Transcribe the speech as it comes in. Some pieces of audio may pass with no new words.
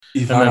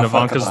And then Ivana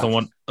Ivanka's the Fakala.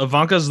 one.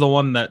 Ivanka's the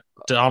one that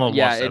Donald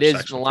Yeah, wants to it have is.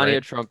 sex with, Melania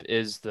right? Trump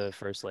is the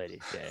first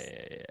lady.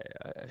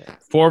 Yeah.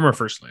 Former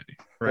first lady,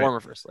 right? Former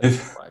first lady.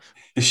 If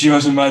if she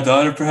wasn't my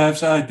daughter,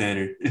 perhaps I'd date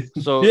her.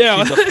 So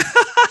Yeah. she's a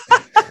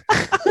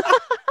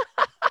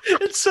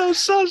It's so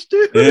sus,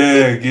 dude.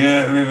 Yeah.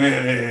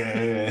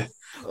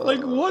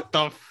 Like, what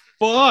the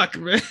fuck,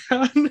 man?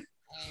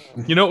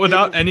 You know,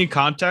 without any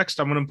context,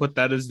 I'm gonna put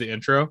that as the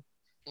intro.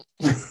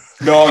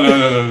 No. Come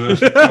on.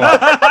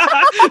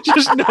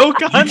 Just no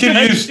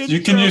context.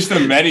 You can use the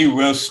many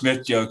Will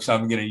Smith jokes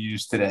I'm gonna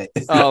use today.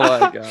 Oh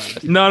my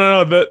god.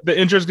 No. The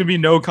intro is gonna be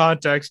no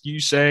context. You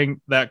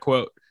saying that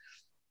quote.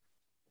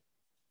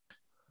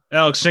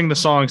 Alex, sing the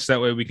songs so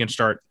that way we can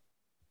start.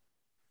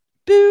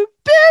 I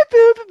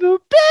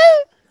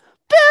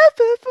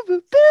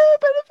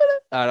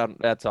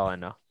don't. That's all I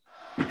know.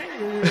 What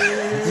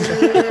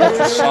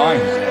the song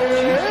is that?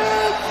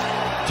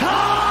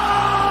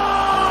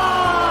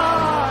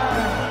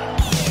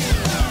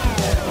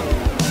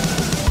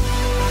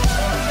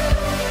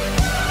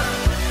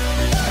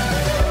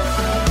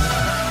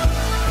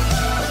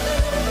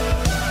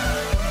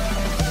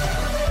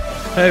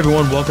 Hey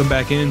everyone, welcome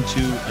back into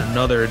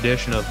another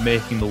edition of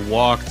Making the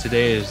Walk.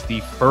 Today is the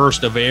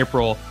 1st of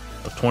April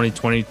of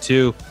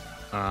 2022.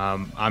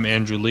 I'm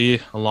Andrew Lee.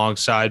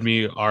 Alongside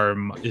me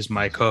is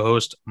my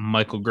co-host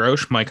Michael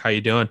Grosh. Mike, how you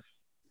doing?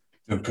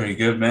 Doing pretty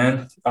good,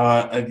 man.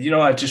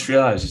 I just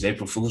realized it's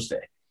April Fool's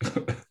Day.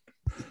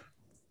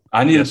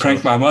 I need to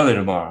prank my mother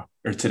tomorrow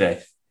or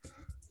today.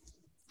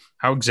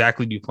 How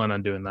exactly do you plan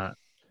on doing that?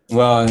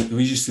 Well,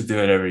 we used to do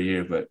it every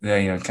year, but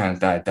then it kind of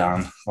died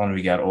down when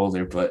we got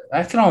older. But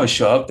I can always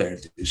show up there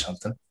to do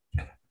something.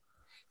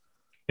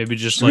 Maybe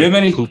just do we have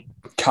any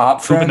cop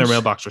poop friends in their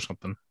mailbox or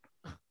something.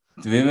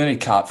 Do we have any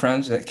cop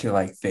friends that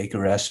could fake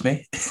arrest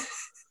me?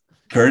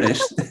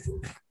 Curtis.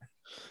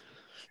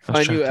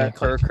 Find you at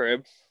her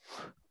crib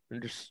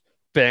and just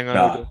bang on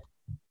her door.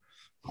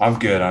 I'm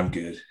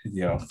good.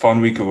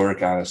 Fun week of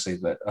work, honestly.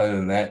 But other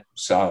than that,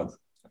 solid.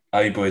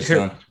 How you boys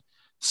doing?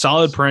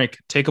 Solid prank.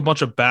 Take a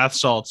bunch of bath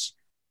salts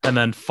and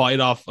then fight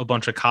off a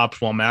bunch of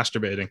cops while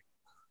masturbating.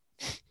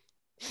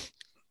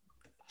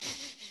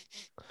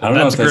 I don't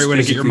know if that's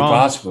physically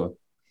possible.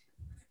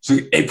 So,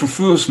 April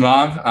Fool's,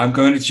 Mom. I'm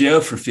going to jail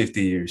for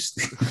 50 years.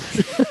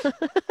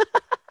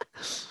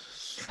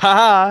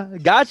 Haha,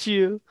 got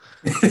you.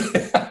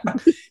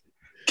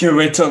 Can't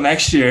wait till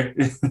next year.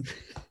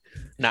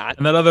 Nah.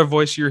 And that other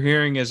voice you're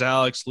hearing is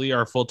Alex Lee,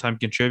 our full-time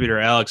contributor.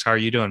 Alex, how are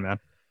you doing, man?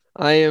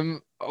 I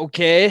am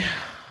okay.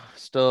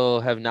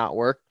 Still have not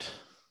worked.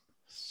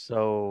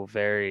 So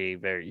very,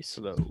 very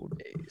slow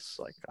days.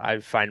 I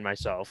find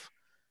myself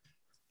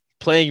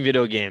playing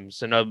video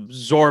games an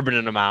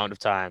absorbent amount of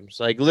times.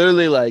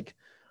 Literally,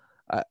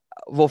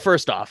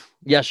 first off,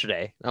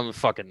 yesterday, I'm a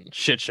fucking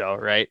shit show,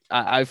 right?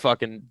 I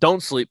fucking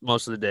don't sleep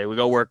most of the day. We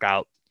go work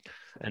out,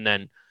 and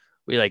then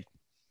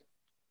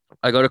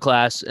I go to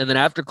class, and then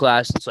after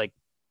class, it's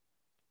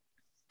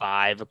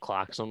 5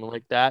 o'clock, something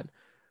like that.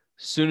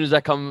 As soon as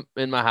I come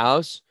in my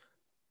house,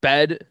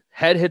 bed,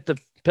 head hit the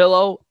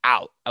pillow,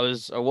 out. I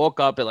woke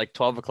up at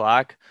 12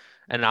 o'clock,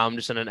 and now I'm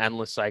just in an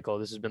endless cycle.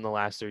 This has been the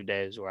last 3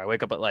 days where I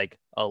wake up at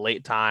a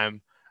late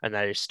time, and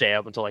then I just stay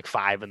up until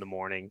 5 in the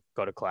morning,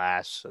 go to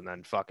class, and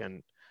then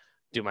fucking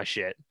do my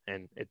shit.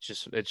 And it's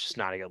just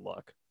not a good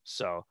look.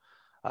 So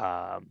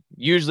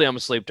usually I'm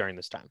asleep during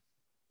this time,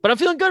 but I'm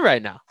feeling good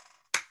right now.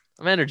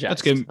 I'm energized.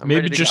 That's good.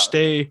 Maybe just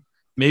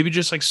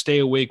stay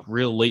awake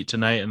real late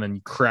tonight and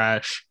then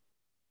crash.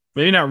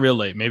 Maybe not real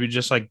late. Maybe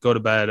just go to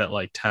bed at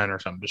 10 or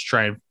something. Just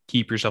try and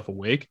keep yourself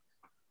awake.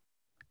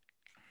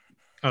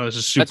 Oh, this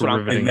is super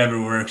riveting. It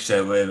never works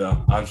that way,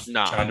 though. I'm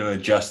trying to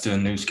adjust to a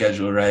new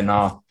schedule right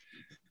now.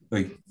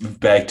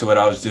 Back to what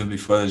I was doing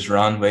before this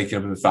run, waking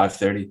up at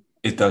 5:30.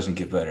 It doesn't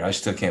get better. I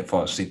still can't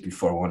fall asleep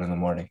before 1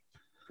 a.m.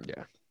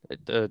 Yeah.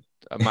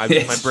 My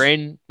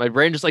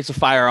brain just likes to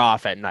fire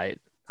off at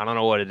night. I don't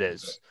know what it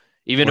is.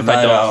 Even if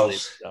I don't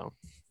sleep. So,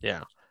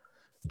 yeah.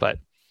 But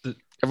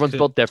everyone's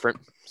built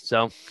different.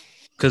 So,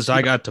 because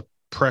I got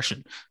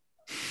depression.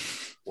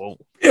 Whoa.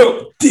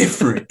 Ew,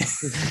 different.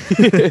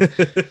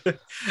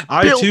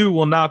 I too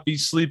will not be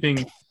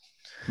sleeping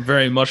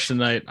very much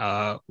tonight.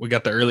 We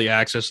got the early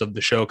access of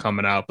the show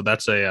coming out, but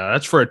that's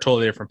for a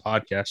totally different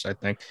podcast, I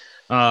think.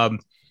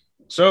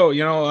 So are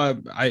you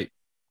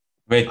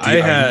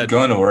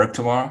going to work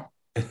tomorrow?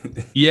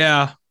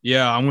 Yeah,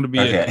 I'm gonna be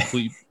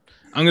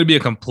I'm gonna be a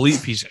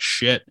complete piece of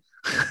shit.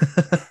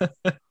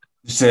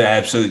 Just an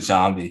absolute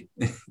zombie.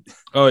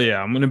 Oh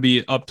yeah, I'm gonna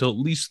be up till at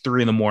least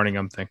 3 a.m.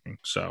 I'm thinking.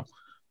 So,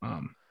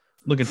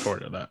 looking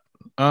forward to that.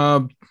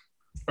 All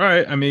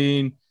right. I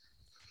mean,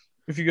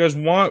 if you guys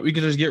want, we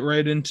can just get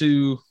right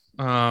into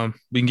our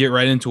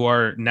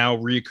now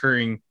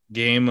reoccurring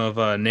game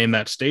of Name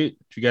That State.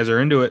 If you guys are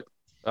into it,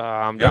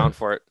 I'm down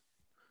for it.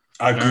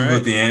 I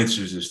Googled the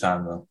answers this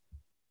time, though.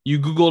 You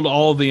Googled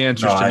all the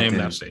answers to Name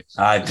That State.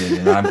 I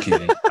didn't. I'm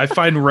kidding. I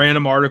find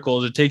random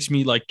articles. It takes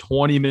me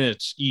 20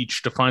 minutes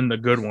each to find a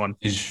good one.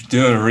 He's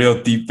doing a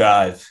real deep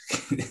dive.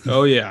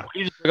 Oh, yeah.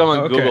 You just go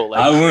on Google.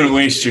 I wouldn't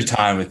waste your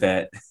time with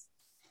that.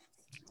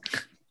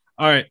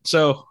 All right.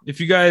 So if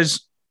you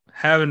guys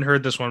haven't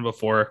heard this one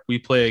before, we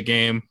play a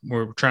game.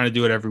 We're trying to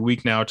do it every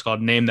week now. It's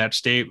called Name That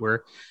State,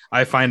 where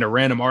I find a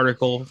random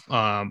article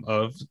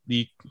of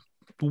the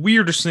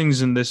weirdest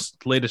things in this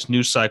latest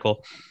news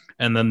cycle.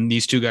 And then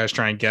these two guys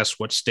try and guess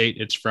what state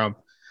it's from.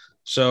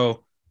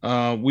 So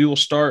we will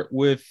start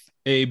with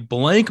a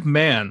blank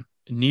man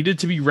needed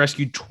to be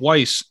rescued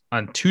twice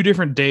on 2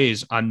 different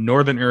days on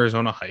northern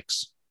Arizona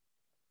hikes.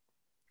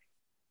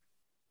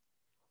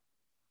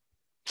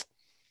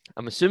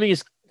 I'm assuming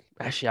he's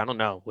actually, I don't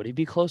know. Would he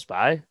be close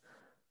by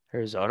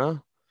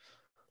Arizona?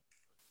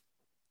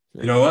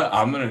 You know what?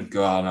 I'm going to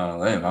go out on a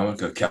limb. I'm going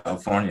to go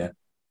California.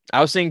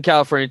 I was thinking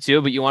California too,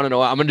 but you want to know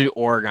what? I'm going to do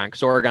Oregon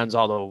because Oregon's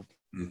all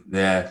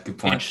the good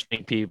point.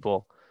 Interesting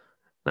people.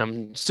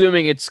 I'm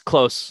assuming it's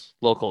close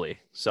locally.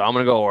 So I'm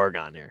going to go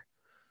Oregon here.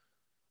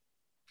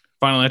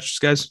 Final answers,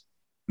 guys?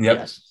 Yep.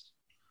 Yes.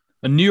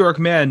 A New York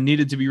man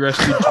needed to be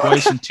rescued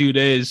twice in 2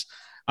 days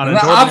on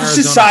the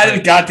opposite side of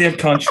the goddamn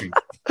country.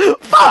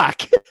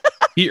 Fuck.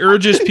 He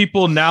urges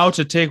people now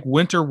to take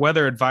winter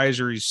weather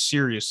advisories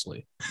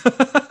seriously.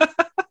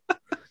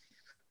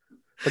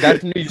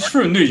 He's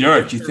from New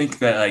York. You think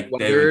that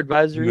they would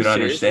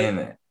understand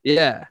that?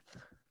 Yeah.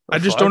 I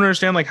just don't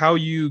understand how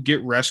you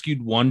get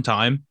rescued one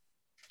time.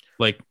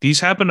 These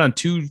happened on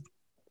 2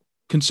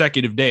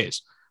 consecutive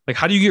days.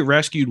 How do you get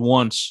rescued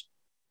once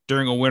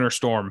during a winter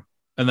storm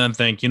and then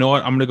think, you know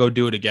what, I'm gonna go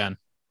do it again?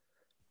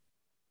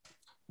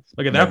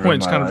 At that point,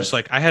 it's kind of just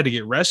I had to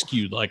get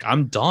rescued.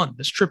 I'm done.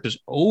 This trip is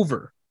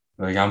over.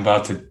 I'm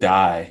about to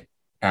die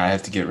and I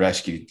have to get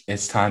rescued.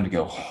 It's time to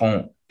go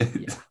home.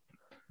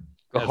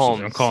 Go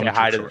home and say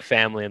hi to the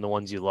family and the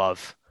ones you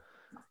love.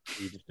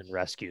 You've just been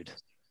rescued.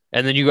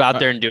 And then you go out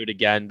there and do it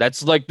again.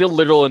 That's the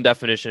literal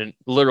definition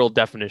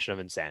of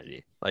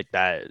insanity.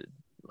 That,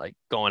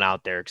 going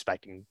out there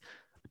expecting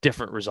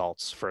different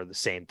results for the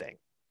same thing.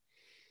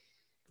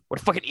 What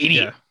a fucking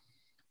idiot.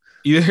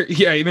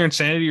 Yeah. Either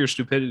insanity or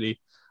stupidity.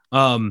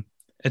 And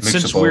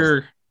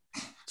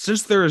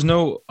since there is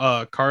no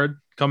card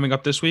coming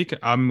up this week,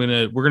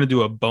 we're gonna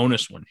do a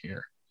bonus one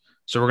here.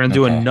 So we're gonna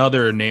do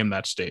another Name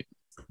That State.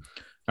 All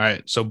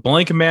right. So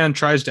blank man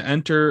tries to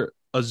enter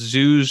a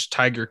zoo's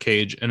tiger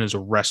cage and is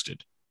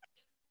arrested.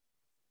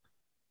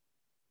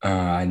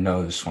 I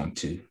know this one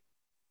too.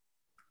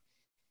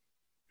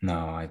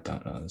 No, I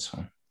don't know this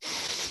one.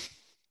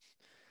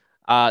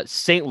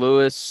 St.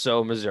 Louis,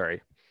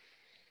 Missouri.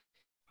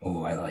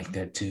 Oh, I like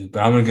that too.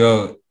 But I'm gonna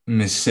go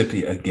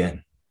Mississippi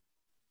again.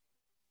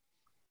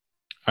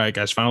 All right,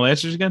 guys. Final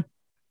answers again?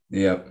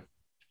 Yep.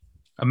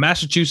 A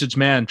Massachusetts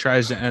man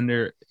tries to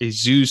enter a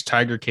zoo's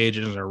tiger cage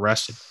and is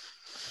arrested.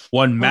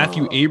 One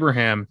Matthew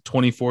Abraham,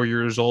 24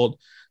 years old,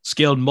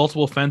 scaled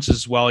multiple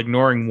fences while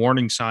ignoring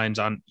warning signs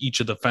on each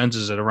of the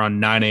fences at around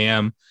 9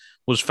 a.m.,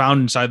 was found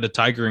inside the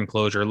tiger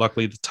enclosure.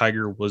 Luckily, the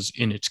tiger was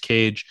in its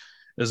cage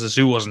as the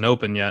zoo wasn't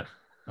open yet.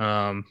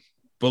 But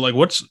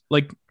what's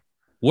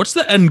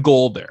the end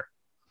goal there?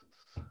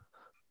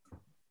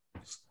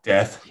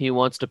 Death. He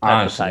wants to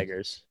pet the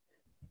tigers.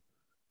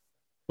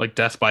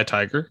 Death by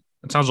tiger?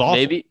 That sounds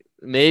awful.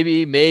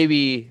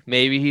 Maybe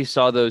he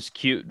saw those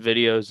cute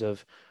videos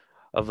of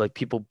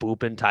people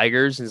booping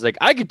tigers. And he's like,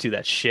 I could do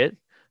that shit.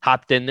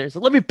 Hopped in there. So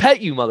let me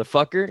pet you,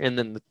 motherfucker. And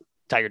then the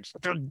tiger just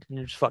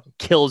fucking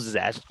kills his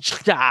ass.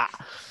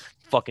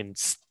 Fucking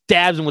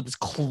stabs him with his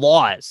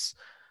claws.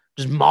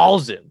 Just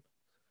mauls him.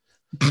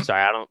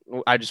 Sorry,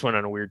 I just went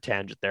on a weird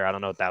tangent there. I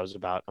don't know what that was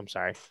about. I'm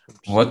sorry.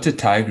 What do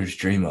tigers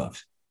dream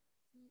of?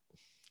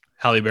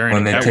 Halle Berry.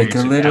 When they take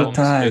a little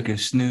tiger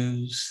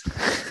snooze.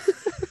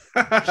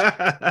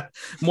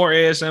 More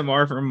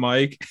ASMR from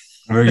Mike.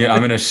 I'm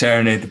going to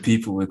serenade the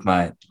people with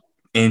my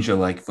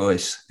angel-like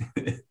voice.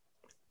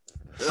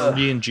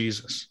 Fergie and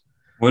Jesus.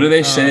 What do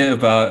they say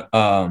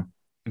about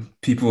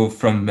people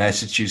from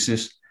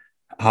Massachusetts?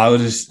 How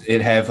does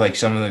it have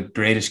some of the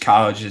greatest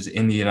colleges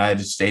in the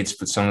United States,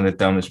 but some of the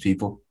dumbest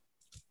people?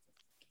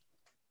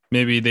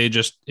 Maybe they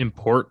just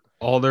import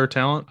all their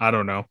talent. I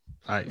don't know.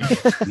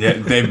 Yeah,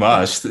 they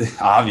must,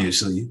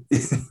 obviously.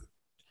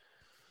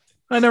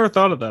 I never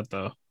thought of that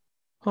though.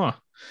 Huh.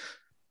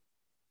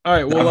 All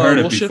right. Well, I've heard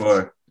it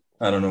before.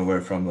 I don't know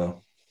where from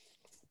though.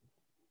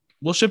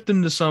 We'll shift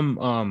into some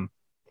other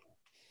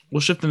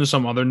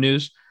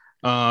news.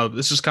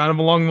 This is kind of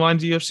along the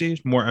lines of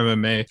UFC, more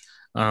MMA.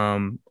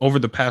 Over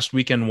the past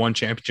weekend, One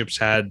Championships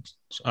had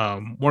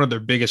one of their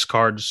biggest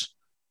cards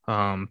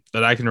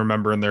that I can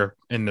remember in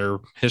their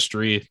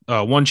history.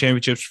 One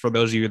Championships, for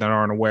those of you that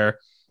aren't aware,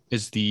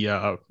 is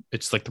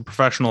it's the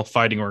professional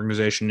fighting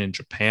organization in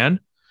Japan.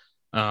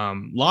 A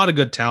lot of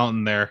good talent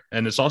in there,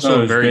 and it's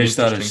also very based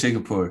interesting. out of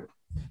Singapore.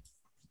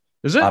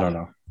 Is it? I don't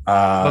know.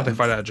 I thought they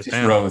fight out of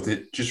Japan.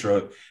 Just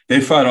roll with it.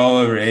 They fight all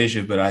over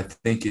Asia, but I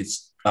think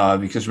it's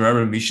because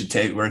remember Misha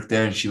Tate worked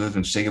there and she lived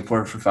in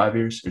Singapore for 5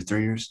 years or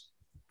 3 years.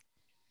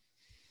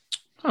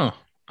 Oh,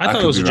 I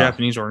thought it was a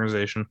Japanese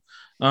organization.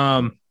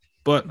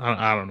 But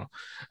I don't know.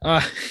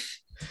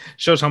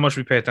 Shows how much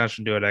we pay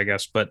attention to it, I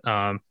guess. But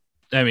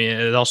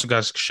it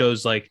also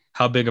shows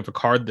how big of a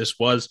card this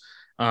was.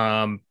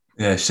 Yeah,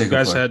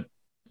 Singapore.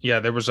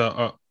 there was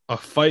a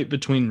fight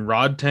between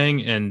Rod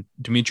Tang and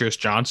Demetrius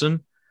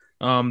Johnson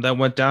that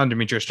went down.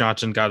 Demetrius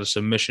Johnson got a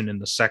submission in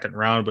the second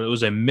round, but it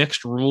was a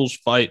mixed rules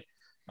fight.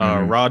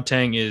 Rod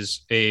Tang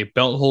is a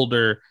belt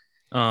holder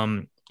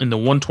in the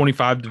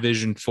 125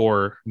 division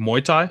for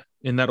Muay Thai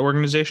in that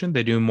organization.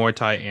 They do Muay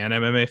Thai and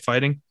MMA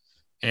fighting.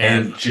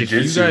 And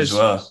jiu-jitsu as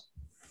well.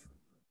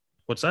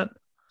 What's that?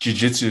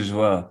 Jiu-jitsu as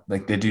well.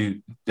 Like they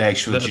do the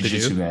actual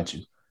jiu-jitsu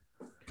matches.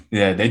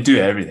 Yeah, they do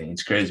everything.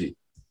 It's crazy.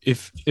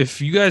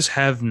 If you guys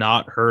have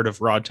not heard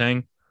of Rod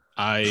Tang,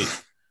 and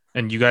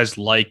you guys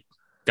like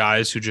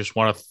guys who just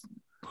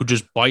who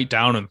just bite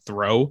down and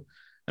throw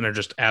and are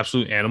just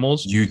absolute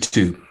animals.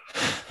 YouTube.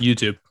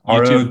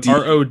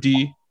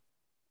 RODTANG.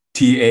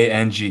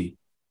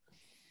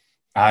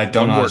 I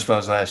don't know how to spell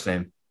his last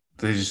name.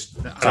 They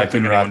just type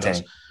in Rod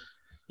Tang.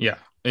 Yeah.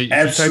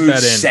 Absolute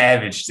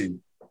savage,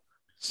 dude.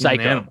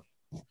 Psycho.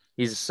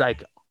 He's a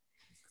psycho.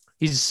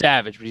 He's a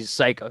savage, but he's a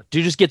psycho.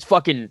 Dude just gets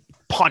fucking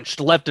punched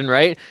left and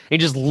right. And he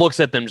just looks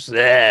at them just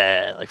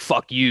like,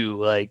 fuck you.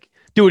 Like,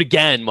 do it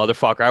again,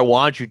 motherfucker. I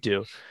want you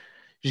to.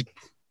 Just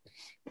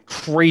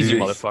crazy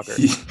motherfucker.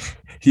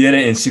 He had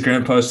an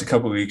Instagram post a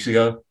couple of weeks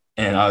ago,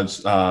 and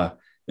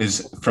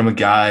is from a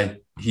guy.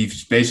 He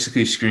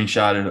basically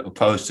screenshotted a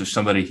post of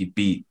somebody he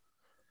beat.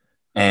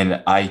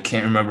 And I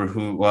can't remember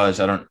who it was.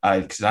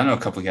 Because I know a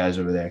couple of guys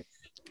over there.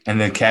 And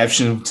the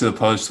caption to the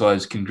post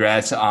was,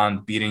 "Congrats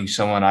on beating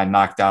someone I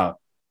knocked out."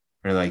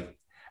 Or like,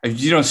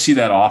 you don't see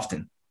that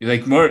often. You're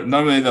like,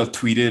 normally they'll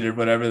tweet it or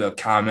whatever. They'll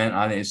comment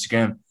on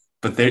Instagram,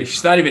 but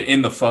he's not even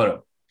in the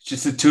photo. It's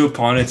just the two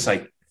opponents,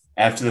 like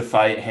after the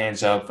fight,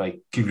 hands up, like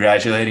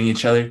congratulating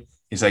each other.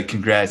 He's like,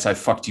 "Congrats, I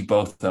fucked you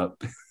both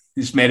up."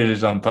 He's made it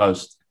his own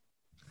post.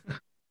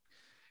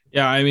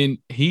 Yeah, I mean,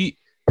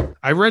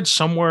 I read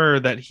somewhere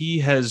that he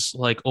has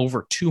like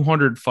over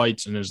 200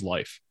 fights in his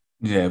life.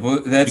 Yeah,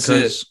 well, that's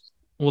because,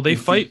 they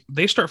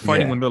start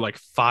fighting when they're like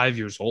 5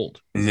 years old.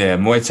 Yeah,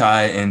 Muay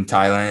Thai in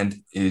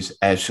Thailand is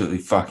absolutely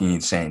fucking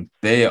insane.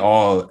 They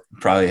all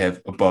probably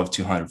have above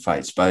 200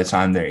 fights by the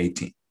time they're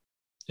 18.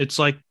 It's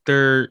like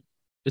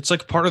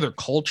part of their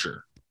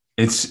culture.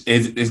 It's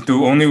the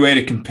only way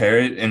to compare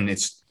it, and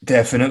it's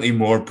definitely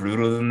more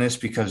brutal than this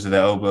because of the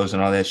elbows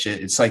and all that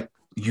shit. It's like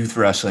youth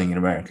wrestling in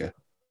America.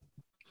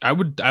 I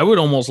would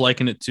almost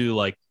liken it to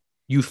like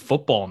youth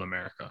football in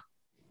America.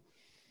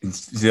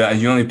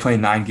 You only play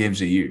 9 games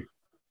a year.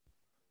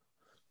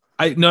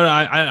 I'm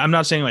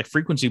not saying like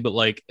frequency, but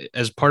like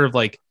as part of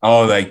like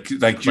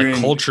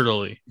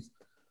culturally.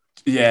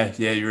 Yeah,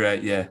 you're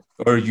right. Yeah,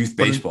 or youth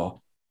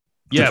baseball.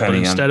 Yeah, but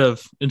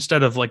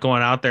instead of like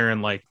going out there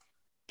and like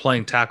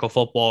playing tackle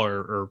football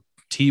or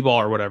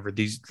t-ball or whatever,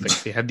 they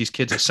had these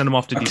kids that send them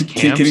off to these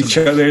camps, kicking each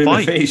other in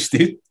the face,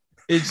 dude.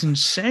 It's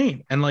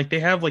insane, and like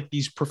they have like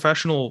these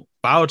professional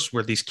bouts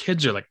where these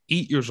kids are like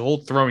 8 years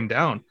old throwing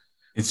down.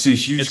 It's a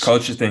huge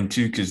culture thing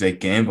too, because they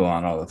gamble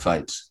on all the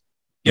fights.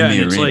 Yeah,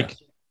 and it's like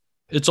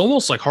it's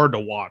almost like hard to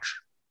watch,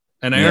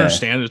 and I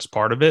understand it's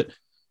part of it,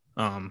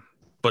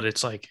 but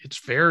it's like it's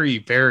very,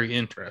 very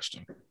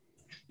interesting.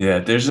 Yeah,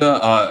 there's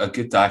a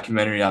good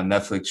documentary on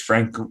Netflix.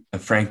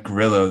 Frank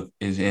Grillo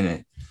is in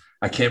it.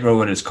 I can't remember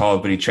what it's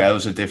called, but he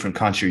travels to different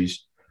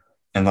countries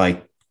and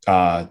like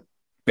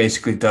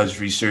basically does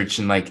research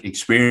and like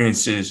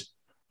experiences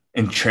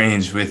and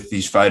trains with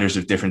these fighters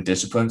of different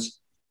disciplines.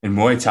 And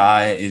Muay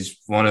Thai is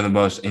one of the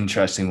most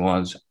interesting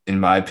ones, in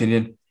my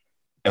opinion,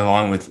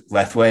 along with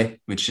Lethwei,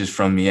 which is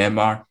from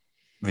Myanmar,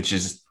 which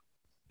is,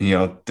 the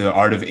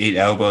art of 8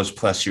 elbows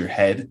plus your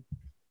head,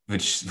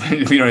 which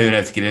we don't even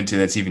have to get into.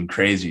 That's even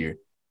crazier.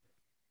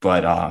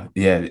 But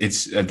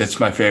that's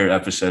my favorite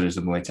episode is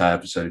the Muay Thai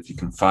episode. If you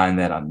can find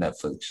that on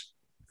Netflix.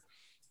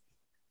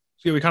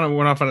 Yeah, we kind of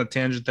went off on a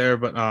tangent there,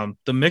 but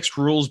the mixed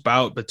rules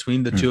bout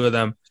between the two of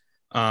them.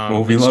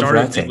 We love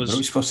Rod Tang. What are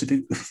we supposed to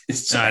do?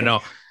 I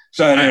know.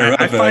 Sorry to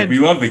interrupt, but we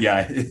love the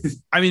guy.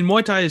 I mean,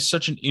 Muay Thai is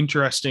such an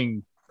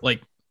interesting, like,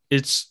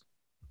 it's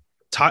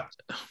Thai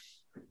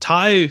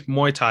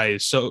Muay Thai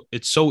is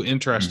so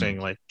interesting,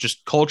 like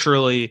just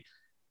culturally,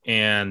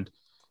 and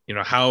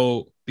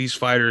how these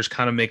fighters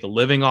kind of make a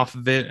living off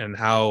of it, and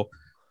how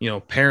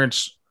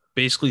parents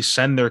basically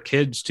send their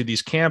kids to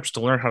these camps to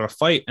learn how to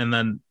fight, and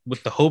then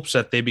with the hopes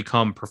that they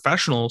become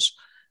professionals,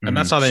 and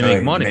that's how they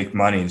make money. Make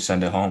money and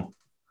send it home.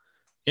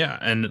 Yeah,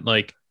 and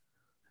like,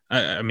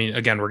 I mean,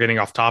 again, we're getting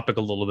off topic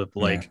a little bit,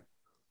 but like,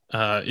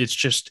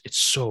 it's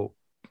so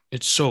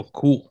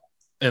cool,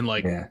 and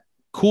like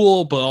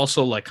cool, but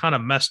also like kind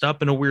of messed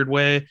up in a weird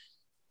way.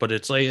 But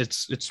it's like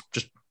it's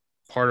just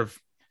part of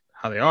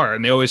how they are,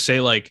 and they always say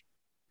like,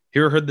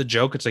 you ever heard the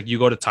joke? It's like you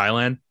go to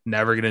Thailand,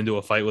 never get into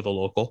a fight with a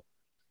local.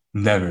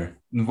 Never.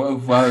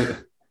 Well,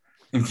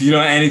 if you know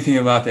anything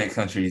about that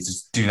country,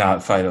 just do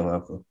not fight a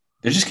local.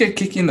 They're just gonna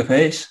kick you in the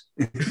face.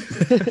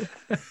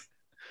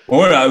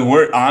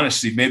 Or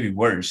honestly, maybe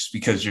worse,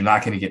 because you're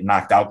not going to get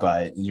knocked out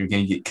by it, and you're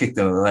going to get kicked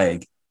in the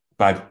leg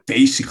by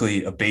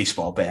basically a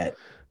baseball bat.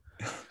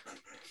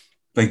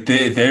 Like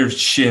their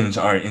shins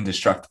are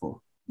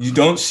indestructible. You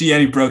don't see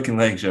any broken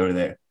legs over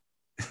there.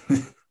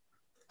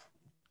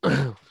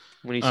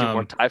 We need to see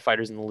more Thai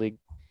fighters in the league.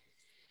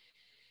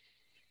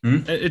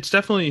 It's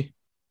definitely.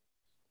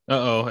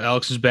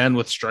 Alex is banned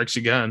with strikes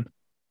again.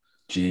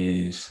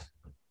 Jeez.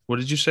 What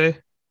did you say?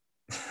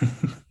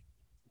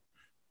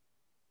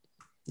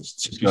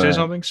 Did you say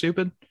something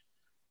stupid?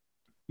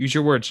 Use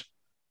your words.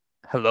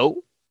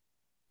 Hello?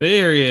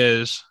 There he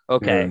is.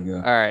 Okay.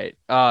 All right.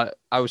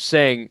 I was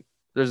saying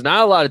there's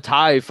not a lot of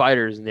Thai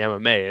fighters in the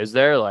MMA, is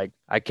there? Like,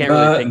 I can't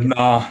really think.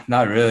 No,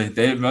 not really.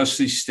 They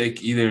mostly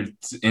stick either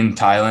in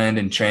Thailand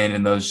and train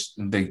in those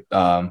big.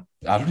 I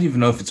don't even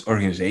know if it's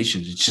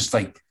organizations. It's just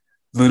like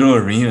little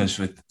arenas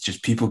with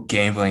just people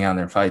gambling on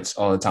their fights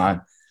all the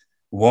time.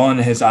 One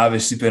has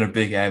obviously been a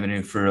big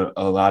avenue for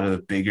a lot of the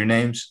bigger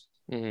names.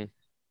 Mm-hmm.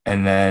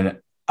 And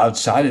then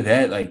outside of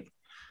that, like,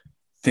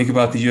 think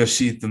about the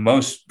UFC, the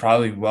most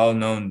probably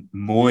well-known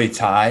Muay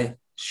Thai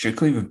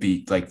strictly would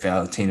be like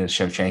Valentina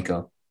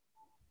Shevchenko.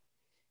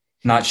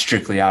 Not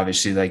strictly,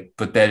 obviously, like,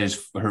 but that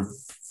is her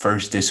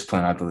first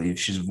discipline, I believe.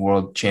 She's a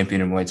world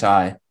champion in Muay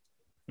Thai.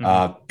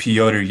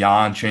 Piotr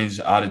Yan trains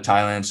out of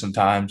Thailand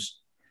sometimes.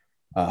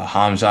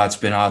 Hamzat's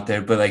been out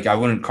there, but like, I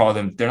wouldn't call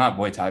them, they're not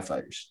Muay Thai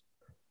fighters.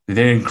 They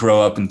didn't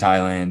grow up in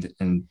Thailand,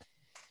 and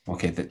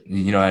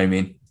you know what I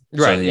mean?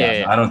 Right. So,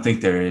 yeah. I don't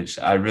think there is.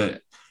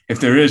 If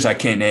there is, I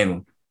can't name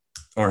him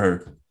or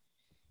her.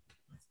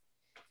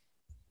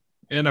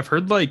 And I've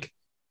heard like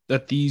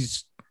that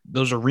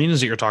those arenas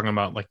that you're talking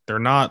about, like, they're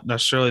not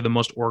necessarily the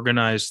most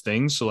organized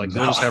things. So like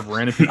they'll just have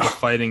random people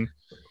fighting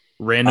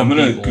random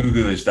people. I'm gonna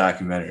Google this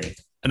documentary.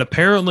 And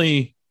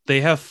apparently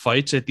they have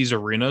fights at these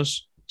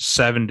arenas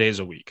 7 days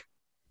a week.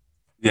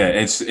 Yeah,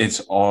 it's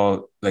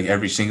all like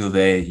every single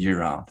day year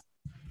round.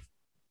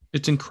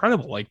 It's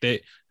incredible. Like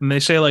they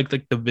say like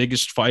the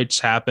biggest fights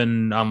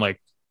happen on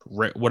like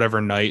whatever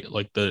night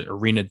like the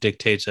arena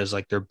dictates as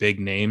like their big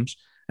names,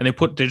 and they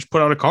just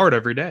put out a card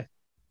every day.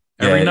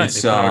 Every night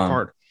they put out a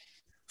card.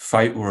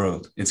 Fight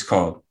World, it's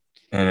called,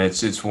 and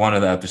it's one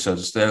of the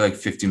episodes. They're like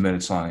 50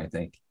 minutes long, I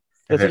think.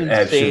 They're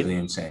absolutely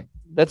insane.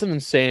 That's an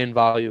insane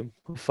volume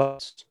of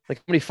fights. Like,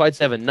 how many fights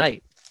they have a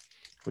night,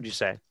 would you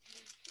say?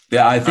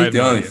 Yeah, I think they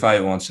only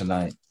fight once a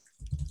night.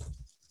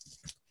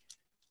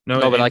 No,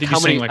 but like how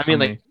many? I mean,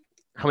 like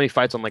how many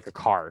fights on like a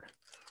card?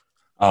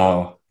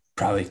 Oh,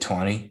 probably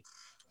 20.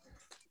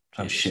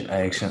 Oh shit!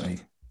 I accidentally.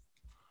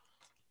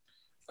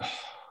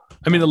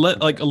 I mean,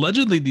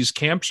 allegedly these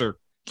camps are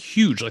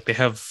huge. Like they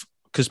have,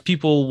 because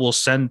people will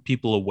send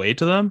people away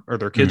to them or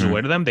their kids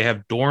away to them. They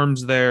have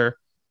dorms there.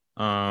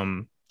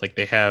 Like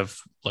they have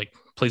like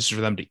places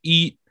for them to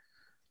eat.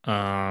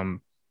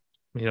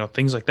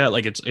 Things like that.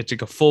 Like it's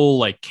like a full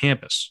like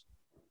campus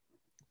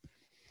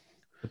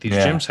that these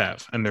gyms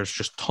have, and there's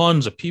just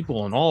tons of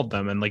people in all of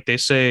them. And like they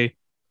say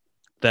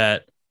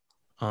that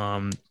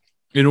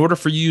in order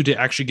for you to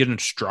actually get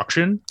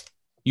instruction,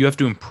 you have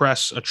to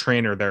impress a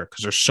trainer there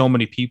because there's so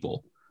many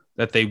people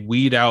that they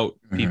weed out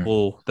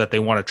people that they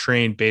want to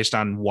train based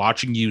on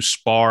watching you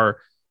spar,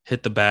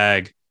 hit the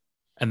bag,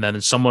 and then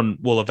someone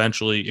will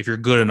eventually, if you're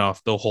good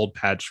enough, they'll hold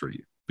pads for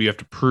you. But you have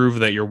to prove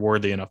that you're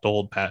worthy enough to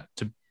hold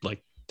to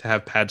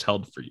have pads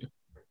held for you.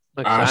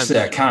 Honestly,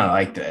 I kind of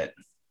like that.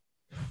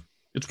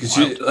 It's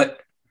wild.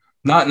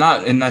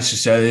 Not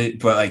necessarily,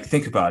 but like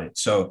think about it.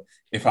 So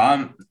if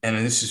I'm, and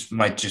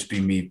might just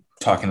be me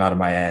talking out of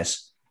my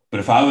ass, but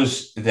if I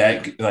was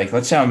that, like,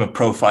 let's say I'm a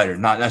pro fighter,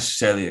 not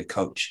necessarily a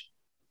coach,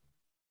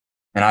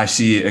 and I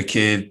see a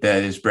kid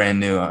that is brand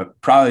new,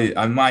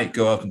 I might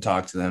go up and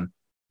talk to them,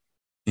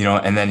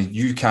 and then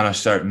you kind of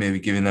start maybe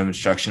giving them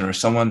instruction, or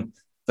someone,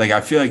 like,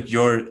 I feel like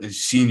your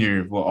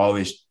senior will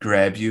always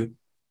grab you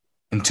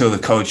until the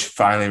coach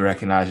finally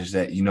recognizes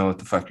that you know what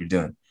the fuck you're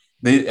doing.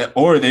 They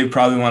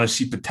probably want to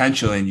see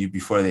potential in you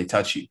before they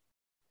touch you.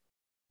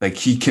 Like,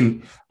 he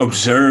can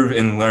observe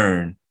and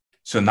learn.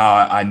 So now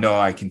I know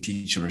I can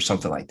teach him or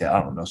something like that. I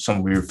don't know,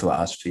 some weird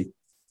philosophy.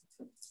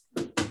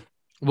 But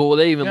will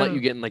they even let you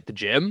get in like the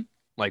gym?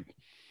 Like,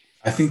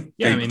 I think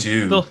they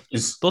do.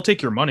 They'll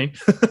take your money.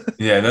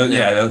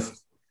 It's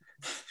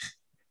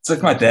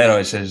like my dad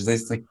always says.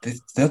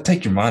 They'll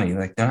take your money.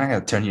 Like, they're not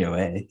gonna turn you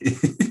away.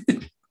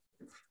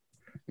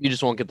 You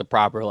just won't get the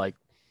proper like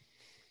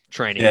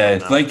training. Yeah,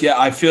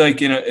 I feel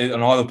like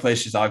in all the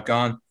places I've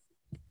gone,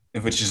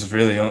 which is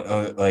really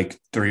like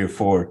 3 or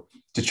 4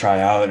 to try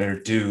out or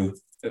do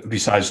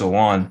besides the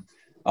one,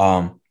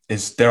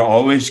 is they're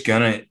always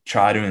gonna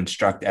try to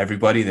instruct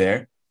everybody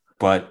there,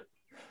 but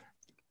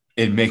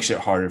it makes it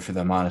harder for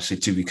them, honestly,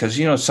 too, because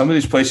some of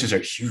these places are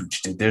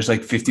huge. Dude. There's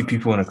like 50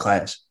 people in a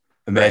class.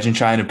 Imagine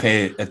trying to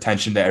pay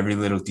attention to every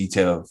little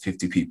detail of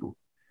 50 people.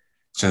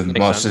 So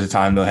most of the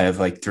time they'll have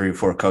like 3 or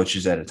 4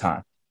 coaches at a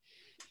time.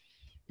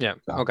 Yeah.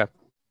 Okay.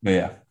 But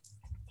yeah.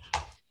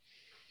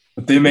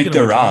 But they make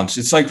their rounds.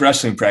 It's like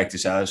wrestling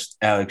practice,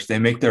 Alex. They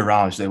make their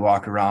rounds. They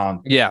walk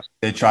around. Yeah.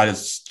 They try to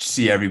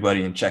see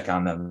everybody and check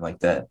on them like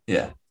that.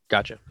 Yeah.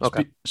 Gotcha.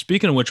 Okay.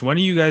 Speaking of which, when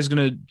are you guys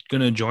gonna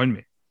join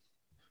me?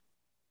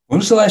 When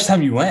was the last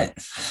time you went?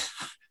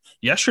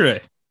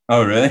 Yesterday.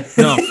 Oh, really?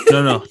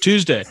 No.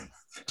 Tuesday.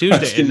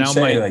 And now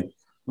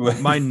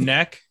my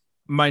neck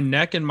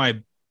and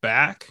my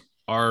back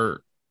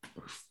are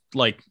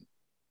like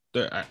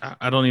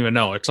I don't even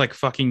know. It's like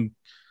fucking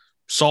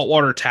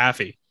saltwater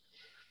taffy.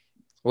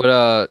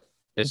 What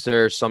is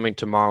there something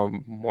tomorrow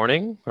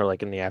morning or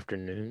like in the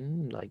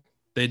afternoon? Like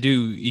They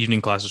do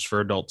evening classes for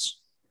adults,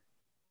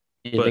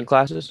 evening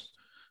classes?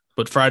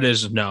 but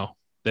Fridays no.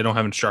 They don't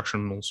have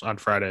instructionals on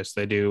Fridays.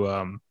 They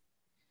do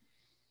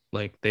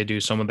they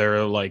do some of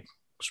their like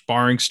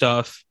sparring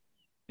stuff,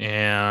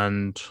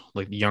 and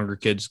like the younger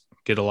kids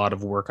get a lot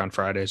of work on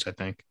Fridays, I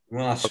think. You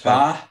want a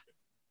spa?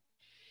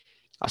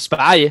 I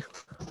spy you.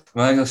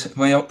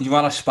 You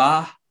want a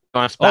spa?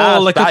 Oh,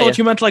 like I thought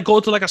you meant like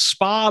go to like a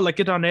spa, like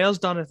get our nails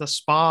done at the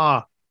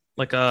spa.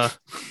 Like No.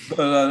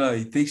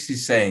 He thinks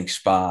he's saying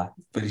spa,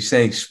 but he's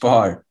saying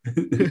spar.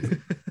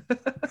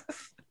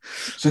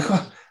 It's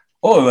like,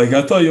 like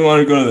I thought you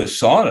wanted to go to the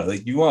sauna.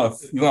 Like you want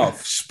to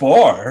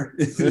spar.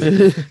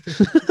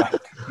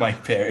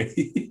 Mike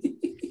Perry.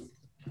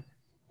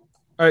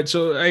 All right,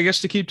 so I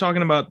guess to keep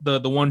talking about the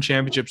one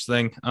championships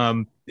thing.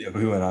 Yeah,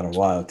 we went on a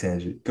wild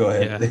tangent. Go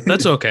ahead. Yeah,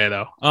 that's okay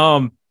though.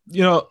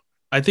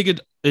 I think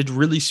it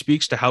really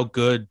speaks to how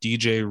good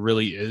DJ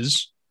really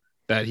is,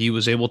 that he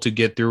was able to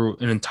get through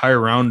an entire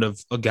round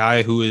of a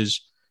guy who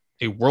is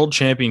a world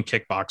champion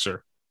kickboxer,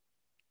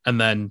 and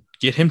then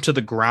get him to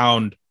the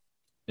ground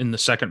in the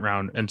second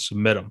round and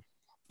submit him.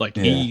 Like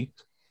he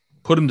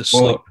put him to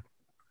sleep.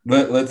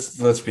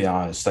 Let's be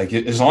honest. Like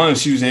as long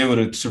as he was able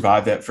to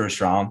survive that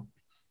first round,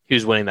 he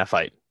was winning that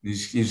fight.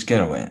 He's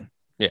gonna win.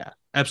 Yeah,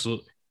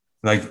 absolutely.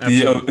 Like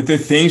the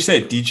things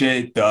that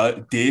DJ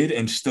did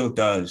and still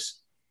does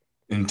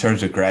in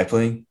terms of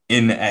grappling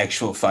in the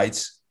actual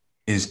fights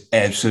is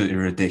absolutely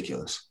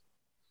ridiculous.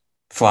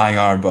 Flying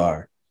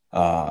armbar.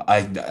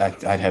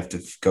 I'd have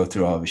to go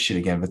through all of his shit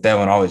again, but that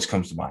one always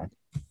comes to mind.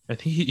 I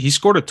think he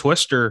scored a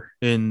twister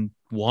in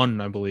one,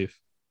 I believe.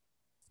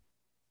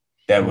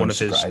 That wouldn't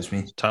surprise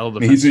me. Title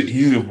he's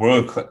a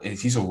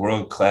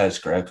world class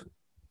grappler.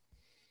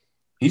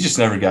 He just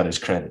never got his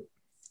credit.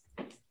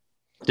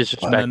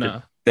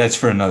 Disrespected. That's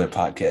for another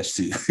podcast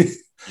too.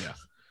 Yeah.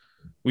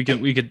 We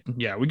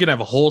could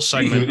have a whole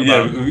segment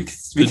about we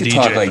could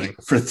talk like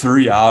for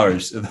 3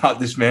 hours about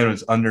this man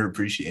was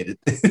underappreciated.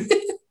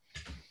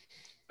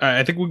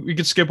 I think we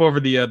could skip over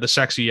the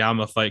Sexy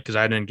Yama fight because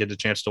I didn't get the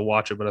chance to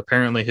watch it, but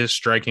apparently his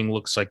striking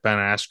looks like Ben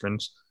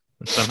Askren's,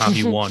 and somehow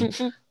he won.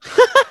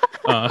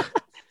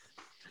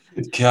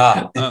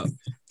 God,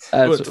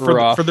 that's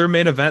rough. For their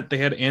main event, they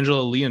had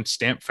Angela Lee and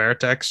Stamp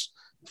Fairtex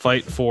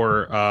fight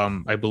for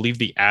I believe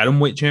the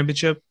atomweight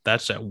championship.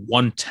 That's at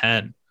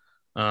 110.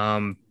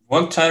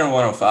 110 or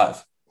 105?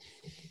 I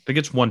think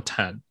it's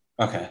 110.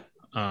 Okay.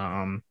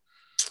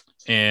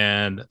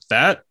 And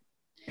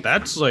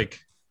that's like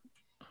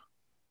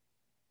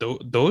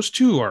those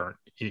two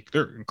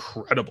they're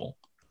incredible.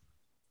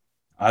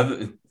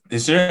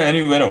 Is there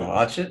any way to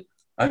watch it?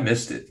 I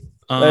missed it.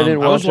 I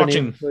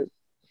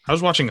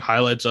was watching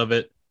highlights of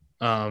it,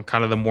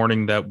 kind of the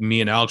morning that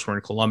me and Alex were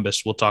in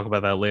Columbus. We'll talk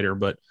about that later.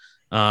 But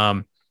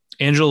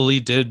Angela Lee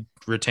did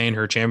retain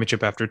her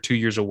championship after 2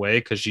 years away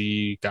because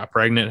she got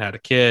pregnant, had a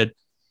kid,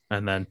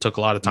 and then took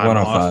a lot of time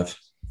 105. off.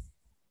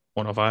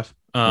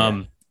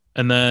 105.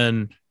 And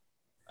then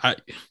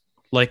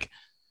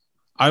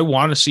I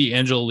want to see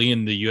Angela Lee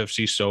in the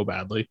UFC so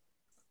badly.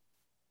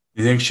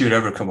 You think she would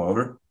ever come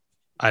over?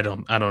 I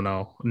don't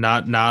know.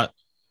 Not.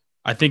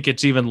 I think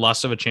it's even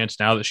less of a chance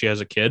now that she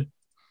has a kid.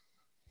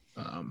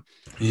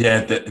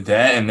 Yeah,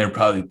 that and they're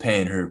probably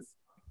paying her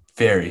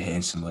very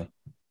handsomely.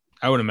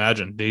 I would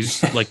imagine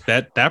these like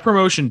that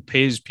promotion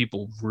pays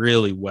people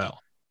really well.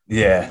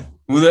 Yeah.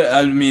 Well,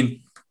 I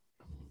mean,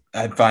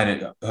 I find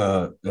it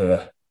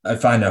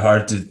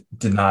hard to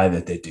deny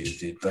that they do.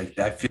 Dude. Like,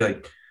 I feel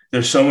like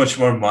there's so much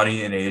more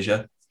money in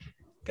Asia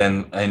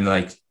and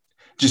like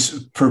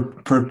just per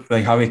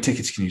like how many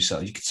tickets can you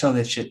sell? You can sell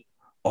that shit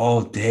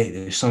all day.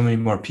 There's so many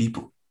more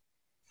people.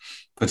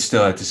 But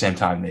still, at the same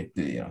time,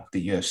 the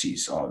UFC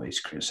is always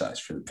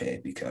criticized for the pay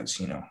because,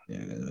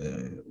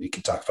 we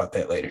can talk about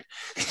that later.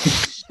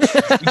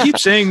 We keep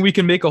saying we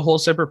can make a whole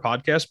separate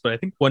podcast, but I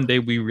think one day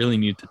we really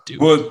need to do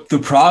it. Well, the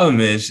problem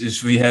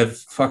is we have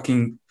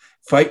fucking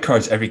fight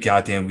cards every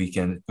goddamn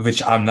weekend,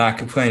 which I'm not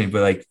complaining,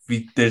 but like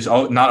there's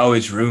not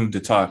always room to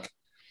talk.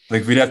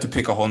 Like we'd have to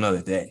pick a whole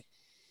nother day.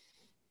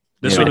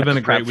 This would have been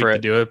a great week to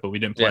do it, but we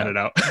didn't plan it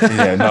out.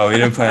 Yeah, no, we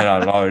didn't plan it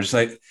out at all. We're just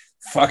like,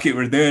 fuck it,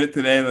 we're doing it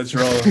today. Let's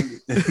roll.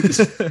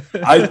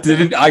 I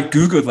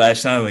Googled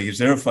last night, like, is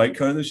there a fight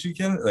card this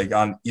weekend? Like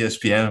on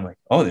ESPN. I'm like,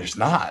 oh, there's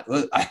not.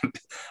 I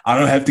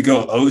don't have to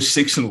go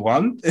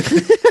 0-6-1.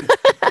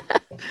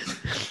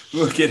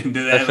 We'll get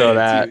into that.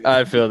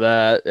 I feel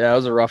that. Yeah, it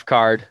was a rough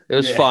card. It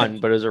was fun,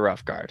 but it was a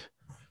rough card.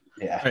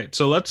 Yeah. All right.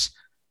 So let's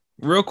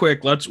real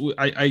quick.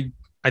 I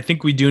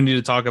think we do need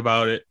to talk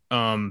about it.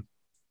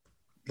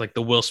 Like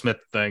the Will Smith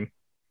thing.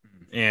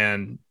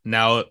 And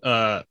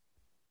now,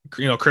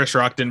 Chris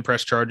Rock didn't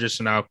press charges,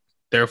 so now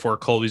therefore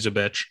Colby's a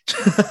bitch.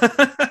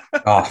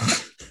 Oh.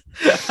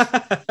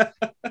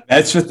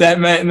 That's what that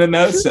meant in the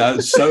notes. I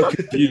was so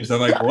confused. I'm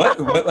like,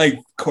 what like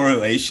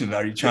correlation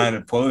are you trying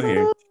to pull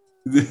here?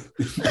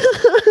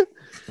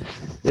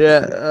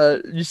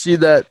 You see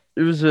that?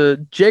 It was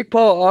Jake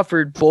Paul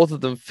offered both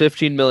of them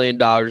 $15 million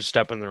to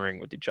step in the ring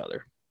with each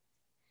other.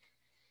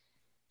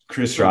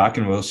 Chris Rock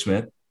and Will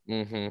Smith.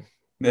 Mm-hmm.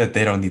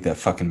 They don't need that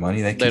fucking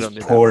money. That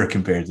kid's poor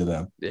compared to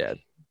them. Yeah,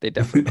 they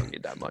definitely don't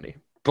need that money.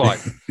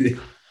 But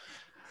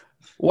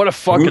what a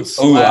fucking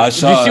slap.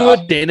 Did you see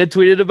what Dana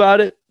tweeted about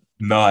it?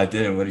 No, I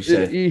didn't. What did he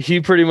say?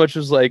 He pretty much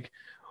was like,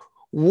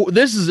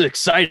 this is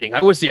exciting.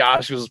 I wish the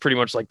Oscars was pretty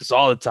much like this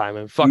all the time.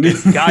 And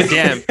fucking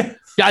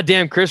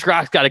goddamn, Chris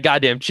Rock's got a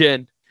goddamn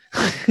chin.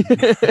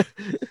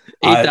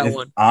 That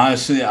one.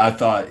 Honestly, I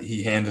thought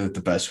he handled it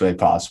the best way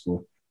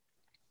possible.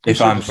 If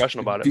I'm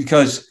professional about it,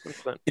 because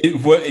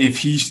if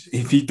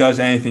he does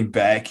anything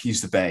back,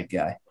 he's the bad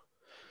guy.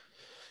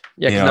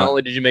 Yeah, because not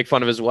only did you make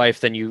fun of his wife,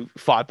 then you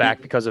fought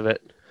back because of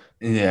it.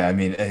 Yeah, I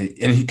mean,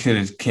 and he could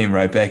have came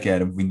right back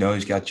at him. We know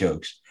he's got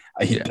jokes.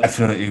 He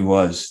definitely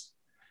was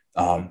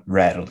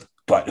rattled,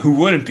 but who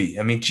wouldn't be?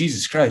 I mean,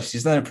 Jesus Christ,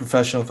 he's not a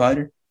professional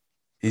fighter.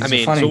 He's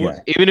a funny guy.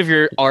 Even if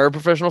you are a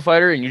professional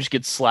fighter and you just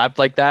get slapped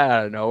like that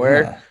out of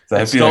nowhere,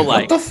 I'd be like,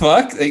 what the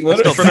fuck? Like,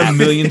 what in front of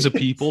millions of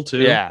people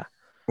too. Yeah.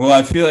 Well,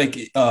 I feel like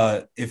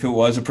if it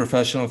was a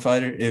professional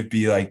fighter, it'd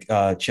be like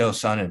Chael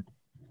Sonnen.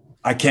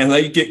 I can't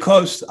let you get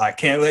close. I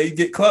can't let you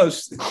get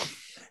close.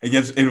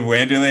 Against in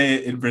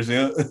Wanderlei in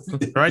Brazil.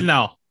 Right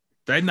now.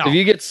 If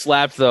you get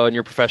slapped though and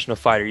you're a professional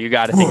fighter, you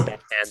got to think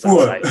that hands on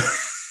sight.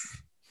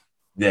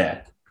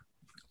 Yeah.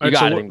 You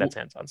got to think that's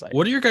hands on sight.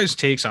 What are your guys'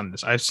 takes on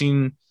this? I've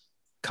seen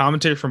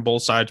commentary from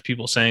both sides,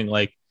 people saying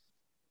like,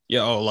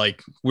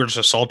 like we're just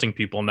assaulting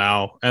people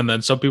now. And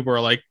then some people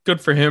are like, good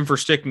for him for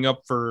sticking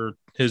up for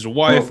his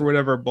wife or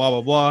whatever, blah,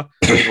 blah, blah.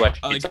 Like,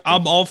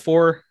 I'm all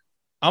for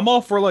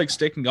like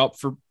sticking up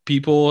for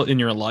people in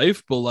your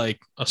life, but like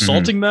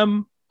assaulting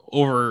them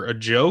over a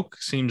joke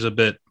seems a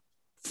bit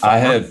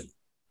far.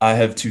 I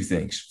have two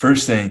things.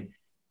 First thing,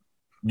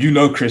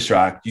 Chris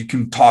Rock, you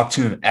can talk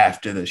to him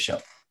after the show.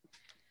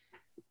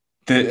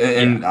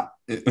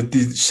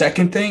 The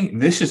second thing,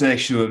 this is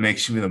actually what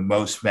makes me the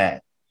most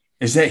mad,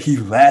 is that he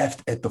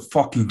laughed at the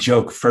fucking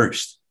joke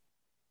first.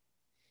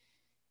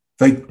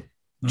 Like,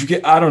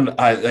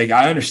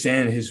 I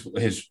understand his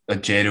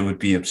Jada would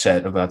be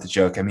upset about the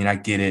joke. I mean, I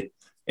get it.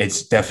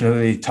 It's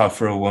definitely tough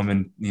for a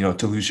woman,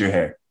 to lose your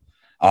hair.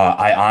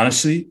 I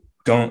honestly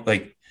don't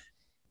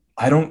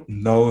I don't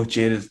know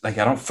Jada's, I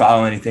don't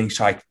follow anything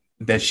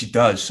that she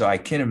does. So I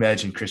can't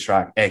imagine Chris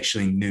Rock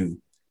actually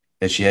knew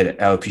that she had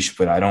alopecia,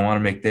 but I don't want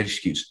to make that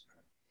excuse.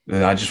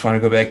 I just want to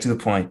go back to the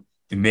point.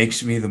 It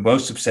makes me the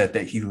most upset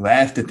that he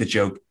laughed at the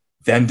joke,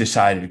 then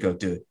decided to go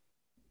do it.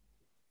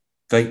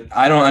 Like,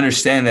 I don't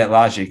understand that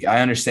logic.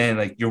 I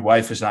understand, your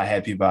wife is not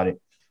happy about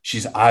it.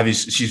 She's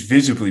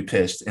visibly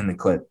pissed in the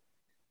clip.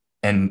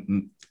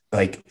 And,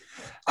 I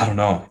don't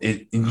know.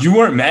 You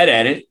weren't mad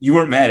at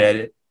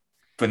it.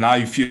 But now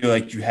you feel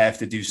like you have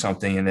to do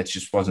something, and that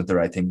just wasn't the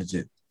right thing to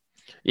do.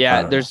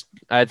 Yeah,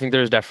 I think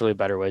there's definitely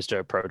better ways to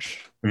approach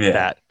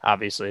that.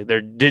 Obviously,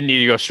 there didn't need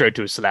to go straight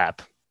to a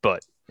slap,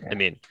 but I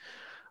mean,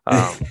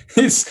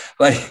 it's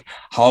like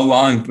how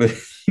long? But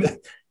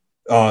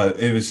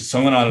it was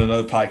someone on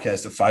another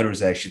podcast. The fighter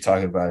was actually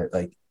talking about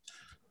it.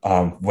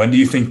 When do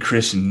you think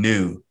Chris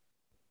knew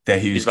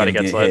that he was going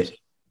to get hit?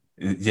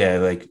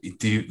 Yeah,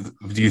 do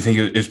you think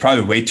it was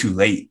probably way too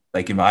late?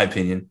 In my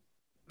opinion.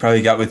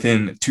 Probably got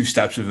within 2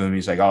 steps of him.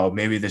 He's like, oh,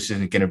 maybe this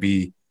isn't going to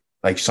be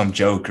some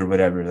joke or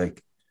whatever.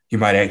 He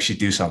might actually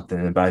do something.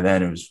 And by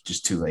then it was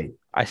just too late.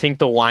 I think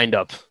the wind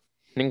up.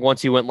 I think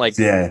once he went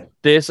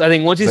this, I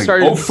think once he it's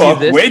started. Oh, fuck,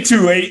 this, way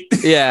too late.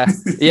 Yeah.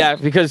 Yeah.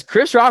 Because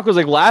Chris Rock was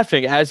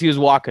laughing as he was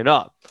walking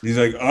up. He's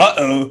like,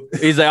 uh-oh.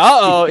 He's like,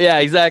 uh-oh. Yeah,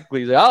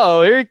 exactly. He's like,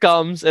 uh-oh, here he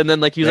comes. And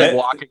then he was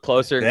walking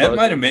closer. And that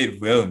might have made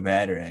Will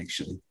madder,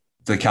 actually.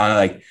 To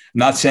kind of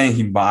not saying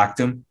he mocked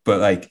him,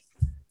 but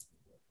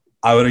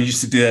I would have used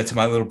to do that to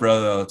my little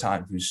brother all the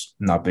time, who's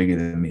not bigger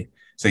than me.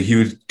 So he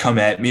would come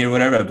at me or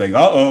whatever. I'd be like,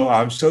 uh-oh,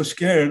 I'm so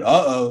scared.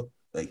 Uh-oh.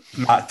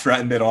 Not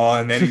threatened at all.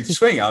 And then he'd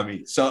swing on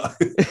me. So,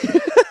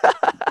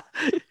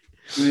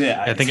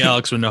 yeah. I think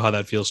Alex would know how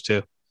that feels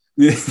too.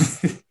 Yeah,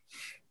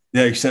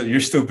 except you're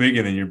still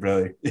bigger than your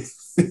brother.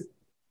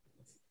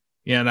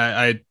 Yeah,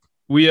 and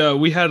we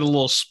had a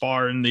little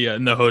spar in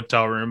the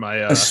hotel room.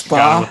 A spa?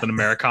 Got him with an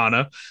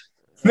Americana.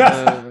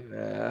 Yeah,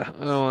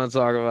 I don't want to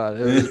talk about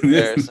it. It was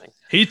embarrassing.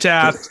 He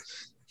tapped.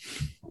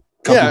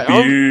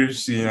 Couple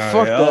beers,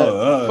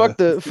 Fuck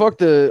that. Fuck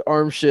the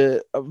arm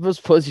shit. This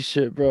pussy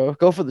shit, bro.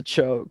 Go for the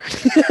choke.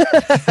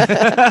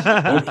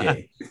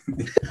 Okay.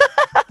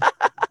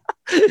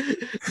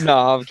 No,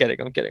 I'm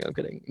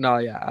kidding. No,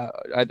 yeah,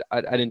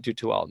 I didn't do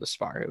too well in the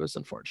spar. It was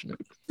unfortunate.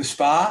 The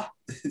spa?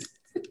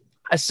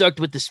 I sucked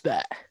with the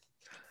spat.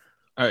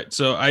 All right,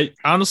 so I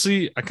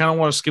kind of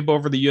want to skip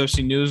over the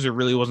UFC news. There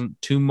really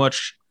wasn't too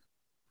much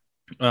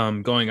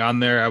going on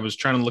there. I was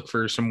trying to look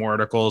for some more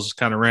articles,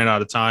 kind of ran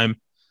out of time.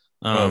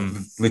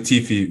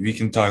 Latifi, we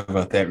can talk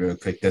about that real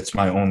quick. That's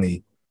my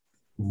only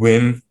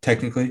win,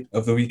 technically,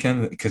 of the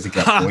weekend because it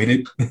got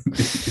voided.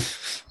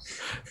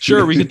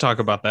 Sure, we can talk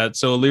about that.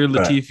 So Ilir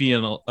Latifi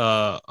and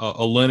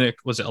Oleinik,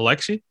 was it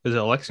Alexei? Is it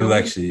Alexei?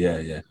 Alexei,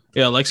 yeah.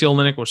 Yeah, Alexei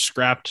Oleinik was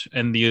scrapped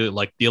in the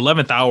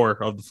 11th hour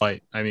of the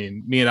fight. I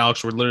mean, me and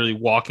Alex were literally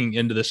walking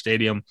into the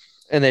stadium,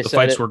 and the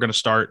fights were going to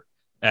start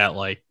at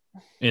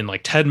in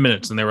 10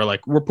 minutes, and they were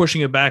like, "We're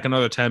pushing it back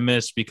another 10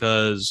 minutes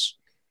because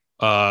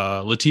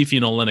Latifi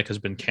and Oleinik has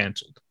been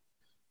canceled."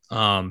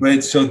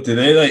 Wait, so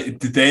did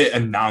they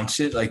announce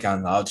it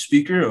on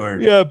loudspeaker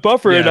or? Yeah,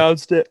 Buffer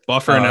announced it.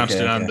 Buffer announced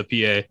it on the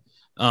PA.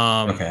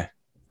 Okay.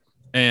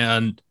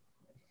 And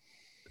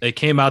it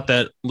came out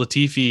that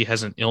Latifi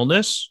has an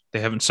illness. They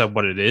haven't said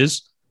what it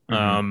is.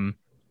 Mm-hmm.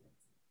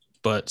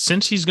 But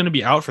since he's going to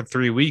be out for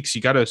 3 weeks,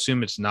 you got to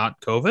assume it's not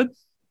COVID.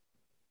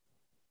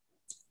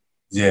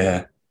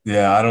 Yeah,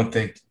 I don't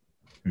think.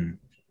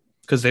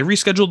 Because they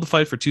rescheduled the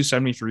fight for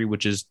 273,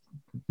 which is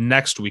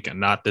next weekend,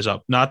 not this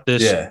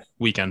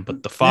weekend,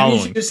 but the following.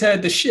 Maybe he just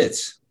had the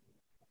shits.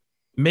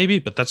 Maybe,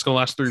 but that's going to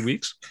last 3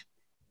 weeks.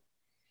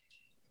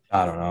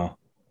 I don't know.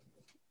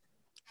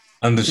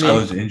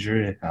 Undisclosed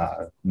injury?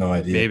 No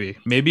idea.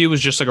 Maybe it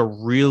was just a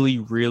really,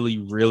 really,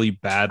 really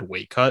bad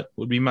weight cut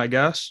would be my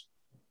guess.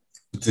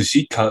 Does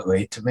he cut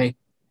weight to make?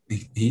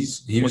 He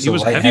was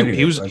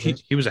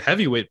a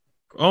heavyweight.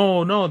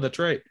 Oh no, that's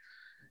right.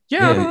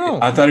 Yeah, I don't know.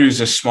 I thought he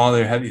was a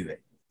smaller heavyweight.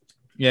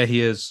 Yeah,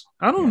 he is.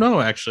 I don't know.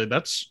 Actually,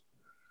 I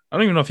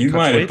don't even know if he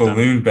might have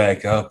ballooned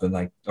back up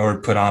and or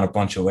put on a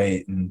bunch of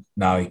weight, and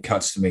now he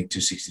cuts to make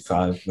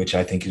 265, which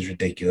I think is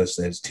ridiculous.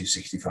 That it's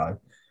 265,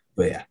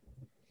 but yeah.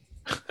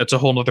 That's a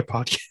whole nother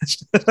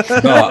podcast.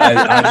 No,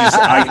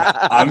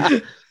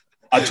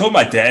 I told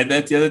my dad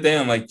that the other day.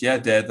 I'm like, yeah,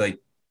 Dad,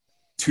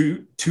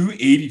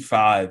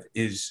 285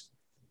 is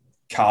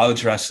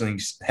college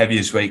wrestling's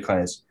heaviest weight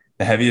class.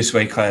 The heaviest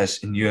weight class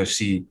in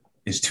UFC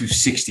is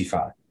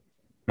 265.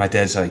 My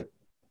dad's like,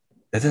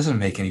 that doesn't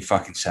make any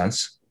fucking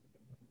sense.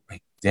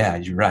 Like, yeah,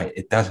 you're right.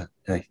 It doesn't.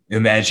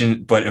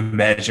 Imagine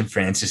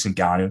Francis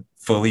Ngannou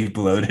fully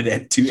bloated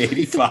at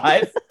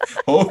 285.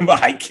 Oh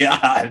my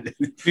God.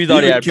 He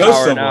thought he had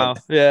power now.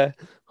 Yeah.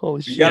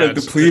 Holy shit. You got to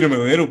deplete him a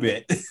little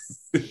bit.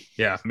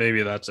 Yeah,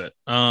 maybe that's it.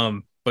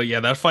 But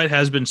yeah, that fight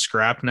has been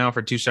scrapped now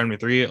for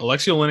 273.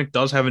 Alexei Oleinik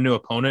does have a new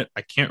opponent.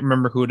 I can't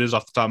remember who it is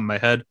off the top of my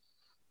head.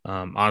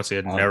 Honestly,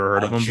 I'd never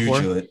heard of him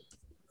before.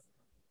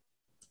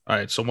 All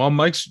right, so while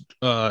Mike's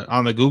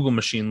on the Google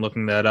machine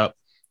looking that up,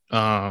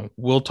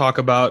 we'll talk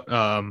about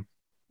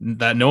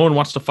that no one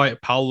wants to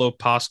fight Paulo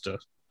Costa.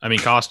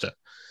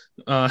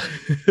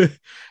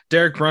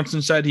 Derek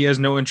Brunson said he has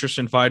no interest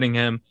in fighting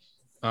him.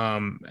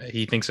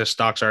 He thinks his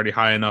stock's already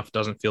high enough,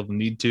 doesn't feel the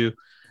need to.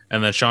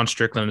 And then Sean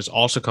Strickland has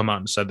also come out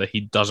and said that he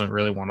doesn't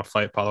really want to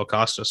fight Paulo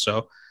Costa.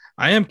 So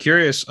I am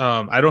curious.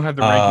 I don't have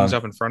the rankings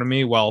up in front of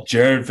me. Well,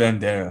 Jared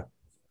Vandera.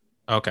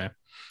 Okay.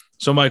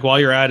 So, Mike, while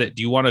you're at it,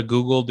 do you want to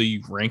Google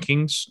the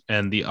rankings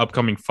and the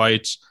upcoming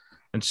fights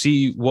and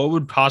see what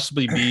would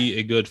possibly be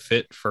a good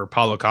fit for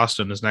Paulo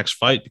Costa in his next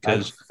fight?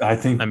 Because I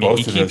think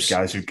both of those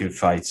guys are good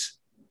fights.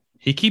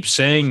 He keeps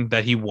saying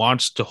that he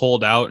wants to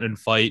hold out and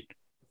fight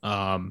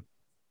Marvin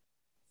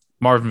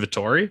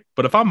Vettori.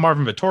 But if I'm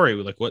Marvin Vettori,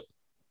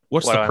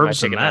 what's the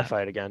purpose in that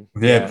fight again?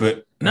 Yeah,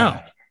 but no,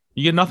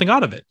 you get nothing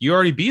out of it. You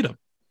already beat him.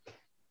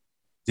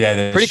 Yeah,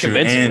 that's pretty true.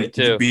 convincingly and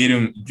too.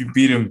 You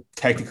beat him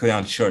technically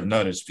on short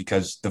notice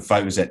because the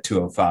fight was at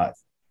 205.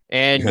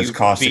 And because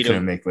Costa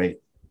couldn't make weight.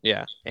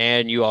 Yeah,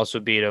 and you also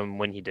beat him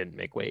when he didn't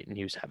make weight and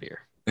he was heavier.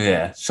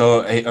 Yeah.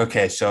 So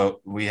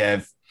so we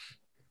have.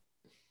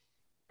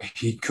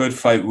 He could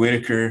fight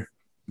Whitaker.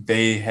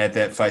 They had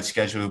that fight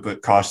scheduled,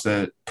 but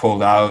Costa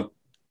pulled out.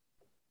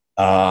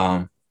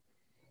 But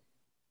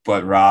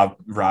Rob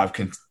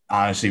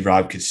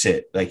could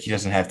sit. He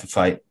doesn't have to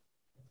fight.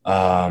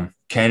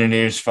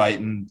 Cannonier's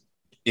fighting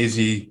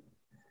Izzy.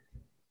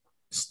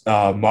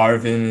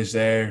 Marvin is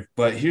there.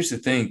 But here's the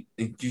thing.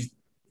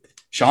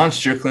 Sean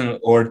Strickland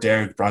or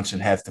Derek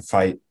Brunson have to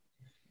fight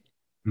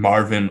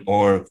Marvin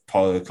or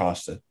Paulo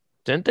Costa.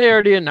 Didn't they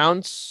already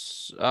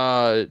announce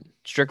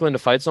Strickland to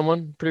fight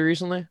someone pretty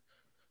recently?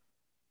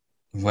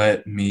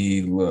 Let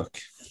me look.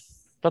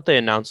 Thought they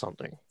announced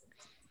something.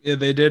 Yeah,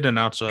 they did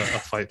announce a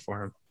fight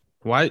for him.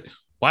 Why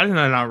didn't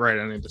I not write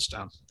any of this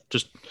down?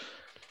 Just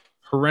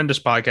horrendous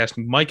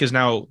podcasting. Mike is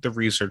now the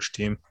research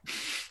team.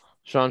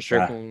 Sean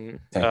Strickland.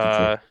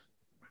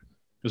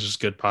 This is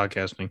good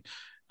podcasting.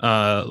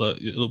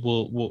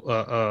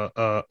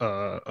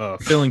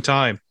 Filling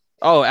time.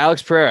 Oh,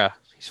 Alex Pereira.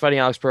 He's fighting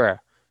Alex Pereira.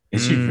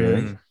 Is he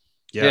really?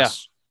 Yes. Yeah.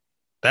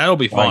 That'll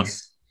be fun.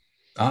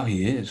 Oh,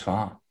 he is.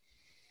 Wow.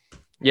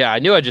 Yeah, I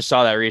knew I just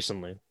saw that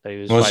recently. That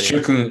he was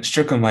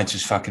Strickland might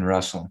just fucking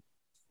wrestle.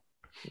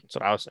 That's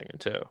what I was thinking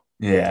too.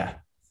 Yeah.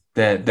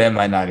 That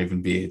might not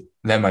even be.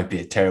 That might be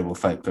a terrible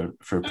fight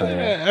for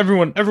Pereira.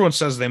 Everyone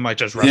says they might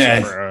just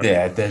wrestle.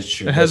 Yeah, that's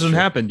true. It hasn't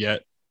happened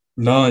yet.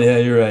 No, yeah,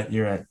 you're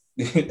right.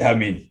 I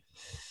mean,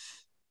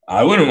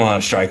 I wouldn't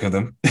want to strike with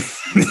him.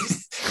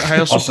 I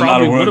also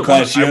not a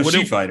world-class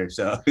UFC fighter,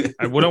 so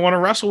I wouldn't want to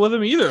wrestle with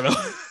him either, though.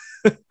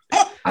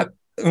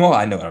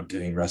 I know what I'm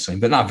doing wrestling,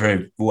 but not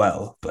very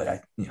well.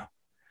 But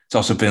it's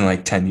also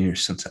been 10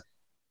 years since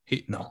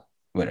No,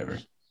 whatever.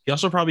 He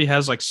also probably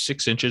has like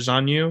 6 inches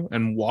on you,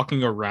 and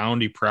walking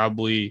around, He's I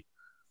probably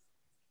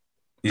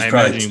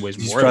imagine he weighs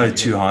he's more probably than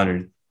you.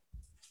 200.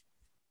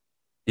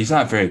 He's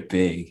not very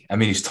big. I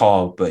mean, he's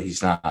tall, but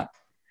he's not.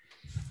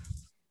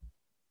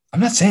 I'm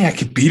not saying I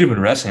could beat him in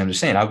wrestling. I'm just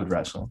saying I would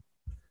wrestle him.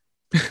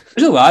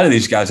 There's a lot of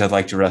these guys I'd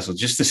like to wrestle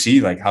just to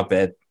see like how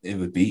bad it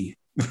would be.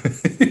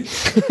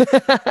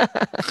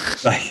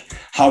 Like,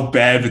 how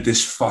bad would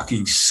this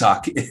fucking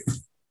suck?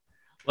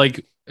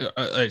 Like,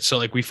 so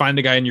like we find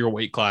a guy in your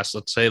weight class.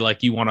 Let's say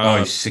like you want to. Oh,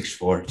 he's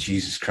 6'4".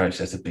 Jesus Christ,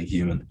 that's a big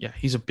human. Yeah,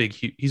 he's a big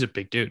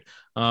dude.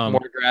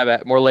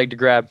 More leg to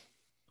grab.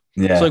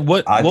 Yeah. So like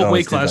what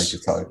weight class?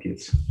 Like, taller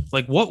kids.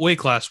 Like what weight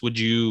class would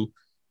you,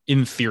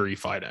 in theory,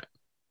 fight at?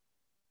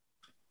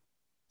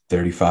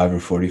 35 or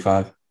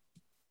 45,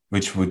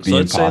 which would be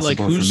impossible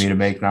for me to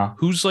make now.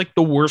 Who's like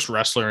the worst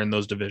wrestler in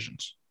those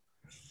divisions?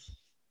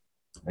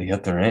 I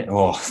got the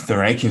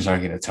rankings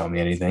aren't going to tell me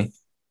anything.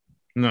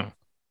 No,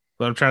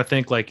 but I'm trying to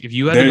think like if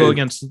you had to go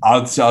against.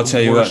 I'll tell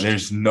you what.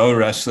 There's no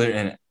wrestler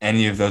in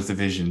any of those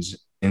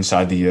divisions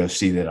inside the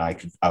UFC that I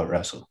could out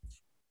wrestle.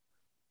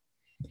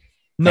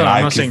 No,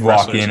 I'm not saying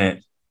walk in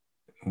at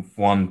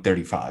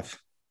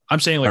 135. I'm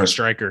saying like a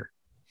striker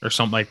or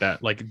something like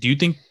that. Like, do you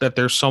think that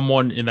there's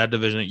someone in that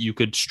division that you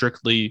could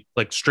strictly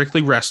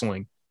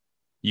wrestling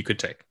you could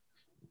take?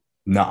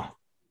 No.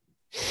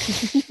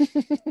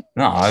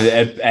 No,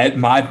 at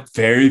my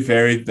very,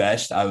 very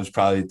best, I was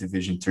probably a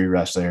Division III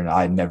wrestler, and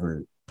I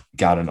never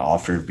got an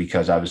offer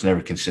because I was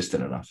never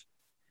consistent enough.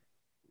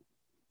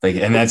 Like,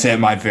 and that's at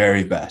my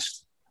very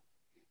best,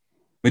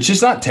 which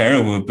is not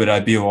terrible, but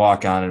I'd be a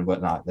walk on and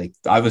whatnot. Like,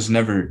 I was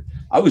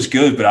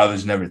good, but I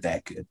was never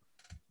that good.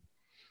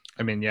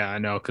 I mean, yeah, I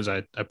know because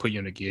I put you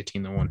in a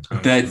guillotine the one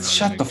time.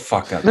 Shut the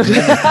fuck up.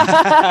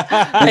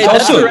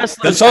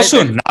 That's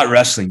also not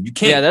wrestling. You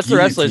can't. Yeah, that's the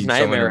wrestler's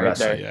nightmare right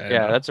there.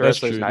 Yeah, that's the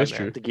wrestler's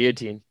nightmare. The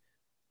guillotine.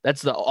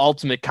 That's the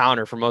ultimate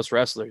counter for most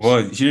wrestlers.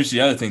 Well, here's the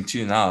other thing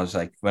too. Now is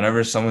like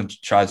whenever someone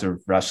tries to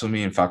wrestle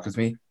me and fuck with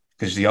me,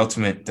 because the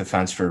ultimate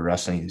defense for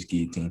wrestling is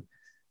guillotine.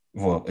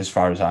 Well, as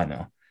far as I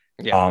know,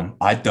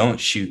 I don't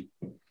shoot.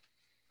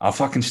 I'll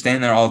fucking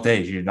stand there all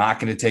day. You're not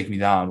going to take me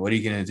down. What are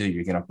you going to do?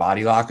 You're going to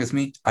body lock with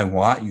me? I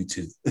want you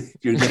to.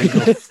 You're going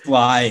to go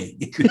flying.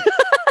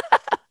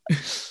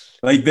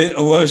 Like, what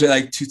was it,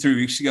 like 2-3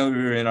 weeks ago? We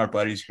were in our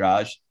buddy's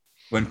garage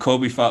when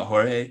Kobe fought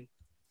Jorge,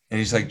 and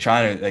he's like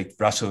trying to like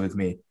wrestle with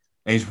me.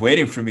 And he's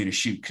waiting for me to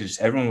shoot because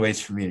everyone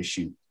waits for me to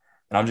shoot.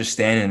 And I'm just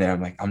standing there.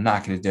 I'm like, I'm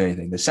not going to do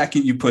anything. The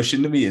second you push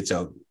into me, it's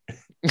over.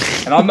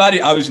 And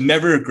I was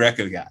never a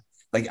Greco guy.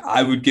 Like,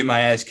 I would get my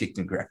ass kicked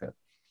in Greco.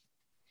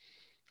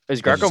 Is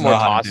Greco more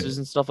tosses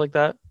and stuff like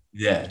that?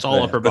 Yeah. It's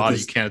all upper body.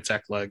 You can't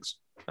attack legs.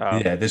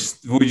 Yeah,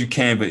 you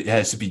can, but it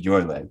has to be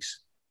your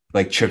legs.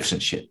 Like trips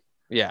and shit.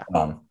 Yeah.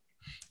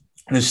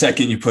 The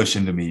second you push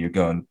into me, you're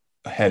going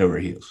head over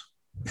heels.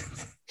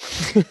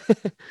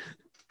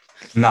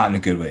 Not in a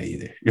good way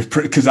either.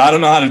 Because I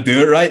don't know how to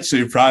do it right, so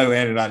you're probably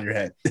landing on your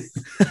head.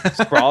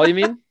 Sprawl, you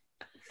mean?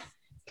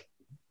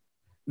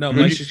 No,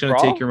 Mike's just going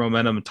to take your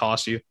momentum and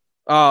toss you.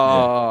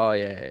 Oh,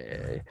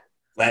 yeah.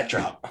 Lat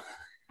drop.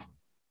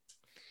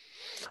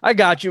 I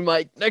got you,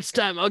 Mike. Next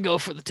time I'll go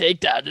for the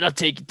takedown and I'll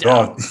take you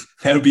down. Oh,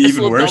 that'll be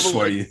even worse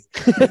for you.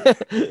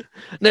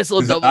 Nice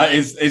little double.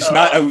 It's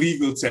not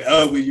illegal to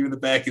elbow you in the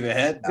back of the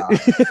head. Nah.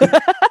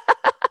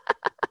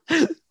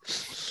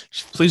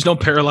 Please don't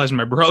paralyze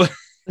my brother.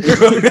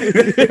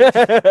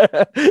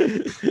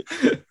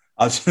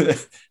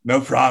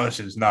 No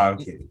promises. No, I'm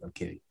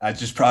kidding. I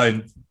just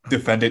probably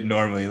defend it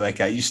normally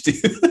like I used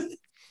to.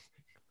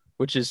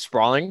 Which is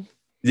sprawling?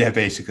 Yeah,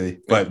 basically.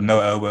 But no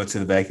elbow to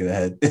the back of the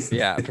head.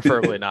 Yeah,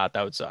 preferably not.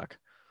 That would suck.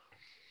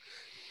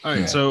 All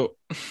right, so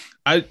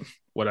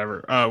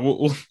whatever.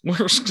 We'll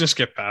just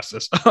get past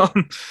this.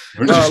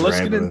 Let's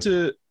get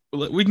into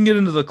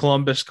the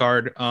Columbus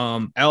card.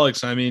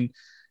 Alex, I mean,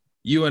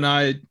 you and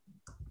I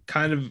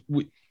kind of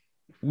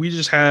we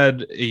just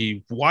had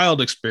a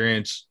wild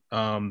experience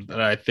that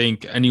I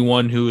think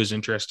anyone who is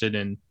interested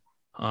in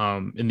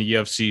the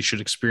UFC should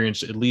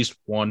experience at least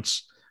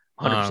once.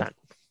 100%.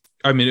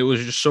 I mean, it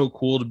was just so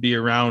cool to be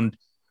around,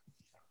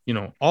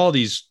 all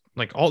these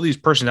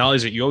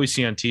personalities that you always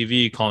see on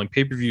TV calling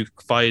pay-per-view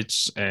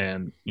fights.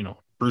 And,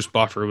 Bruce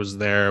Buffer was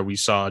there. We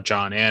saw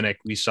John Anik.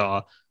 We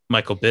saw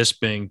Michael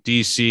Bisping,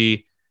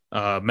 DC,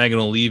 Megan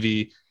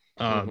O'Leary.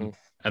 And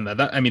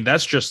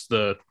that's just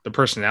the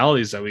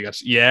personalities that we got.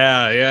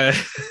 Yeah.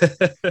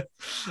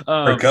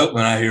 Forgot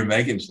when I hear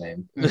Megan's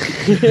name.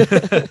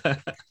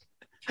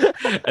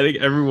 I think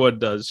everyone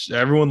does.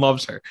 Everyone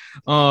loves her.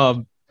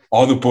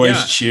 All the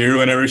boys cheer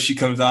whenever she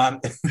comes on.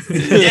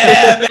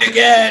 Yeah,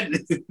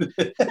 Megan!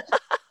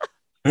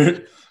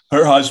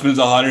 her husband's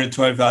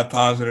 125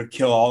 pounds and it'll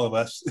kill all of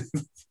us.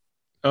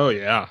 Oh,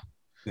 yeah.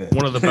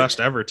 One of the best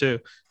ever,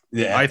 too.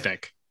 Yeah. I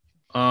think.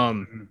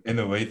 In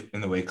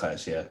the weight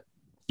class, yeah.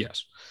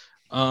 Yes.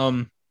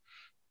 So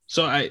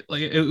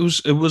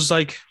it was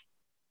like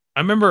I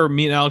remember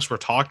me and Alex were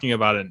talking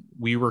about it.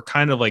 We were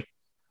kind of like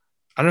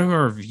I don't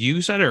remember if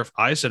you said it or if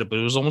I said it, but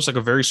it was almost like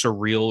a very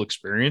surreal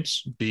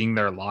experience being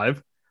there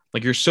live.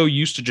 Like you're so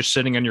used to just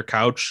sitting on your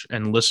couch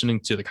and listening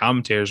to the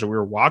commentators, or we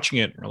were watching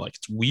it and we're like,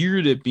 it's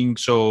weird it being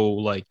so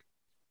like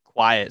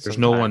quiet. There's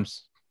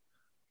Sometimes.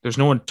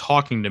 no one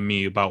talking to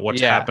me about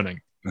what's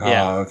happening.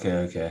 Yeah.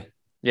 Okay.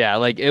 Yeah,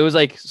 like it was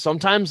like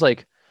sometimes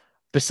like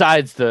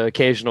besides the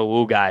occasional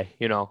woo guy,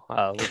 we'll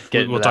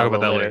talk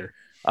about that later.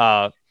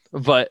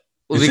 But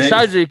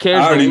besides the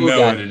occasional I already woo know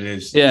guy, what it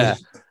is. Yeah.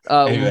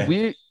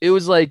 Anyway. It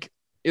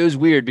was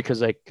weird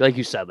because like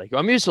you said, like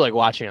I'm used to like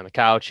watching on the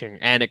couch and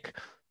Anik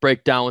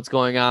break down what's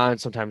going on,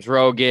 sometimes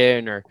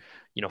Rogan or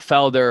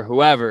Felder,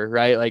 whoever,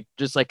 right? Like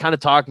just like kind of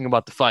talking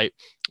about the fight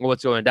or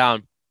what's going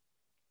down.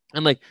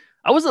 And like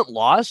I wasn't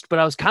lost, but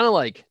I was kind of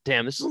like,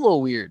 damn, this is a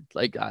little weird.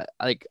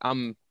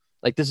 I'm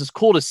like, this is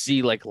cool to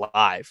see like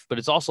live, but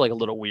it's also like a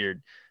little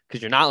weird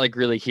because you're not like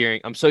really hearing.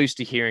 I'm so used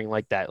to hearing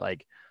like that,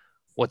 like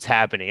what's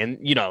happening.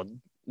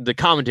 And, the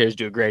commentators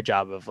do a great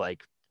job of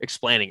like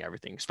explaining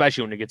everything,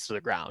 especially when it gets to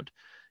the ground,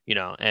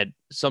 and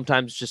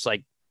sometimes just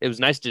like, it was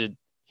nice to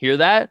hear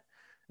that,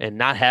 and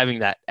not having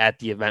that at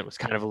the event was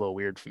kind of a little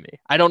weird for me.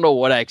 I don't know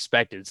what I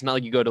expected. It's not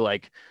like you go to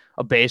like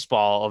a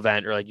baseball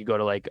event or like you go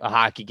to like a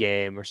hockey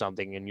game or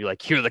something and you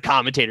like hear the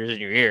commentators in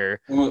your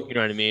ear. Well, you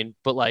know what I mean?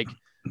 But like,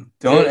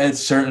 don't at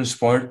certain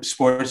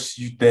sports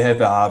they have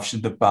the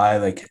option to buy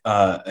like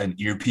an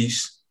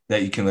earpiece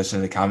that you can listen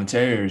to the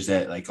commentary, or is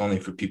that like only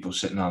for people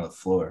sitting on the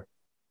floor?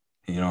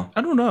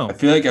 I don't know. I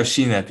feel like I've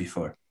seen that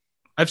before.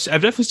 I've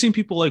definitely seen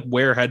people like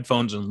wear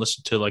headphones and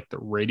listen to like the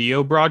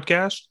radio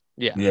broadcast.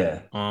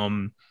 Yeah.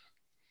 And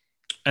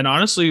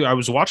honestly, I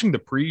was watching the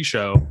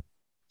pre-show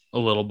a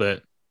little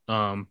bit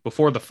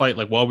before the fight,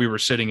 like while we were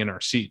sitting in our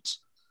seats,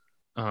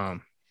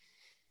 and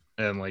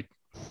like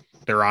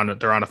they're on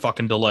a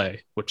fucking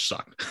delay, which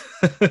sucked.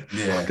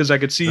 Yeah, because I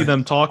could see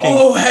them talking.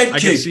 Oh, head I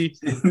kick. could see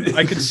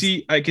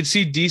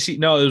DC.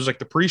 No, it was like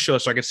the pre-show,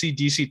 so I could see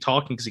DC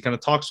talking because he kind of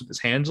talks with his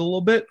hands a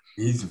little bit.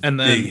 He's a and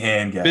then big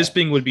hand guy.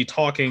 Bisping would be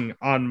talking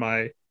on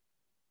my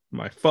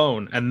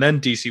phone, and then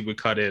DC would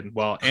cut in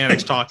while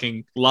Anik's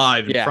talking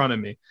live in front of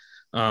me.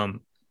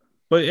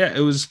 But yeah,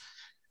 it was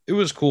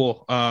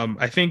cool.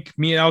 I think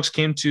me and Alex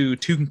came to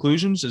two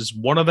conclusions. Is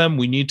one of them,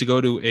 we need to go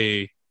to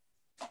a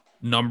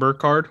number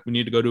card. We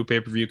need to go to a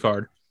pay-per-view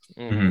card.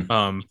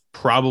 Mm-hmm.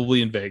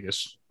 Probably in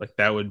Vegas. Like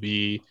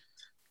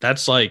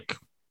that's like,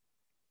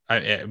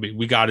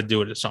 we got to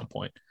do it at some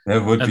point.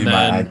 That would be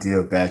my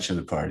ideal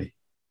bachelor party.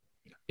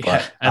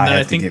 But and then I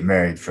have to get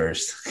married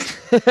first.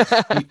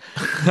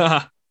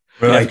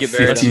 We're like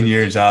 15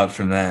 years out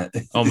from that.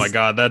 Oh my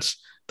God.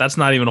 That's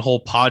not even a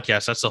whole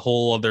podcast. That's a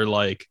whole other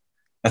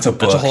that's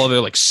a whole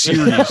other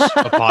series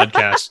of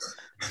podcasts.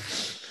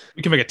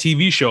 We can make a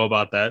TV show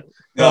about that.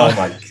 Oh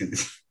my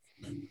goodness.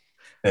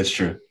 That's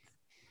true.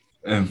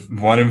 And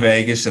one in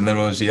Vegas, and then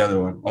what was the other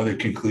one? Other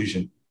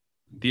conclusion.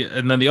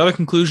 And then the other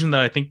conclusion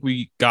that I think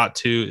we got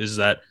to is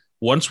that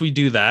once we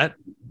do that,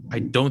 I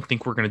don't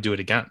think we're going to do it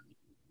again.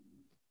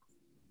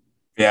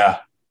 Yeah.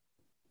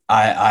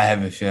 I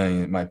have a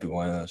feeling it might be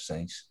one of those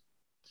things.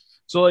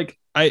 So like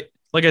I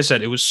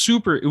said, it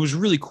was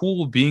really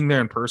cool being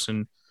there in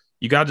person.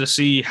 You got to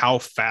see how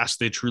fast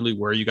they truly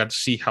were. You got to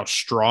see how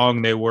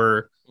strong they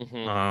were.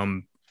 Mm-hmm.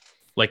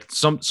 Like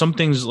some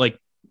things, like,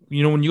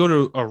 when you go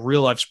to a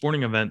real life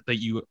sporting event, that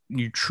you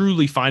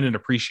truly find an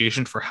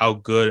appreciation for how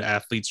good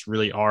athletes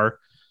really are.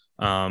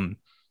 And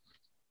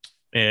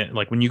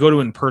like when you go to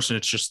it in person,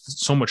 it's just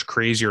so much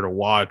crazier to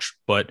watch.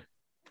 But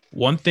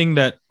one thing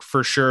that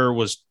for sure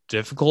was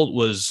difficult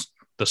was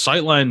the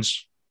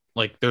sightlines.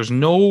 Like there's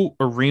no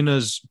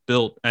arenas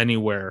built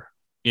anywhere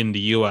in the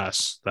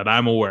US that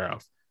I'm aware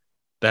of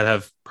that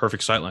have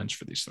perfect sightlines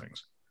for these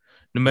things.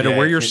 No matter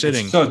where you're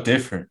sitting. It's so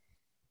different.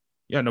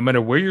 Yeah. No matter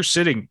where you're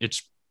sitting,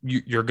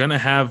 you're going to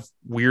have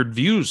weird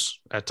views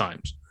at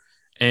times.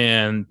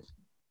 And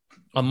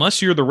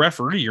unless you're the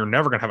referee, you're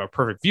never going to have a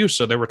perfect view.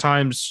 So there were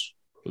times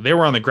they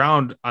were on the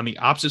ground on the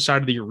opposite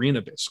side of the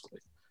arena, basically.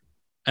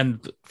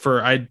 And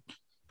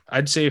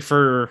I'd say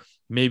for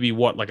maybe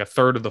like a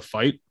third of the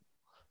fight,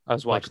 I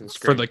was watching the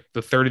screen. For like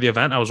the third of the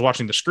event, I was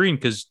watching the screen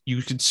because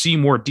you could see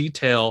more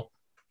detail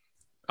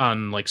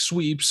on like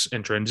sweeps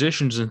and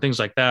transitions and things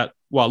like that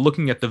while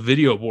looking at the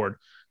video board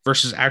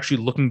versus actually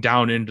looking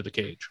down into the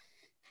cage.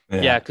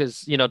 Yeah,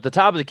 because the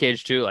top of the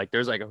cage too, like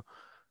there's like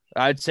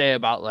I'd say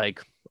about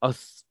like a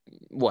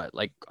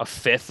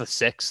fifth, a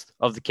sixth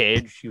of the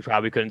cage you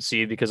probably couldn't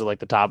see because of like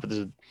the top of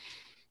the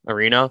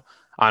arena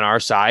on our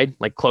side,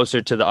 like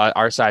closer to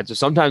our side. So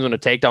sometimes when a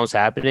takedown was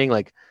happening,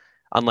 like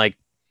on like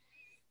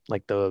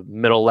the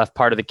middle left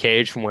part of the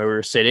cage from where we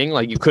were sitting,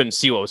 like you couldn't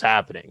see what was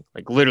happening,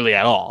 like literally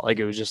at all. Like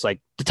it was just like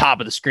the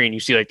top of the screen. You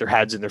see like their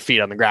heads and their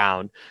feet on the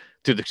ground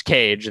through the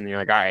cage, and you're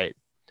like, all right,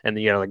 and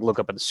then like look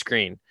up at the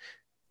screen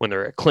when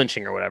they're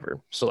clinching or whatever.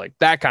 So like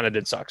that kind of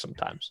did suck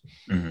sometimes,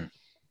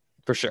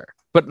 for sure.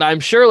 But I'm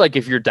sure like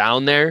if you're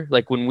down there,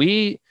 like when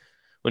me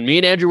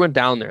and Andrew went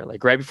down there,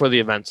 like right before the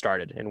event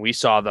started, and we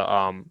saw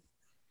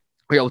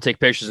we were able to take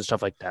pictures and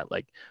stuff like that.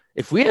 Like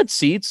if we had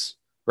seats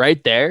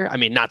right there. I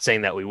mean, not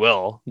saying that we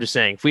will. I'm just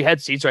saying if we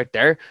had seats right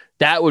there,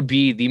 that would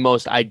be the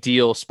most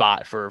ideal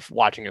spot for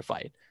watching a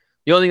fight.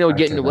 The only thing that would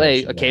get in the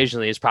way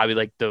occasionally is probably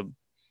like the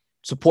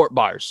support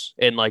bars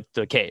in like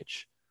the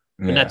cage.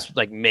 And that's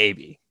like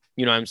maybe,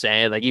 you know what I'm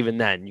saying? Like even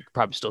then you could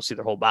probably still see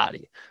their whole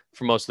body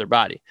for most of their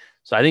body.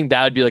 So I think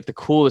that would be like the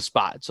coolest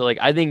spot. So like,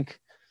 I think,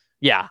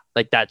 yeah,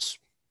 like that's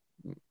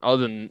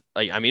other than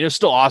like, I mean, it's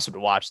still awesome to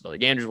watch though.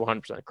 Like Andrew's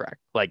 100%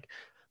 correct. Like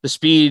the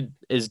speed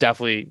is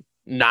definitely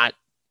not,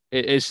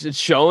 it's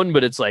shown,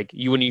 but it's like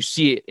when you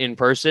see it in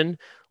person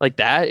like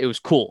that, it was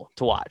cool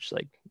to watch,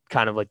 like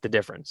kind of like the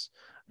difference.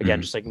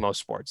 Again, just like most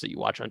sports that you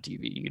watch on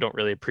TV, you don't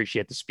really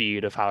appreciate the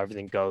speed of how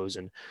everything goes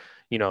and,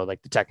 you know,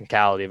 like the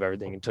technicality of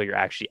everything until you're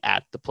actually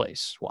at the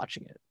place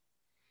watching it.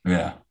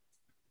 Yeah.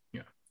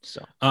 Yeah.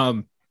 So,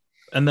 and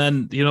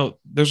then, you know,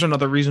 there's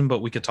another reason,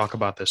 but we could talk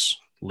about this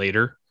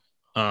later.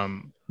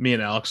 Me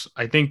and Alex,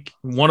 I think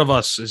one of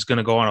us is going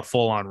to go on a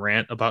full on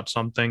rant about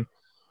something.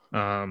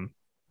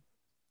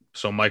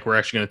 So Mike, we're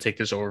actually going to take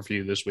this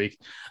overview this week.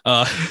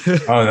 Oh,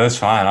 that's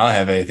fine. I don't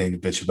have anything to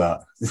bitch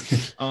about.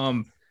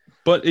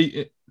 But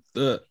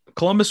the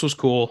Columbus was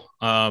cool.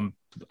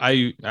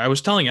 I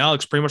was telling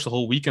Alex pretty much the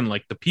whole weekend,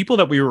 like the people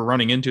that we were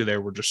running into there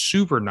were just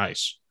super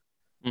nice,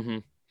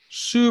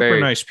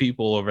 super nice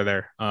people over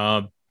there.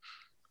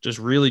 Just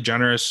really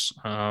generous.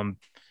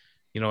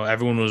 You know,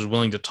 everyone was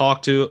willing to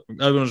talk to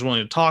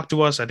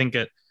us. I think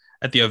at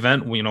the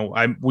event,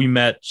 we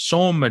met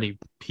so many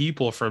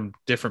people from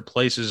different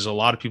places, a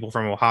lot of people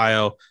from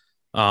Ohio,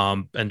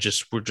 and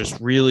we're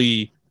just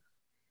really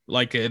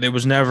like, there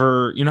was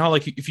never, you know,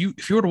 like if you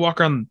were to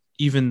walk around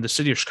even the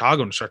city of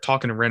Chicago and start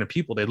talking to random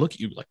people, they'd look at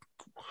you like,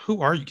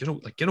 who are you?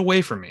 Get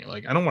away from me.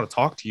 Like, I don't want to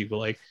talk to you. But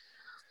like,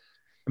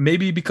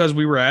 maybe because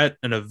we were at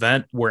an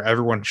event where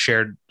everyone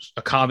shared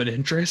a common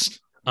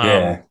interest.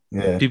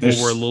 People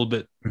were a little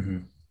bit,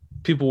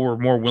 people were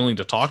more willing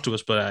to talk to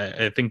us. But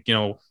I think, you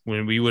know,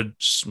 when we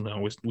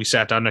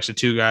sat down next to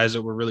two guys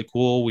that were really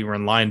cool. We were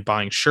in line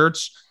buying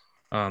shirts.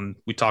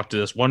 We talked to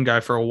this one guy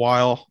for a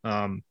while.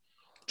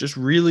 Just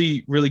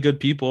really, really good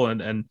people.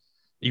 And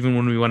even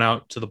when we went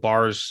out to the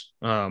bars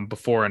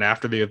before and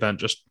after the event,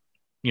 just,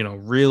 you know,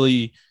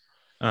 really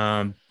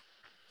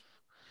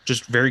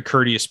just very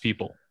courteous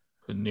people.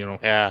 And, you know,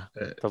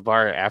 the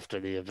bar after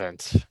the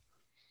event.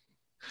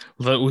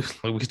 We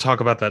could talk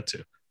about that too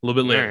a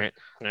little bit later.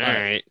 All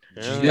right.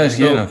 Did you guys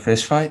get in a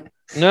fist fight?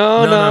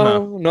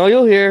 No.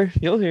 You'll hear.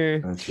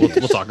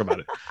 We'll talk about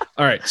it.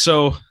 All right.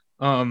 So,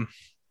 how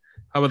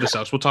about this,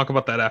 Alex? We'll talk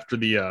about that after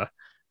the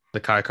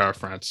Kai Car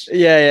France.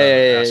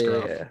 Yeah.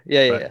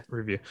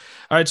 Review.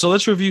 All right. So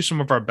let's review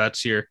some of our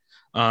bets here.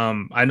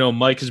 I know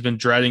Mike has been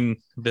dreading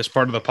this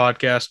part of the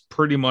podcast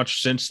pretty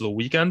much since the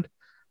weekend.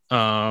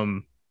 I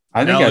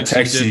think Alex,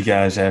 I texted you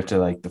guys after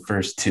like the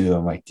first two.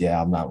 I'm like,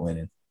 yeah, I'm not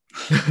winning.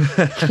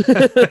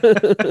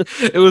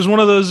 It was one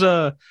of those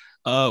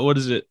what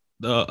is it,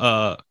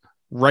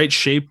 right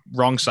shape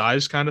wrong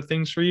size kind of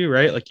things for you,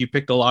 right? Like you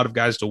picked a lot of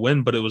guys to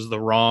win, but it was the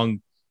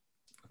wrong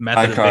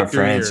method. Car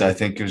France, I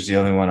think, was the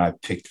only one I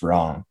picked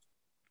wrong.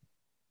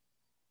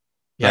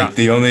 Like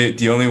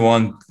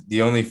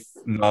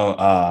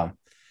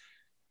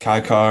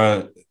Kai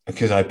Car,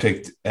 because I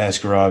picked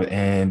Askarov,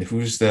 and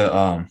who's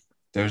the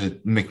there was a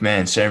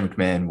Sarah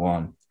McMahon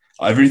won.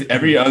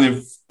 Every other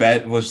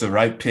bet was the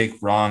right pick,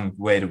 wrong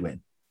way to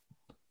win.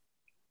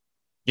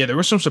 Yeah, there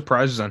were some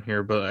surprises on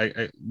here,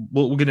 but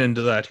we'll get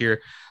into that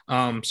here.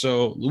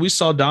 So Luis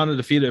Saldana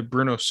defeated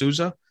Bruno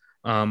Souza.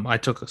 I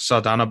took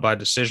Saldana by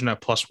decision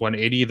at plus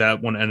 180.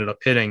 That one ended up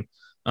hitting.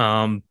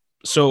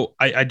 So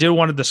I did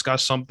want to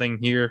discuss something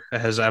here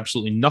that has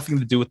absolutely nothing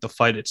to do with the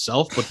fight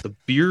itself, but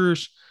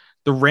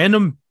the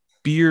random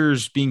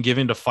beers being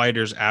given to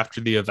fighters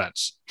after the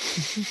events.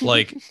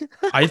 Like,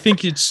 I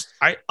think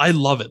I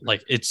love it.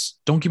 Like,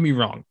 don't get me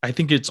wrong. I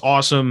think it's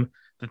awesome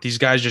that these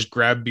guys just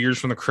grab beers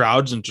from the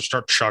crowds and just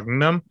start chugging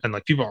them. And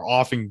like people are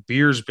offering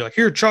beers, be like,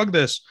 here, chug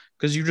this.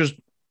 Cause you just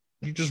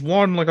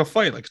won like a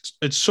fight. Like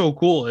it's so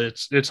cool.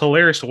 It's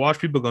hilarious to watch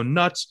people go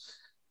nuts.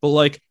 But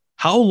like,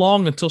 how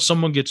long until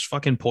someone gets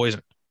fucking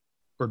poisoned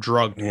or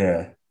drugged?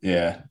 Yeah.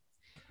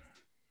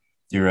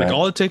 You're right. Like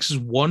all it takes is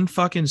one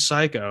fucking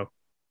psycho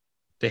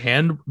to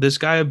hand this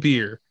guy a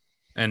beer,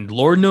 and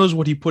Lord knows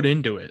what he put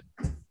into it.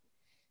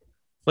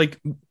 Like,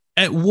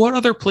 at what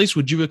other place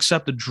would you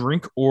accept a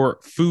drink or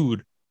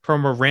food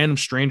from a random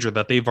stranger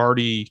that they've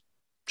already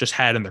just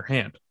had in their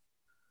hand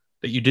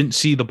that you didn't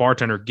see the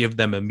bartender give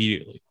them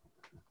immediately?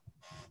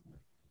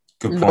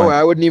 Good point. No,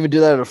 I wouldn't even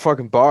do that at a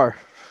fucking bar.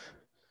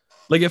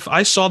 Like, if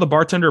I saw the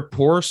bartender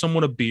pour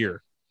someone a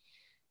beer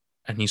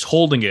and he's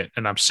holding it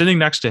and I'm sitting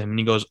next to him and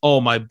he goes, oh,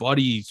 my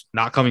buddy's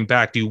not coming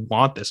back. Do you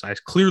want this? And I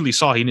clearly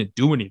saw he didn't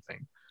do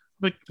anything.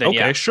 Like,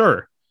 okay,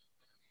 sure.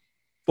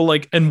 But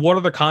like, in what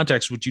other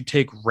context would you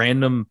take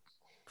random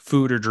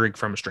food or drink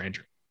from a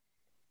stranger?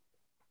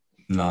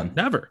 None.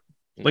 Never.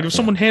 Like if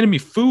someone handed me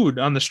food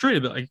on the street,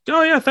 I'd be like,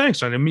 oh yeah,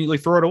 thanks. I'd immediately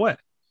throw it away.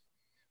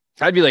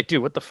 I'd be like,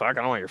 dude, what the fuck?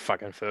 I don't want your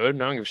fucking food. I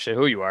don't give a shit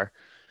who you are.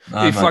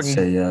 I might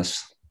say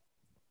yes.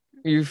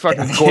 You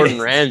fucking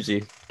Gordon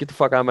Ramsay. Get the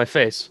fuck out of my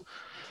face.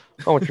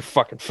 I want your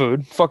fucking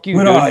food. Fuck you,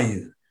 What dude. are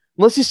you?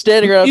 Unless he's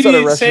standing right outside a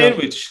Idiot restaurant.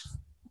 sandwich.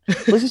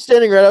 Unless he's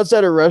standing right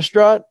outside a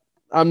restaurant,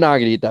 I'm not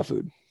gonna eat that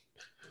food.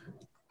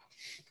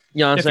 You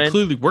know what I'm It saying?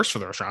 clearly works for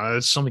the restaurant.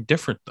 It's something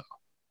different though.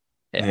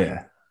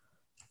 Yeah.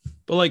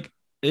 But like,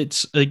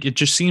 it's like it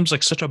just seems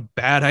like such a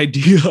bad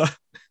idea.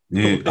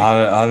 Dude,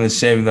 on the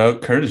same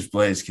note, Curtis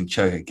Blaze can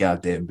chug a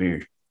goddamn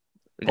beer.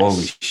 Yes.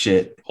 Holy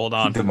shit. Hold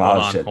on.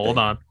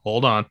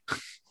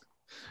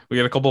 We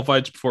got a couple of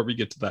fights before we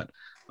get to that.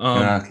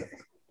 Okay.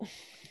 All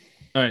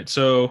right.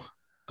 So,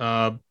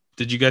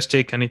 did you guys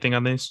take anything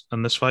on this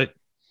fight?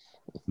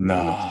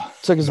 No.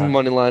 Took his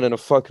money line in a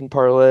fucking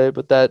parlay,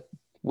 but that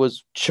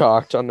was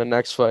chalked on the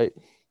next fight.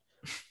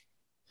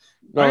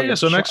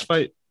 So next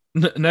fight,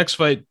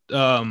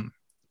 Mateus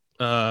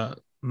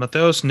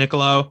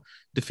Nicolau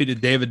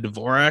defeated David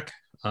Dvorak.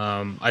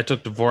 I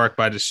took Dvorak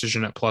by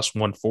decision at plus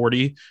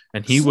 140,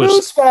 and he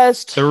was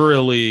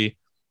thoroughly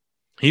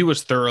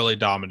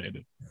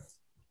dominated.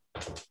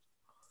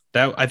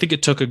 That I think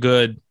it took a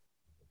good,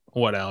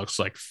 Alex,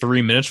 like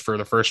 3 minutes for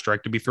the first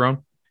strike to be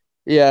thrown.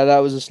 Yeah, that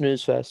was a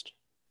snooze fest.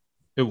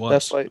 It was.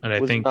 That fight and I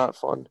was think not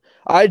fun.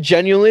 I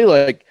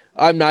genuinely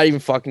I'm not even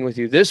fucking with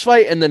you. This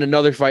fight and then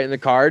another fight in the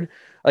card,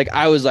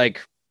 I was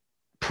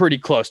pretty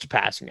close to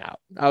passing out.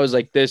 I was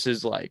like, this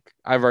is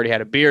I've already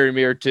had a beer in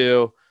me or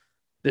two.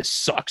 This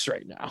sucks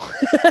right now.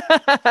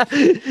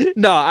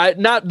 No,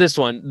 not this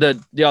one.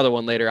 The other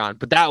one later on,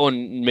 but that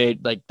one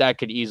made that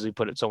could easily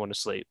put someone to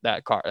sleep.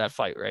 That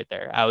fight right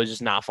there. I was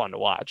just not fun to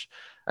watch.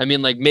 I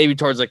mean, maybe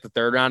towards the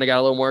third round, it got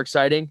a little more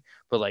exciting,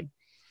 but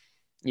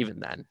even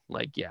then,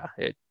 yeah,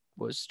 it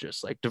was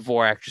just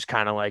Dvorak just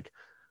kind of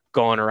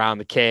going around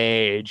the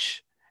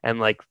cage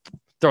and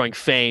throwing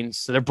feints.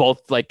 So they're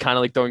both kind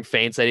of throwing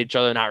feints at each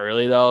other, not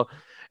really though.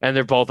 And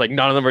they're both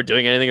none of them are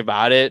doing anything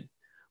about it.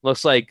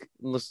 Looks like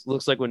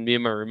when me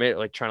and my roommate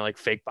are trying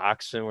to fake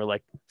box and we're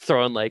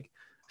throwing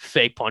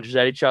fake punches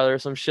at each other or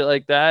some shit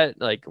like that.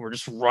 We're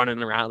just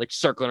running around,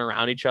 circling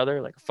around each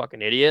other like a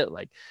fucking idiot.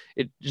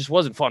 It just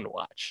wasn't fun to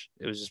watch.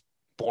 It was just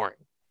boring,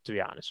 to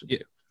be honest with you.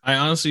 I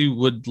honestly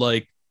would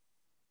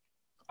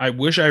I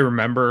wish I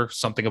remember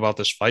something about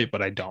this fight,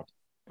 but I don't.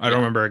 I don't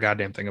remember a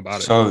goddamn thing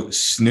about it. So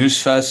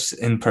snooze fest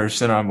in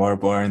person are more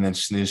boring than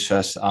snooze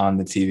fest on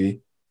the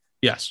TV?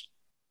 Yes.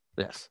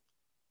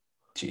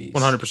 Jeez.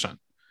 100%.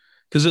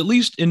 Because at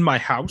least in my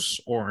house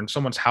or in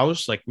someone's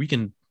house, we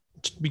can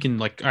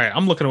all right,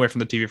 I'm looking away from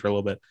the TV for a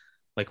little bit.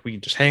 We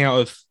can just hang out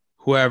with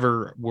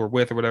whoever we're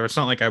with or whatever. It's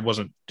not like I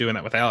wasn't doing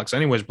that with Alex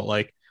anyways,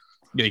 but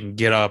you can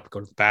get up, go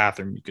to the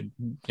bathroom, you could,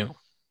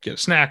 get a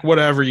snack,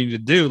 whatever you need to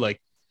do.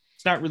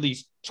 It's not really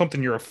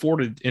something you're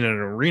afforded in an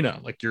arena.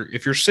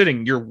 If you're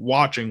sitting, you're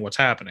watching what's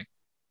happening.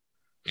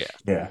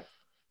 Yeah.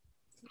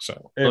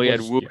 So we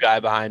had Whoop guy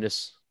behind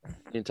us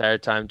the entire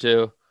time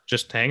too.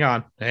 Just hang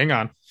on.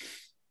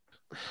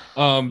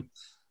 All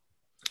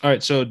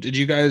right. So did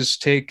you guys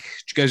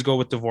go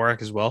with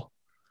Dvorak as well?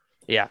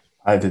 Yeah.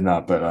 I did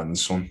not bet on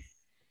this one.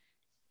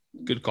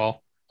 Good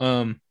call.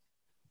 Yeah,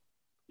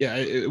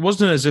 it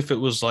wasn't as if it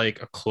was a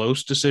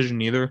close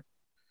decision either.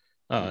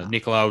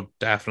 Nicolau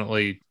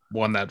definitely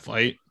won that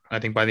fight. I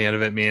think by the end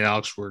of it, me and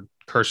Alex were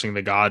cursing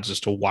the gods as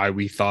to why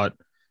we thought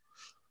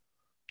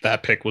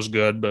that pick was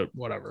good, but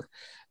whatever.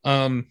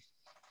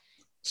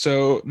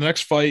 So the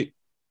next fight,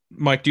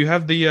 Mike, do you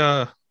have the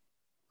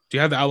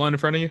outline in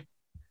front of you?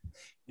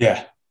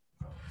 Yeah.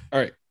 All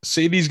right.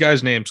 Say these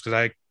guys' names because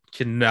I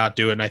cannot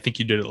do it, and I think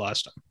you did it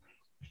last time.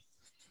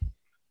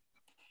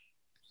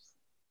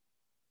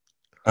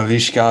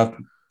 Alishka,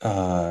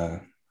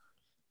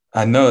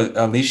 I know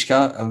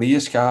Alishka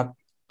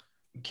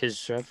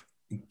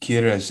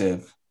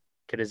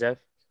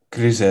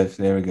Krizev,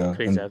 there we go.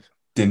 And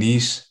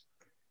Denise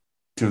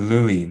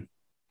Tululin.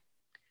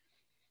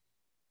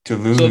 So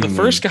the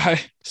first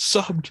guy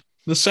subbed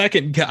the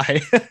second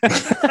guy.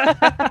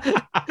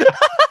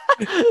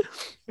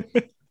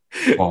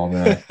 Oh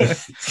man.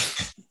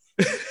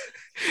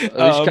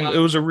 It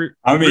was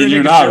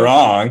you're not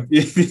wrong.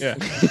 Yeah.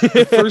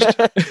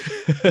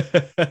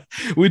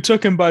 We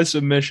took him by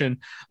submission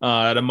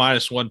at a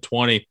minus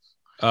 120.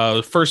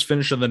 The first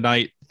finish of the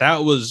night.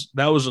 That was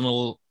a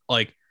little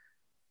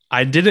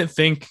I didn't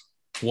think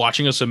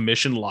watching a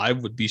submission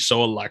live would be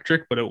so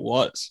electric, but it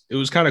was. It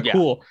was kind of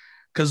cool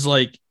because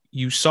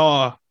you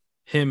saw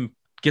him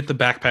get the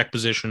backpack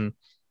position.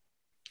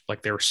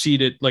 They were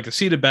seated, a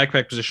seated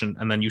backpack position,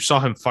 and then you saw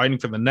him fighting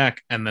for the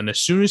neck. And then as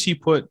soon as he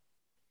put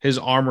his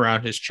arm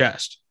around his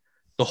chest,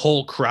 the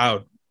whole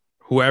crowd,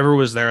 whoever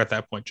was there at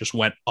that point, just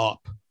went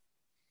up.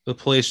 The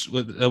place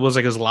it was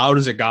as loud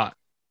as it got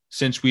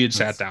since we had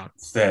sat down.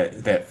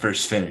 That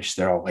first finish,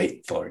 they're all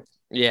waiting for it.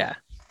 Yeah.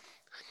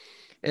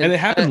 And it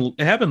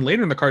happened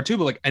later in the card too,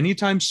 but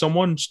anytime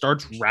someone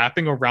starts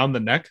wrapping around the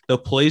neck, the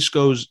place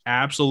goes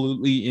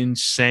absolutely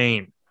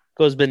insane.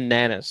 Goes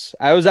bananas.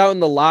 I was out in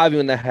the lobby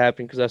when that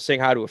happened because I was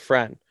saying hi to a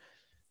friend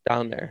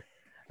down there,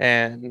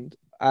 and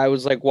I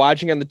was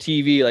watching on the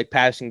TV,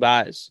 passing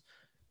by,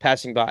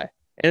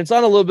 and it's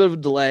on a little bit of a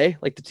delay,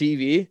 the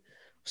TV,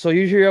 So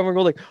you hear everyone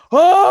go like,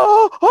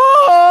 oh,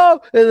 oh,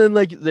 and then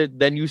like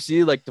then you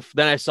see like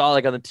then I saw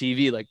like on the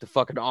TV like the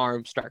fucking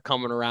arms start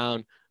coming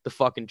around the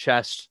fucking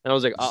chest, and I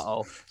was like,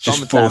 uh-oh,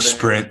 just full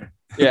sprint.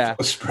 Yeah,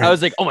 Full sprint. I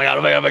was like, oh my god,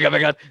 oh my god, oh my god, oh my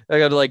god. I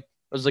got like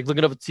I was like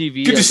looking up at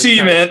TV. Good to see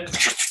you, man.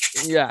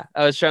 Yeah,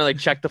 I was trying to like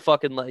check the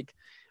fucking like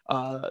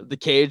the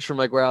cage from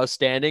like where I was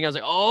standing. I was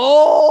like,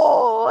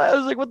 oh, I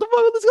was like, what the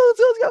fuck?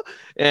 Let's go.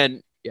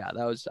 And yeah,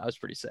 that was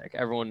pretty sick.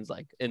 Everyone's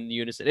like in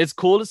unison. It's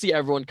cool to see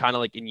everyone kind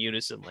of like in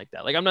unison like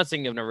that. Like I'm not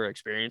saying I've never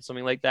experienced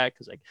something like that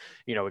because like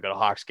we go to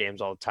Hawks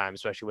games all the time,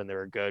 especially when they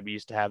were good. We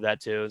used to have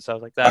that too and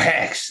stuff like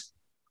that.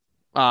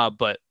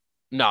 But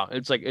no,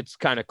 it's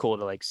kind of cool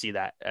to like see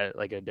that at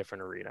like a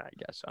different arena. I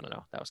guess I don't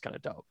know. That was kind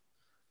of dope.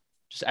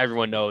 Just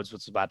everyone knows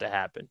what's about to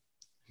happen.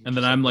 And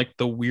then I'm like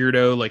the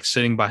weirdo like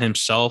sitting by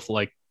himself.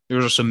 Like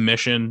there's a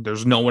submission.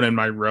 There's no one in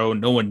my row.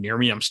 No one near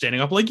me. I'm standing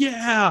up like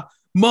yeah.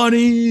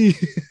 Money.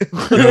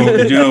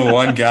 you know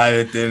one guy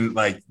that didn't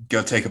like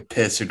go take a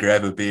piss or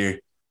grab a beer.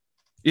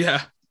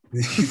 Yeah.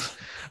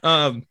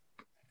 But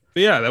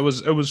yeah, it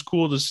was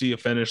cool to see a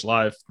finish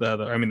live.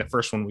 The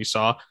first one we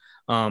saw.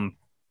 And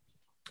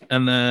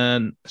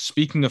then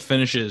speaking of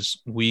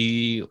finishes,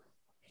 the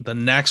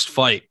next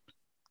fight,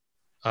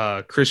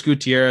 Chris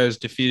Gutierrez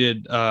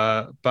defeated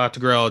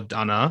Batagral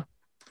Dana.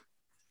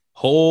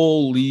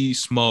 Holy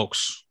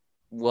smokes.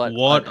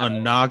 What a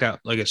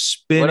knockout. Like a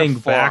spinning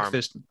back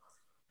fist.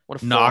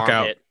 What a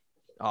knockout. Hit.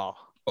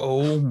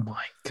 Oh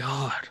my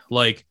god.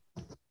 Like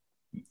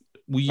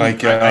I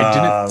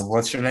didn't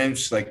what's your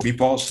name's like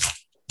meatballs?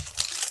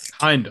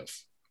 Kind of.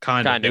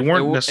 They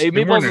weren't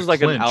meatballs was like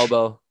clinch. An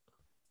elbow.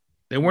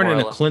 They weren't in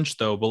a clinch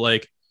though, but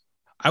like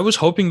I was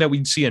hoping that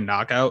we'd see a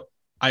knockout.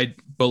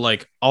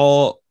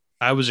 All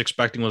I was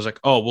expecting was like,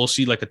 oh, we'll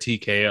see like a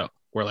TKO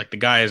where like the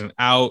guy isn't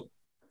out.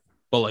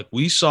 But like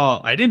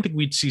I didn't think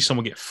we'd see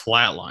someone get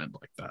flatlined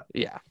like that.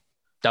 Yeah.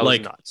 That was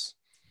nuts.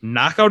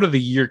 Knockout of the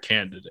year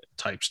candidate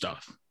type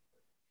stuff.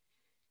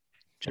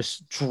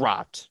 Just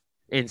dropped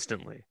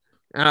instantly.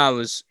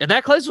 And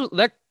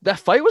that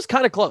fight was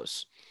kind of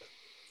close.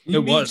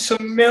 You need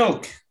some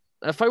milk.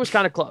 That fight was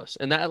kind of close.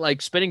 And that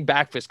like spinning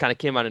back fist kind of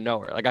came out of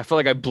nowhere. Like I felt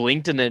like I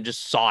blinked and then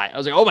just saw it. I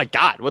was like, oh my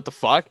God, what the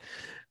fuck?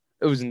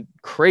 It was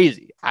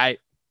crazy. Are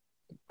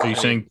you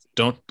saying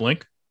don't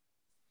blink?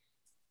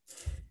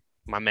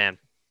 My man.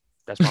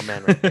 That's my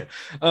man right there.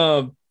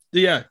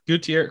 Yeah,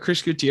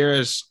 Chris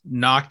Gutierrez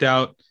knocked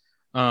out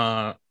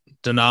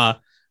Dana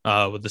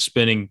with the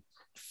spinning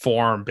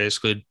forearm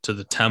basically to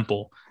the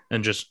temple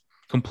and just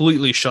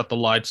completely shut the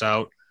lights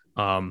out.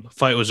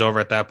 Fight was over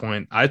at that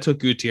point. I took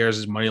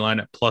Gutierrez's money line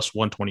at plus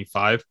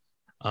 125.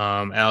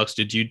 Alex,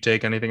 did you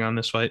take anything on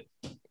this fight?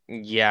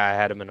 Yeah, I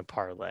had him in a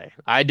parlay.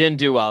 I didn't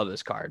do well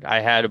this card.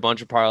 I had a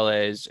bunch of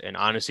parlays, and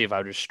honestly, if I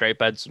would just straight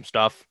bet some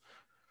stuff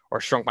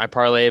or shrunk my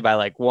parlay by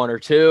like one or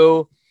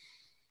two,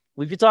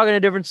 we'd be talking a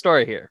different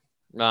story here.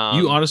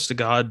 You honest to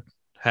God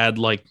had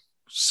like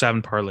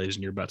 7 parlays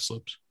in your bet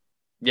slips.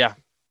 Yeah,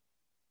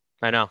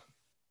 I know.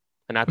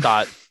 And I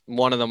thought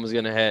one of them was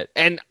going to hit.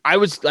 And I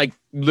was like,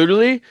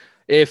 literally,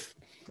 if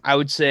I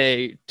would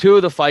say 2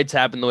 of the fights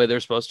happened the way they're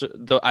supposed to,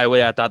 the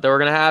way I thought they were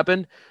going to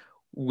happen,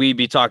 we'd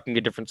be talking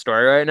a different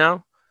story right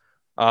now.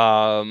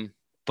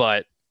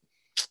 But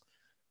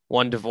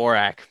one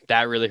Dvorak,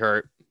 that really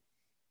hurt.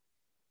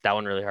 That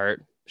one really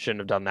hurt.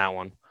 Shouldn't have done that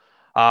one.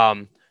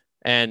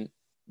 And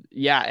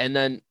yeah, and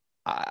then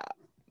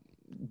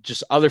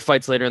just other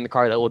fights later in the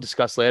card that we'll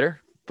discuss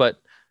later.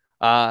 But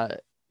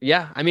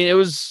yeah, I mean,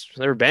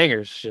 they were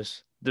bangers.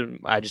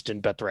 I just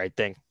didn't bet the right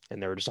thing,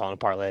 and they were just all in a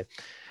parlay,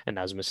 and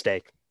that was a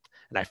mistake.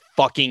 And I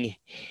fucking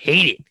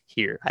hate it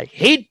here. I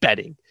hate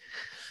betting.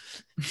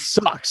 It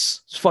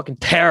sucks. It's fucking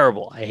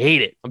terrible. I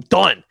hate it. I'm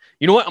done.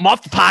 You know what? I'm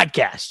off the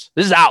podcast.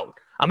 This is out.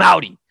 I'm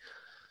outie.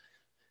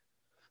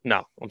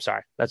 No, I'm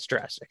sorry. That's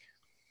drastic.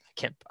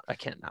 I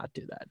can't not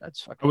do that.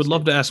 That's fucking. I would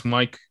love to ask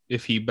Mike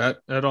if he bet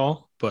at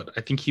all, but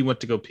I think he went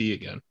to go pee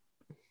again.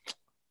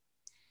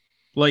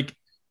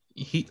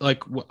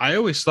 I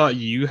always thought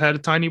you had a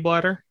tiny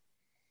bladder,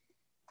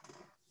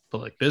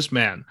 but like this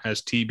man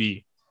has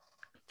TB.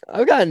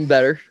 I've gotten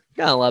better.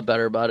 Gotten a lot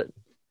better about it.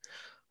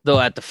 Though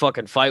at the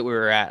fucking fight we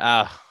were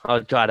at, oh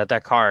God, at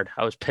that card,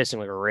 I was pissing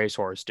like a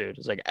racehorse, dude.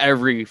 It's like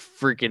every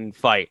freaking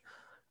fight,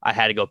 I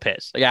had to go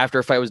piss. Like after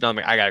a fight was done,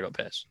 I gotta go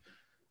piss.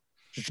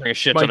 Just drink a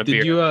shit ton of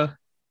beer.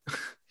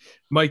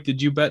 Mike,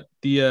 did you bet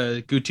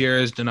the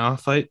Gutierrez Dana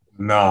fight?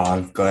 No,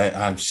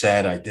 I'm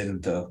sad I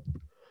didn't though.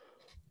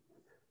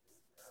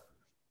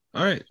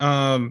 All right.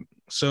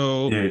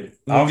 So dude,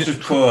 I'll just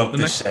pull up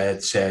the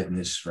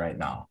sadness right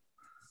now.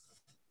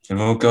 And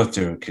we'll go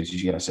through it because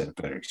you guys had a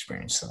better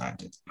experience than I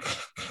did.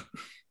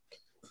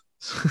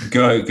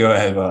 Go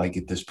ahead while I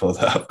get this pulled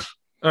up.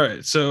 All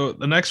right. So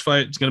the next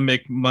fight is going to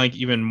make Mike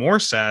even more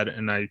sad.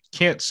 And I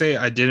can't say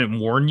I didn't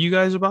warn you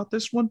guys about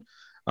this one.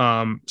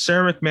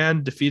 Sarah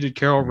McMahon defeated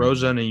Carol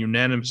Rosa in a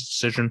unanimous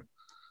decision.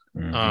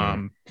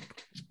 Mm-hmm.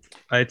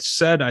 I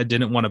said I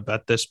didn't want to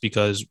bet this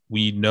because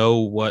we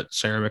know what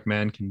Sarah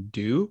McMahon can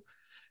do.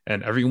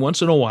 And every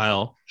once in a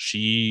while,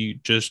 she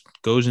just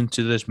goes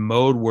into this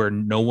mode where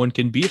no one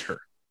can beat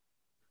her.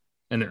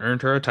 And it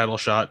earned her a title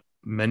shot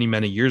many,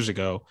 many years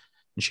ago.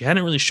 And she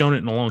hadn't really shown it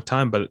in a long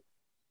time, but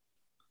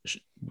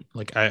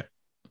like we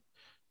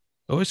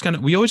always kind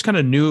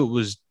of knew it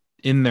was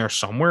in there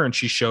somewhere, and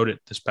she showed it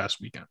this past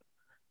weekend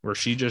where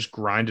she just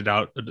grinded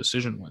out a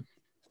decision win.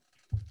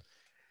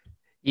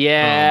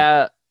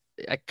 Yeah,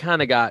 I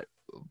kind of got.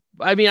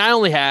 I mean, I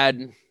only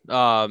had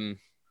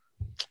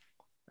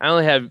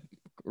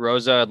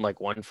Rosa in like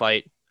one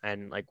fight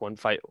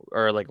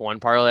or like one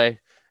parlay,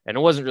 and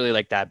it wasn't really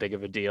like that big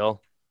of a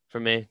deal for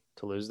me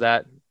to lose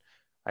that.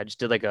 I just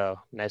did like a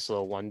nice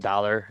little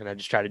 $1, and I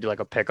just tried to do like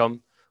a pick'em,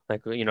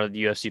 like the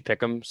UFC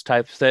pick'ems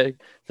type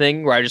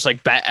thing where I just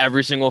like bet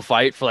every single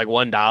fight for like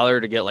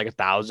 $1 to get like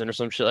 1,000 or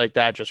some shit like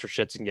that, just for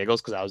shits and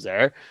giggles because I was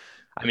there.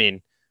 I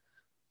mean,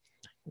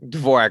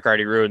 Dvorak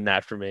already ruined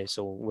that for me.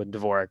 So when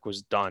Dvorak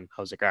was done,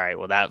 I was like, all right,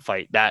 well, that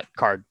fight, that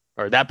card,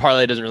 or that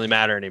parlay doesn't really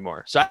matter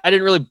anymore. So I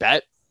didn't really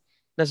bet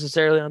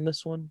necessarily on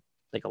this one,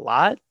 like a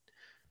lot,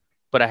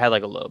 but I had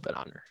like a little bit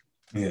on her.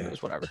 Yeah. It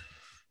was whatever.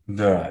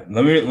 All right.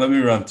 Let me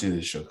run through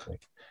this real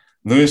quick.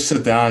 Luis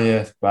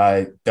Saldana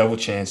by double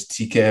chance,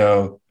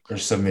 TKO or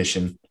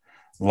submission,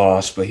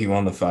 lost, but he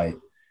won the fight.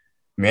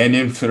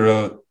 Manion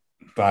Fiorot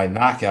by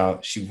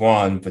knockout. She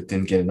won, but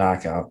didn't get a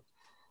knockout.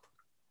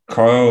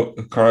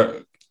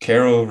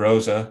 Carol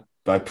Rosa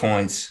by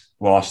points,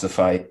 lost the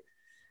fight.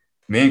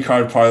 Main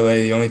card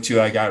parlay, the only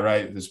two I got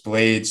right was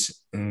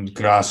Blades and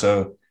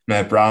Grasso.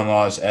 Matt Brown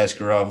lost,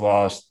 Askarov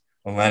lost,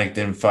 Olenek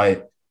didn't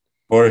fight,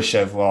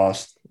 Borishev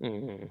lost.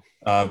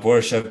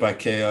 Borishev by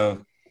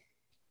KO,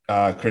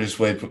 Curtis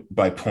Wade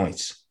by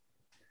points.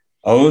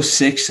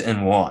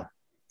 0-6-1,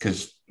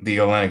 because the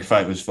Olenek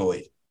fight was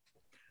void.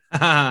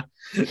 Yeah.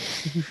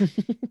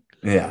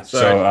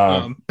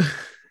 So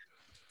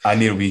I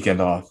need a weekend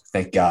off.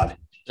 Thank God.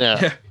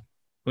 Yeah.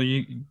 Well,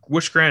 you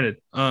wish granted.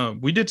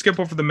 We did skip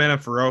over the Mana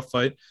Ferrell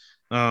fight.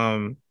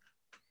 That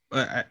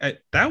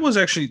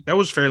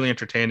was fairly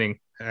entertaining.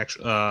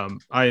 Actually,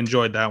 I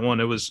enjoyed that one.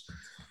 It was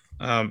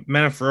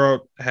Mana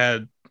Ferrell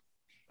had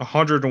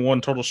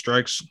 101 total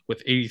strikes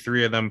with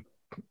 83 of them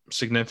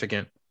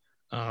significant.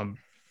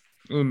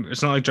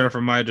 It's not like Jennifer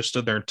Maia just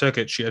stood there and took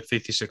it. She had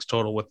 56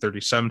 total with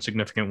 37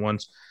 significant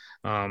ones.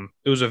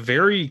 It was a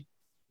very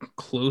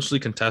closely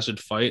contested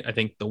fight. I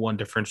think the one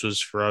difference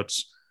was for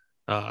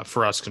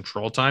us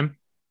control time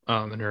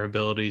and her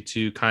ability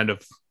to kind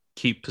of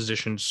keep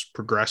positions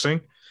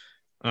progressing.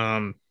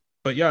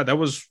 But yeah, that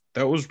was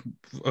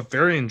a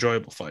very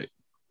enjoyable fight.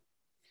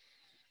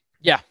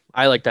 Yeah,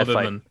 I like that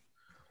fight.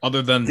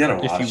 Other than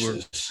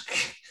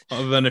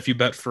if you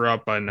bet for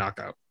out by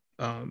knockout.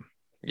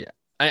 Yeah,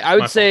 I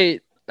would say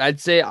I'd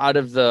say out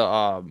of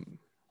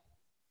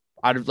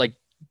like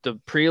the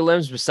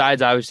prelims,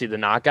 besides obviously the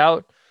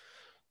knockout,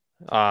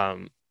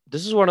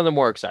 this is one of the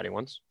more exciting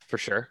ones for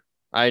sure.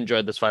 I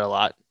enjoyed this fight a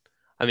lot.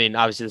 I mean,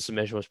 obviously the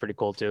submission was pretty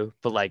cool too,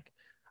 but like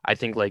I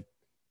think like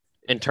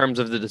in terms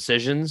of the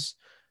decisions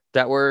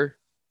that were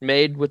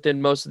made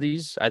within most of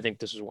these, I think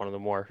this is one of the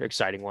more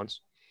exciting ones.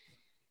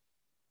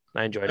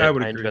 I enjoyed it.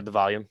 I enjoyed the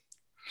volume.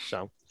 So,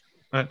 all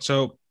right.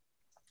 So,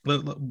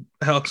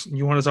 Alex,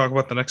 you want to talk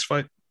about the next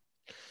fight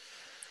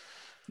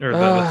or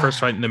the first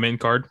fight in the main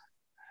card?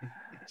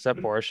 Is that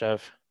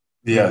Borishev?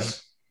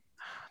 Yes.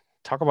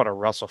 Talk about a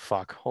Russell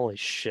fuck. Holy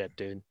shit,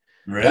 dude.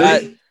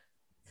 Really?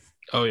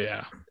 Oh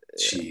yeah.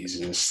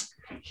 Jesus.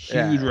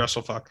 Huge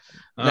Russell fuck.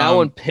 That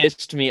one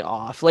pissed me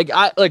off. Look,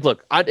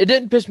 it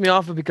didn't piss me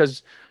off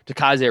because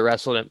Takaze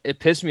wrestled him. It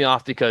pissed me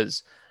off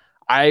because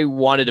I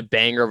wanted a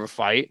banger of a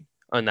fight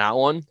on that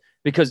one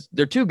because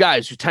they're two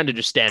guys who tend to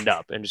just stand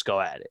up and just go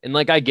at it. And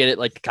like, I get it.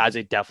 Like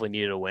Takaze definitely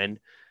needed a win.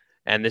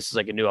 And this is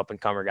like a new up and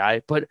comer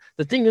guy. But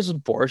the thing is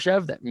with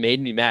Borishev that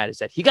made me mad is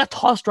that he got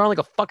tossed around like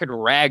a fucking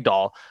rag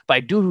doll by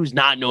a dude who's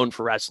not known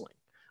for wrestling.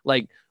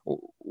 Like,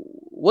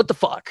 what the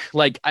fuck?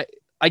 Like,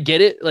 I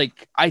get it.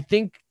 Like, I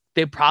think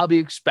they probably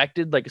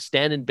expected like a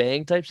stand and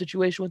bang type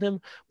situation with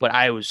him, but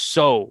I was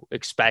so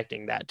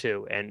expecting that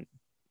too. And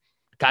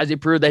Kazi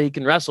proved that he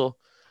can wrestle.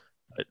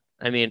 But,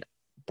 I mean,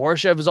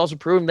 Borishev has also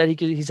proven that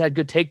he's had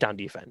good takedown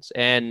defense.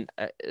 And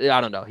I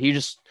don't know. He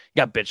just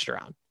got bitched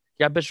around.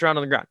 He got bitched around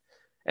on the ground.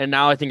 And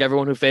now I think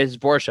everyone who faces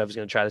Borishev is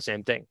going to try the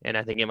same thing. And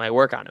I think it might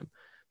work on him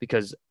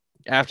because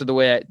after the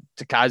way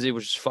Takaze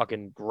was just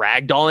fucking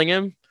ragdolling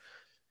him.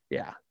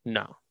 Yeah,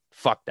 no,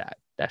 fuck that.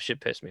 That shit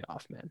pissed me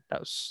off, man.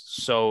 That was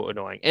so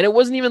annoying. And it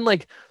wasn't even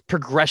like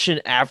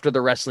progression after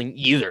the wrestling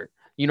either.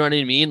 You know what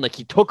I mean? Like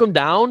he took him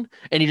down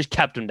and he just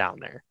kept him down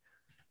there.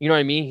 You know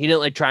what I mean? He didn't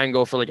like try and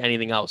go for like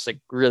anything else. Like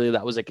really,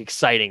 that was like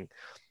exciting.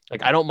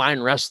 Like I don't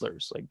mind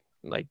wrestlers.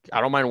 Like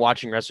I don't mind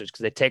watching wrestlers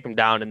because they take them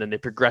down and then they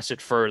progress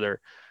it further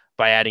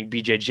by adding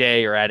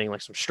BJJ or adding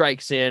like some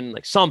strikes in,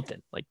 like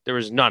something. Like there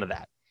was none of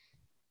that.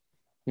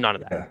 None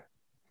of that. Yeah.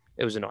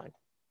 It was annoying.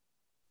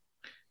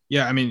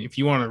 Yeah, I mean, if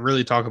you want to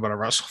really talk about a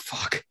wrestle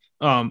fuck,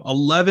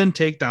 11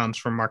 takedowns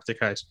from Mark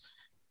Takaise,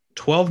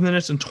 12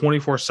 minutes and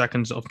 24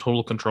 seconds of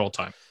total control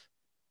time.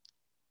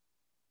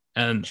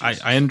 And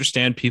I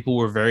understand people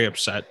were very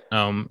upset.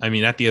 I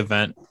mean, at the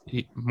event,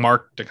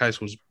 Mark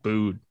DeKaiser was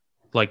booed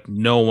like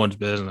no one's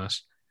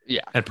business.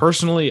 Yeah. And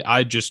personally,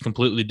 I just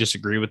completely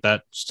disagree with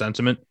that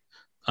sentiment.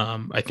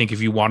 I think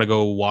if you want to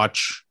go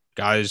watch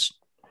guys,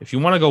 if you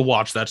want to go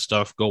watch that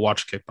stuff, go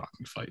watch a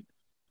kickboxing fight.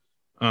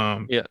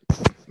 Yeah.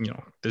 You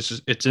know,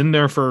 it's in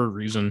there for a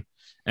reason.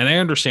 And I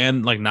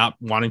understand like not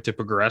wanting to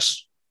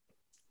progress,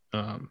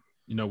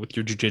 you know, with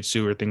your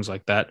jiu-jitsu or things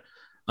like that.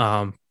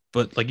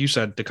 But like you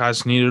said, the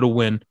guys needed a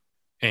win.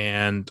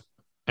 And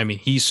I mean,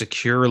 he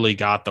securely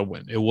got the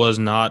win. It was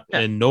not,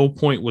 at no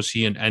point was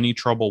he in any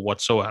trouble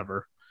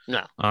whatsoever.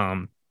 No.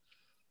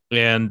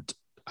 And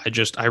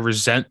I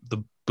resent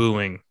the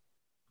booing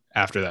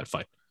after that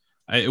fight.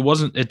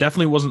 It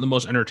definitely wasn't the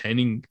most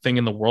entertaining thing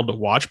in the world to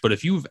watch, but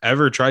if you've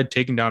ever tried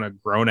taking down a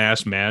grown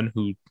ass man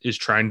who is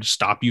trying to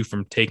stop you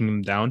from taking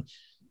him down,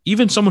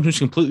 even someone who's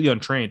completely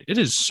untrained, it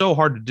is so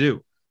hard to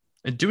do.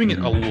 And doing it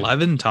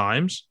 11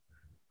 times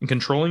and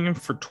controlling him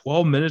for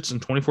 12 minutes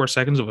and 24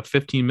 seconds of a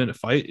 15-minute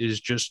fight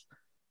is just,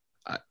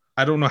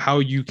 I don't know how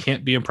you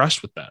can't be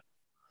impressed with that.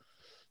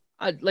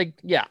 I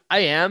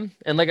am.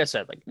 And like I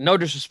said, like no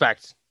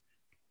disrespect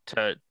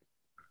to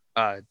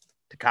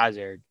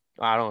Kaiser.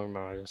 I don't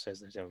remember what I was going to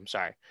say his name. I'm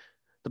sorry.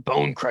 The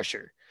Bone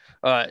Crusher.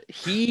 I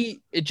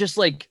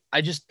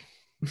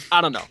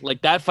don't know.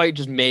 Like that fight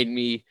just made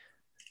me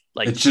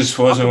like. It just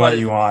wasn't what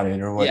you wanted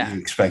or what you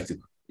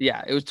expected.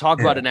 Yeah, it was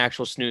about an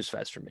actual snooze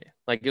fest for me.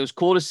 Like it was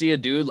cool to see a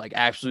dude like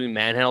actually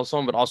manhandle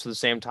someone, but also at the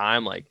same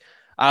time, like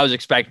I was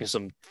expecting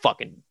some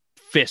fucking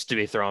fist to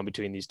be thrown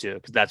between these two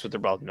because that's what they're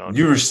both known.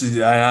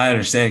 I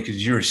understand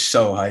because you were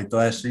so hyped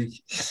last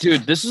week,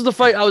 dude. This is the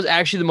fight I was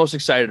actually the most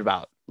excited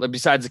about. Like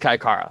besides the Kai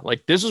Kara,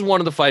 like this is one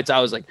of the fights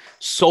I was like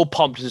so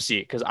pumped to see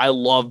because I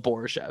love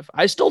Borishev.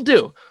 I still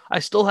do. I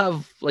still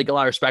have like a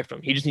lot of respect for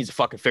him. He just needs to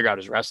fucking figure out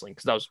his wrestling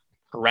because that was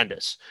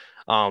horrendous.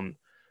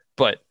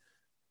 But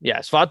yeah,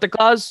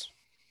 Svatakaz,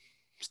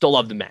 still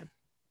love the man,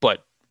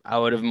 but I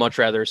would have much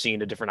rather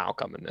seen a different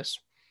outcome in this.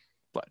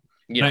 But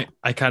you know,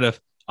 I kind of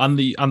on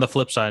the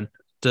flip side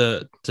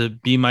to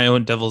be my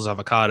own devil's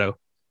avocado.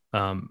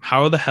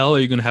 How the hell are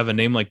you going to have a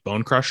name like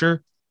Bone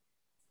Crusher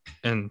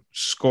and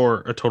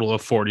score a total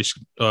of 40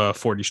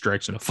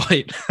 strikes in a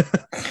fight?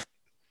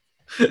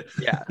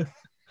 Yeah.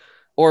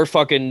 Or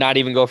fucking not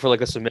even go for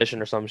like a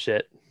submission or some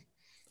shit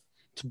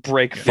to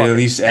break. At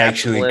least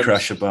actually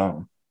crush a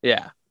bone.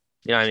 Yeah.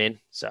 You know what I mean?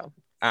 So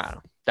I don't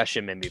know. That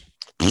shit made me.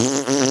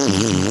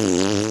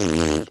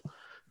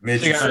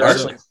 Made you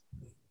fart?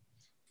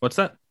 What's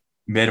that?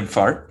 Made him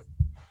fart?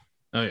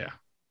 Oh yeah.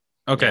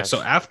 Okay. Yes.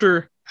 So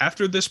after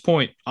this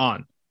point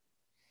on,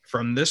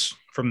 from this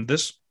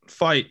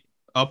fight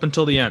up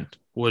until the end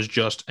was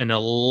just an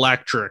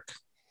electric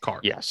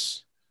card.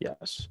 Yes.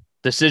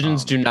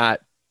 Decisions do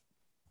not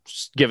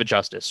give it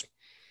justice.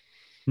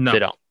 No, they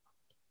don't.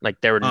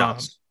 Like they were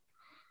nuts.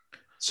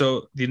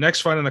 So the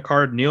next fight on the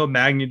card, Neil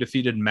Magny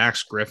defeated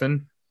Max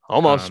Griffin.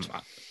 Almost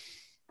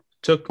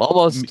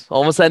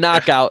that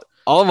knockout.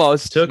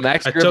 Almost.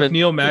 Max Griffin. I took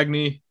Neil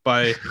Magny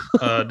by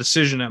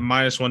decision at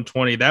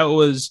 -120. That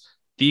was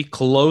the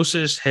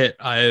closest hit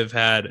I have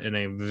had in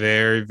a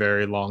very,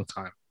 very long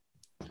time.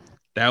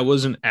 That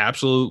was an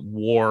absolute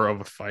war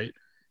of a fight.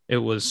 It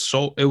was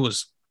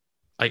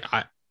like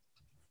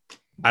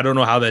I don't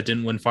know how that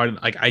didn't win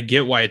fight. Like I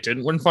get why it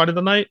didn't win fight of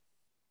the night,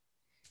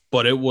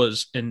 but it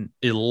was an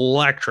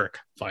electric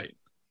fight.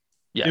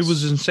 Yes. It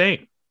was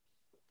insane.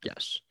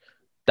 Yes.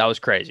 That was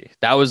crazy.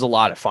 That was a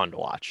lot of fun to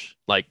watch.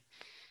 Like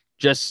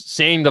just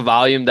seeing the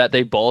volume that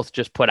they both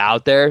just put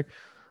out there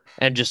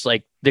and just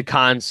like the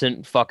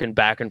constant fucking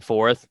back and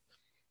forth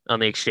on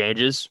the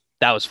exchanges.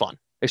 That was fun,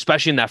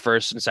 especially in that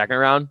first and second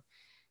round.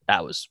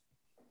 That was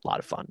a lot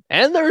of fun.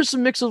 And there was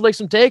some mix of like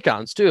some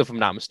takedowns too, if I'm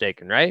not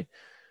mistaken, right?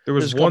 There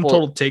was one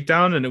total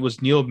takedown and it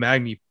was Neil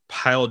Magny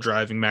pile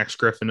driving Max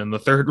Griffin in the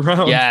third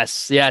round.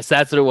 Yes,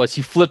 that's what it was.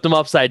 He flipped him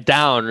upside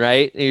down,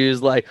 right? And he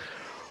was like,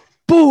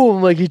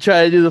 boom, like he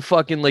tried to do the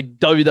fucking like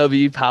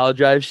WWE pile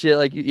drive shit.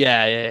 Like,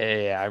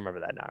 yeah. I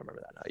remember that now.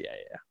 Yeah.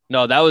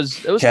 No, it was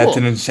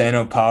Captain cool.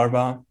 Insano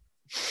powerbomb.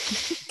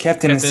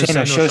 Captain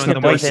Insano shows me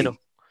the mercy.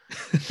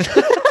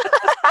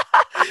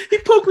 He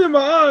poked me in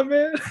my arm,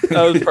 man.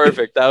 That was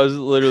perfect. That was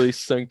literally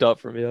synced up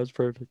for me. That was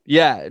perfect.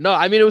 Yeah, no,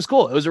 I mean it was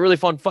cool. It was a really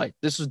fun fight.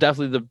 This was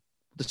definitely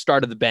the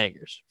start of the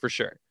bangers for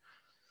sure.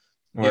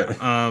 What?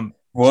 Yeah.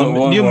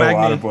 One Neil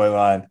Magny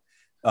Waterboy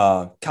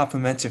line.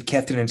 Compliments of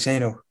Captain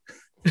Insano.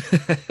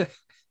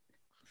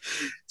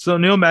 So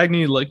Neil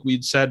Magny, like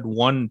we'd said,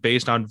 won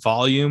based on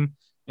volume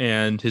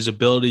and his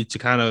ability to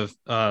kind of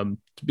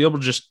to be able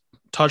to just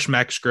touch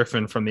Max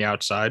Griffin from the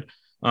outside.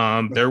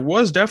 There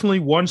was definitely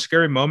one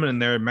scary moment in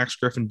there. Max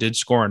Griffin did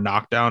score a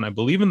knockdown, I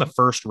believe, in the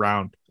first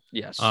round.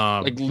 Yes,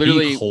 like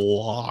literally he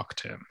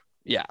clocked him.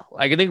 Yeah,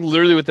 like I think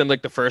literally within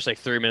like the first like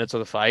 3 minutes of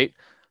the fight,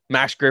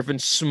 Max Griffin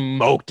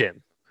smoked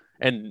him,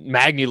 and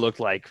Magny looked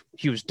like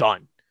he was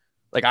done.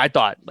 Like I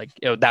thought, like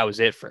that was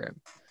it for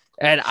him,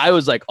 and I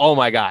was like, oh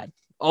my god,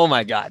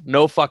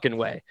 no fucking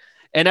way.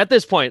 And at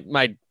this point,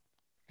 my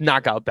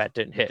knockout bet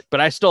didn't hit, but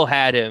I still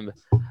had him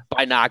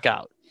by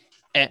knockout.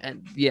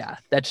 And yeah,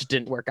 that just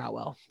didn't work out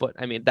well. But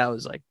I mean, that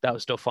was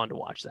still fun to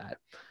watch that.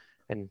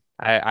 And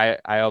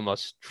I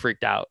almost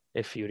freaked out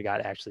if he would have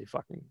got actually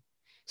fucking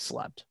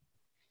slept.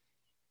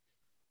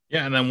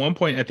 Yeah, and then one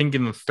point, I think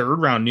in the third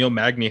round, Neil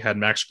Magny had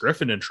Max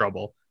Griffin in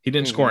trouble. He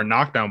didn't score a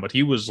knockdown, but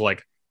he was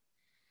like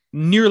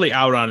nearly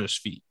out on his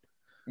feet.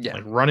 Yeah.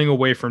 Like running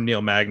away from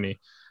Neil Magny.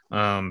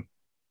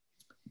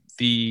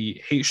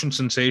 The Haitian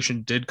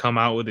Sensation did come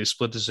out with a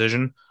split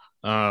decision.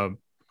 I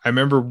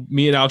remember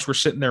me and Alex were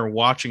sitting there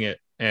watching it,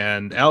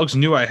 and Alex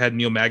knew I had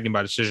Neil Magny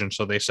by decision.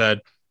 So they said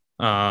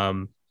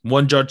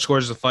one judge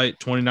scores the fight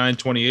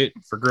 29-28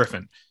 for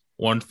Griffin.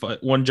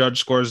 One judge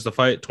scores the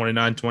fight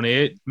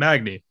 29-28,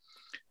 Magny.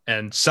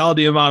 And Sal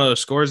Diamano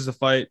scores the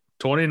fight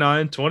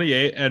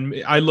 29-28.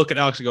 And I look at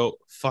Alex and go,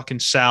 fucking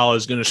Sal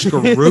is going to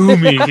screw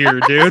me here,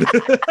 dude.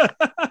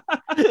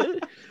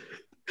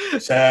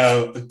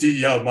 Sal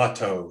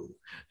Diamano.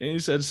 And he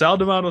said Sal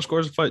Diamano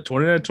scores the fight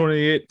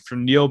 29-28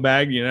 from Neil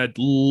Magny, and I'd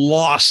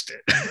lost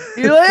it.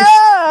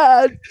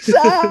 Yeah,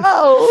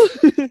 Sal.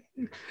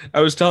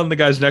 I was telling the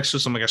guys next to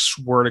us, I'm like, I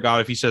swear to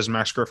God, if he says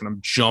Max Griffin, I'm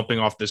jumping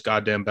off this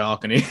goddamn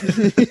balcony.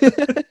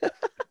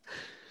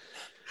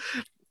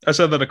 I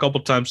said that a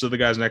couple times to the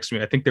guys next to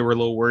me. I think they were a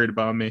little worried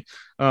about me.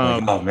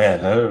 Oh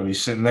man, we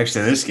sitting next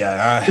to this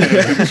guy.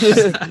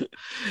 Huh?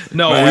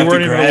 No, we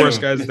weren't even the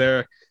worst guys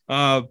there.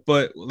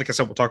 But like I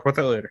said, we'll talk about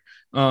that later.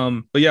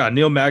 But yeah,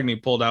 Neil Magny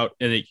pulled out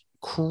in a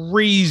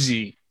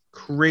crazy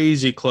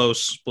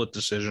close split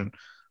decision.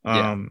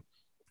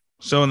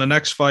 So in the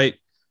next fight,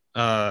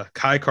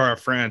 Kai Kara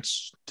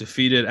France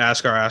defeated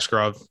Askar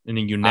Askarov in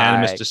a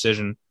unanimous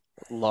decision.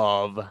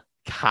 Love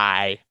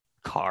Kai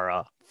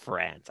Kara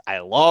France. I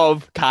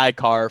love Kai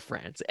Kara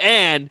France.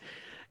 And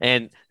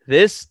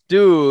this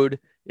dude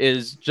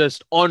is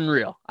just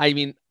unreal. I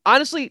mean,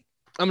 honestly,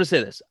 I'm going to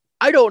say this.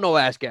 I don't know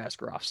Askar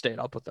Askarov stayed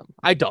up with him.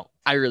 I don't.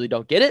 I really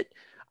don't get it.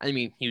 I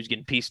mean, he was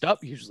getting pieced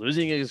up. He was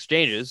losing his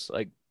exchanges.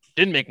 Like,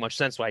 didn't make much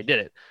sense why he did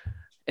it.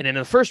 And in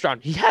the first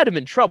round, he had him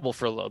in trouble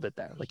for a little bit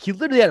there. Like, he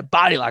literally had a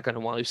body lock on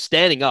him while he was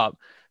standing up,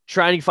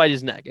 trying to fight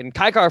his neck. And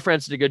Kai Kara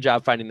France did a good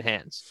job fighting the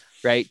hands,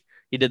 right?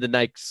 He did the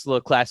nice little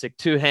classic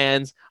 2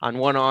 hands on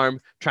one arm,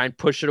 try and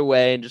push it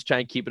away and just try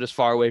and keep it as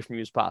far away from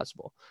you as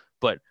possible.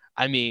 But,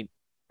 I mean,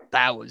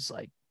 that was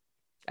like,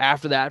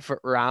 after that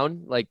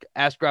round, like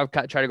Askarov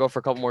tried to go for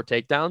a couple more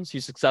takedowns.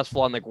 He's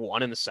successful on like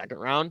 1 in the second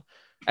round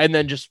and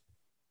then just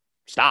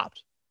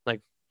stopped.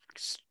 Like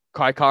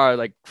Kai Kara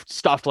like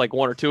stuffed like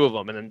 1 or 2 of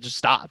them and then just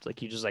stopped. Like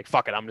he just like,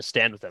 fuck it, I'm going to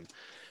stand with him.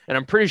 And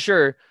I'm pretty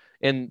sure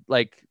in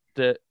like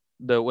the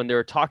when they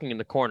were talking in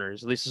the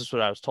corners, at least this is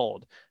what I was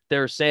told, they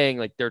were saying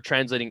like they're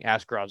translating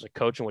Askarov's like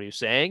coach and what he was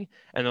saying.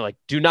 And they're like,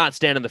 do not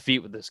stand on the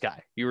feet with this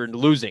guy. You were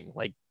losing,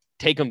 like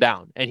take him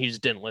down. And he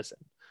just didn't listen.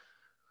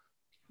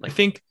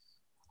 Like,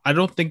 I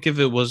don't think it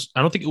was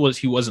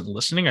he wasn't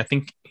listening. I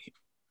think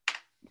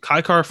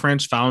Kai Kara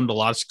France found a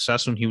lot of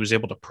success when he was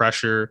able to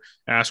pressure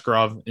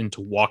Askarov into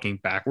walking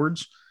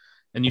backwards.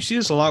 And you see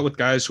this a lot with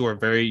guys who are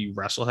very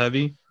wrestle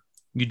heavy.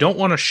 You don't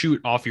want to shoot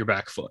off your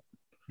back foot.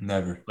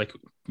 Never. Like,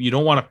 you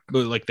don't want to,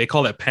 like, they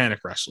call that panic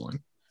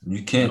wrestling.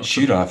 You can't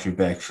shoot off your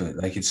back foot.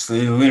 Like, it's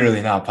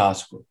literally not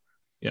possible.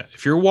 Yeah.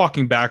 If you're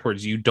walking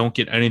backwards, you don't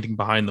get anything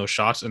behind those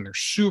shots, and they're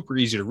super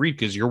easy to read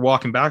because you're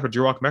walking backwards.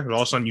 All of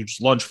a sudden, you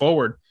just lunge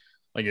forward.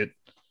 Like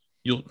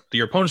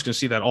your opponent's going to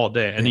see that all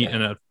day, and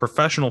a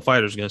professional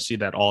fighter is going to see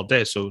that all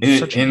day. So it's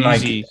such an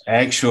easy. Like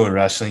actual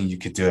wrestling, you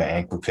could do an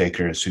ankle pick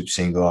or a soup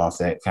single off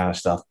that kind of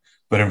stuff.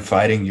 But in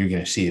fighting, you're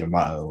going to see it a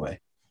mile away.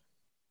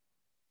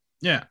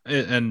 Yeah,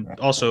 and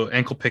also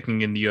ankle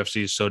picking in the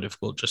UFC is so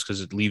difficult just because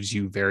it leaves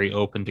you very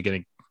open to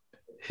getting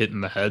hit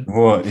in the head.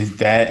 Well,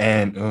 that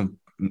and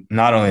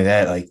not only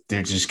that, like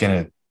they're just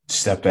going to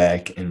step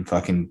back and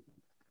fucking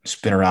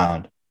spin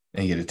around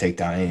and get a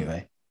takedown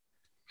anyway.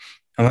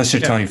 Unless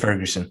you're Tony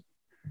Ferguson.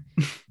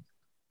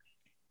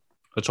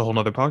 That's a whole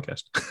nother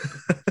podcast.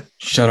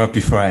 Shut up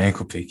before I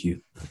ankle pick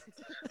you.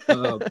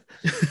 But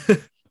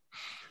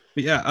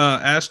yeah,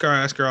 Askar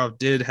Askarov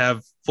did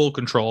have full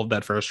control of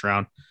that first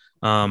round.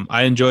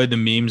 I enjoyed the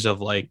memes of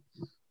like,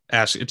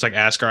 it's like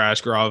Askar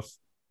Askarov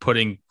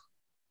putting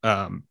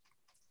Kai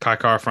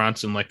Kara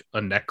France in like a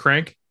neck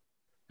crank,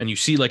 and you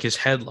see like his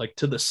head like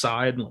to the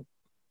side, and like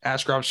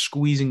Askarov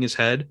squeezing his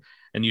head,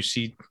 and you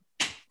see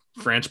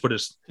France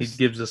he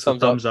gives us a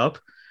thumbs up.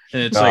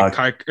 And it's like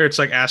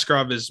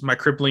Askarov is my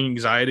crippling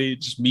anxiety,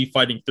 just me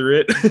fighting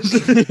through it.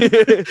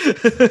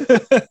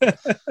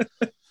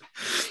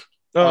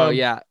 Oh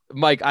yeah,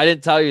 Mike, I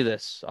didn't tell you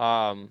this.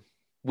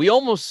 We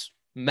almost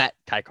met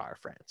Kai Kara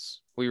France.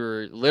 We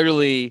were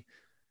literally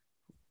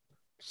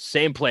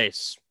same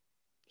place,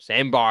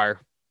 same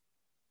bar.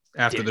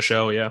 After the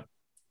show, yeah.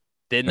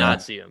 Did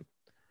not see him.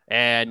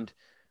 And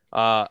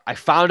I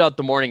found out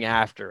the morning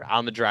after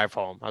on the drive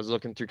home. I was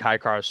looking through Kai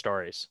Kara's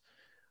stories.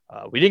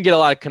 We didn't get a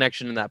lot of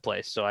connection in that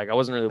place, so like I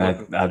wasn't really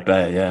looking. I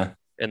bet, yeah.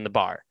 In the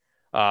bar,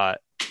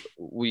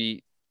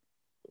 we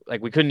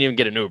couldn't even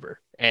get an Uber,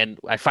 and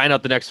I find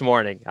out the next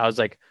morning. I was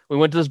like, we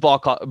went to this bar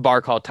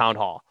called Town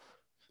Hall,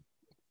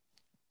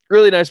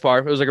 really nice bar.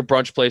 It was like a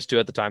brunch place too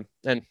at the time.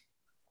 And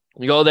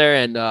we go there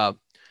and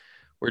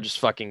we're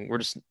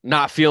just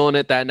not feeling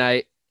it that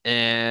night.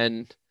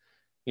 And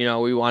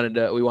we wanted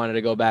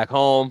to go back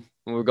home.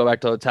 When we go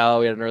back to the hotel,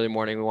 we had an early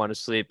morning. We wanted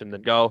to sleep and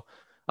then go.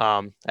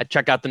 I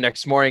check out the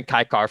next morning,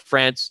 Kaikar,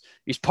 France.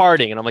 He's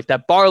partying, and I'm like,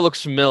 that bar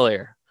looks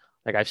familiar.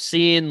 Like I've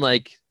seen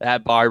like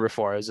that bar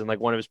before. It was in like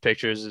one of his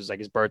pictures. It was like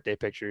his birthday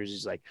pictures.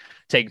 He's like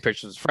taking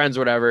pictures with his friends,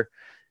 or whatever.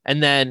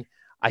 And then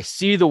I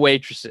see the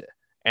waitress,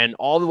 and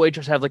all the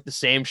waitresses have like the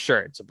same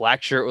shirt. It's a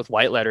black shirt with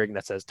white lettering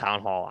that says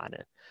Town Hall on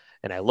it.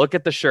 And I look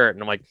at the shirt,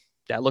 and I'm like,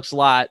 that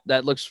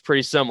looks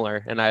pretty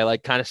similar. And I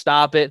like kind of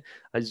stop it.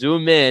 I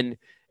zoom in,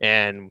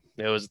 and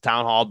it was a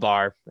Town Hall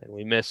bar, and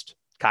we missed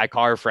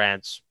Kaikar,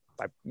 France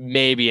by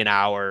maybe an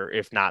hour,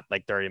 if not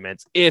like 30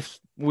 minutes. If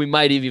we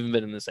might have even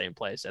been in the same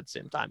place at the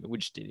same time. We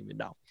just didn't even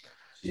know.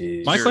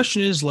 Jeez. My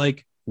question is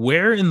like,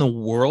 where in the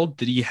world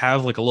did he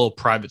have like a little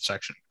private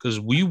section? Because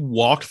we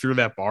walked through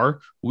that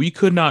bar. We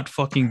could not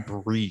fucking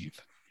breathe.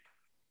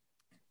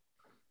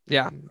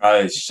 Yeah.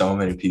 Probably so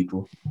many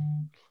people.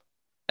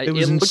 It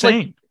was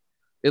insane.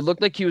 It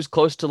looked like he was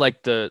close to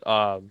like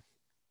the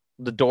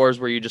doors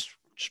where you just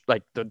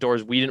like the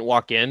doors we didn't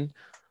walk in.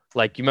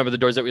 Like you remember the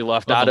doors that we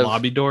left out the of?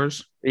 Lobby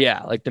doors?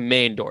 Yeah, like the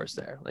main doors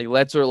there. Like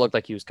that's where it looked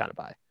like he was kind of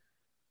by.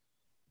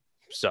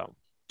 So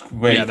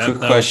wait, quick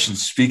question.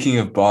 Speaking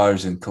of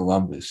bars in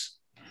Columbus.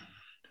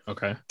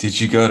 Okay. Did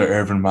you go to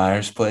Urban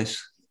Meyer's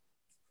place?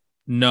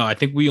 No, I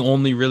think we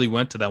only really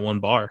went to that one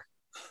bar.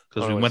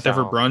 Because we went there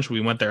for brunch,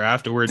 we went there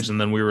afterwards, and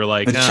then we were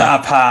like, the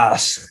Chop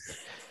House.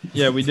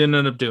 Yeah, we didn't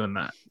end up doing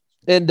that.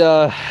 And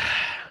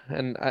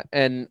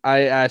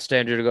I asked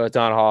Andrew to go to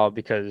Town Hall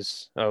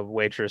because a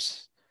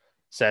waitress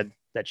said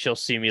that she'll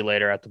see me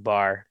later at the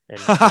bar, and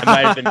I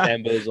might have been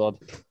bamboozled.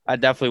 I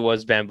definitely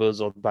was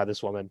bamboozled by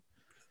this woman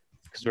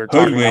because we were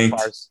talking about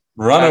bars.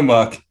 Run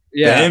amok.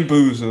 Yeah,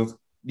 bamboozled.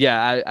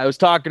 Yeah, I was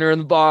talking to her in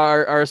the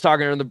bar. I was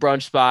talking to her in the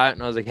brunch spot,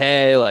 and I was like,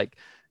 hey, like,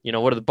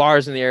 what are the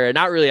bars in the area?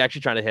 Not really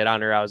actually trying to hit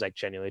on her. I was like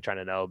genuinely trying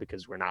to know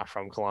because we're not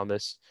from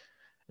Columbus.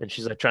 And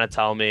she's like trying to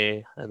tell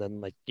me. And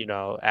then like,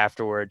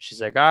 afterwards,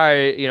 she's like, all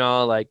right,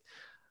 like,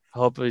 I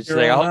hope it's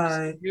like,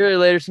 I'll see you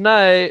later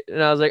tonight.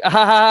 And I was like,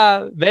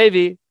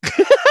 baby.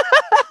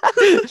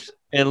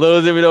 And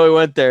little did we know we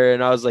went there.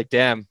 And I was like,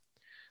 damn,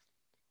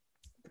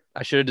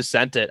 I should have just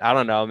sent it. I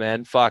don't know,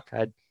 man. Fuck.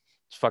 It's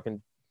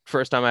fucking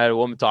first time I had a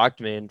woman talk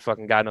to me in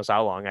fucking God knows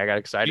how long. I got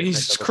excited.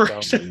 Jesus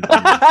Christ. This is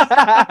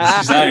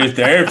not your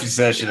therapy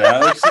session,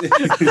 Alex.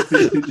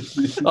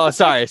 Oh,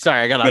 sorry.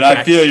 I got off track. But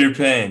I feel your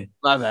pain.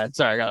 My bad.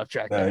 Sorry, I got off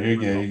track. No, you're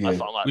good. My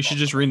fault. We should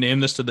just rename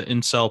this to the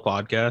Incel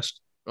Podcast.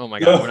 Oh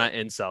my God, we're not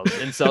incels.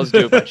 Incels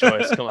do it by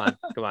choice. Come on.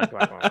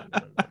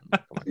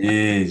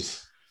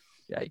 Jeez.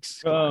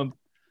 Yikes. All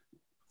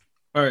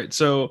right.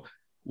 So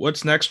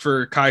what's next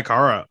for Kai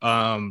Kara?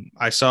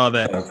 I saw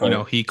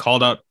that he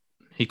called out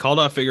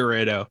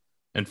Figueiredo,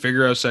 and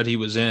Figueiredo said he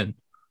was in.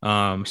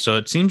 So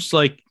it seems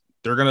like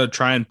they're gonna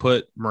try and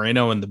put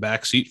Moreno in the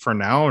back seat for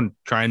now and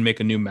try and make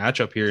a new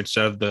matchup here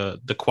instead of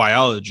the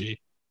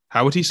Quiology.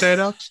 How would he say it,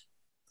 Alex?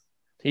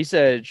 He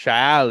said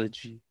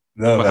triology.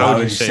 No, how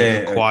would you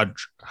say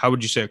how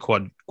would you say a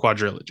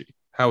quadrilogy?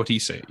 How would he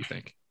say it, you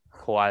think?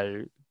 How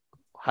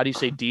do you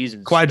say D's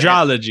in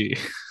Quadrilogy.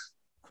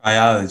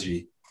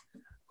 Quiology.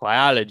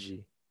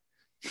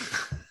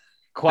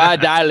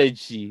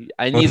 Quadrilogy.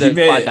 I need a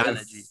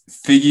quadrilogy.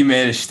 Figgy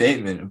made a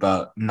statement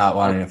about not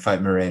wanting to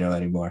fight Moreno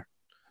anymore.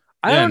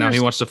 Now he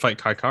wants to fight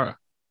Kai Kara.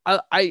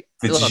 Did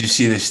you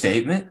see the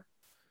statement?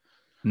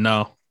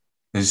 No.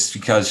 It's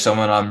because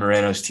someone on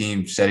Moreno's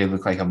team said he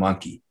looked like a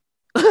monkey.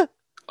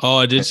 Oh,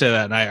 I did say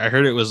that. And I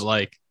heard it was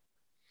like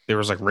there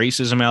was like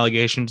racism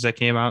allegations that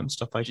came out and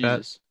stuff like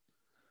that.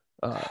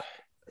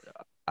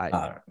 I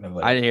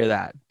didn't hear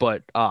that,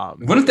 but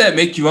wouldn't that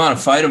make you want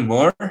to fight him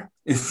more?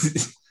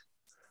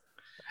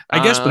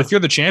 I guess, but if you're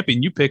the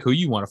champion, you pick who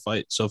you want to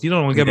fight. So if you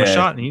don't want to give him a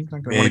shot, he's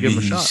not going to want to give him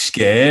a shot.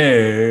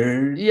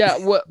 Scared. Yeah.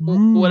 What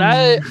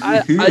I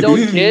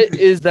don't get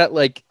is that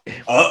like,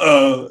 it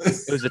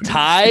was a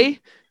tie,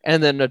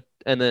 and then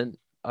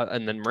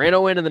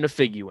Moreno win, and then a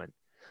Figgy win.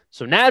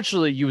 So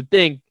naturally, you would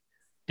think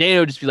Dana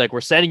would just be like,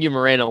 "We're sending you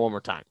Moreno one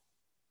more time."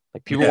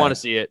 Like people want to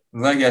see it.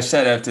 Like I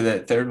said, after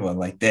that third one,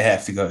 like they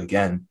have to go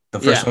again. The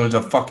first one was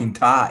a fucking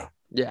tie.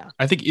 Yeah.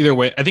 I think either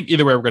way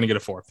we're going to get a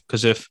fourth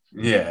because if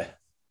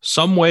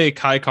some way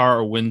Kai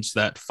Kara wins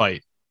that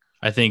fight,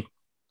 I think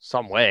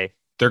some way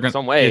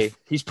some way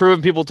he's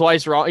proven people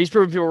twice wrong. He's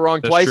proven people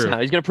wrong twice now.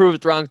 He's going to prove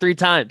it wrong 3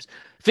 times.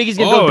 Figgy's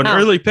going to go down.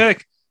 An early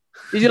pick.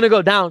 He's going to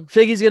go down.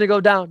 Figgy's going to go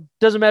down.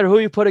 Doesn't matter who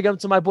you put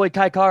against my boy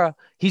Kai Kara.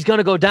 He's going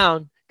to go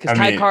down because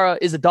Kai Kara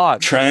is a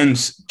dog.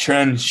 Trends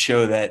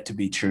show that to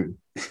be true.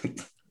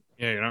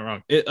 Yeah, you're not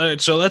wrong.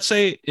 So let's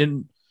say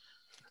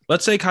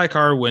Kai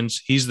Kara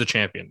wins, he's the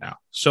champion now.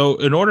 So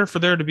in order for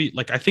there to be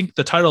I think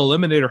the title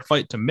eliminator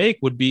fight to make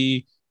would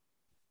be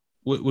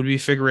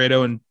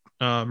Figueiredo and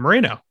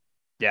Moreno.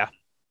 Yeah.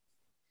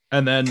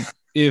 And then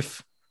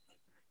if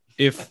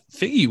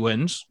Figgy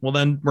wins, well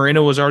then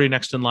Moreno was already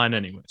next in line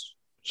anyways.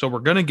 So we're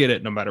gonna get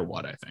it no matter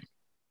what, I think.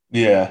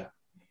 Yeah.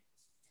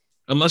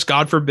 Unless,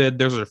 God forbid,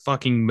 there's a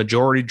fucking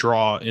majority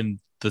draw in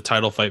the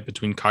title fight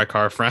between Kai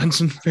Kara-France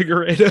and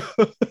Figueiredo.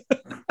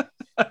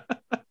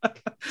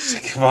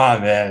 Come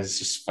on, man. It's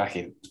just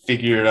fucking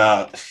figure it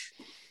out.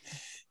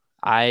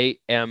 I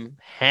am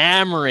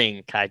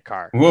hammering Kai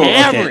Kara. Whoa,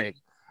 hammering. Okay.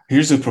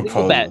 Here's a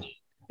proposal. And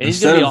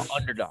he's going to be an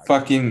underdog.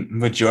 Fucking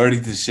majority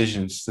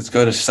decisions, let's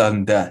go to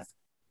sudden death.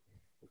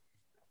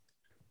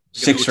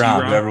 6th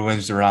round. Whoever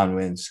wins the round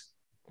wins.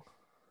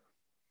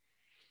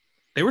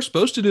 They were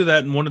supposed to do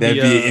that in one of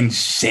That'd be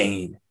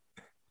insane.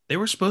 They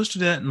were supposed to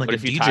do that in like a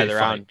DJ fight.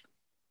 Round?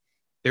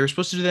 They were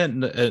supposed to do that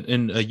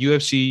in a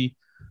UFC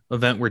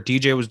event where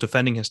DJ was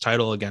defending his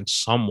title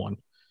against someone,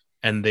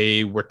 and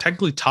they were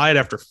technically tied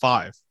after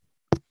 5.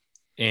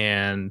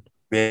 And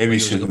maybe it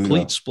was a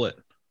complete split.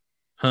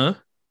 Huh?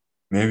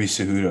 Maybe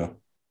Cejudo.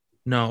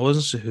 No, it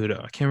wasn't Cejudo.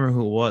 I can't remember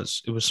who it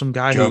was. It was some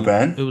guy Joe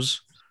Ben? It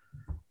was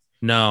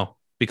no,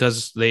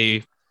 because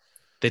they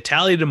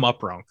tallied him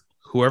up wrong.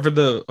 Whoever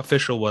the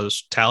official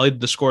was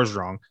tallied the scores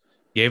wrong,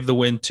 gave the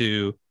win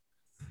to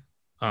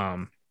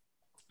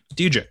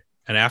DJ.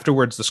 And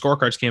afterwards, the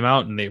scorecards came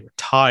out and they were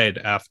tied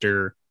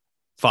after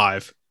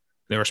 5.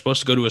 They were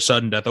supposed to go to a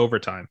sudden death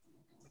overtime,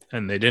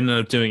 and they didn't end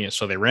up doing it.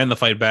 So they ran the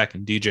fight back,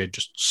 and DJ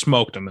just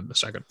smoked him in the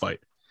second fight.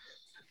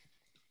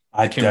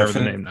 I can't remember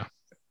the name now.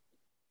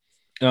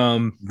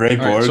 Ray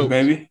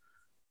Borg,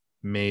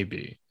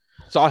 maybe.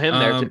 Saw him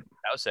there too.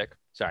 That was sick.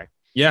 Sorry.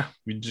 Yeah,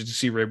 we did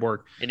see Ray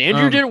Borg. And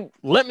Andrew didn't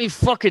let me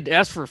fucking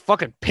ask for a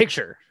fucking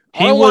picture.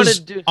 He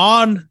was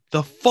on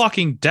the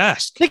fucking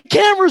desk. The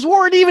cameras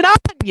weren't even on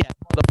yet,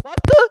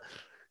 motherfucker.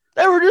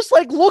 They were just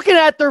like looking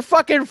at their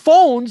fucking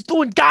phones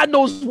doing God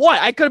knows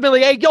what. I could have been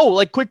like, hey, yo,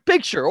 like quick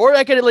picture. Or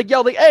I could have like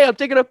yelled like, hey, I'm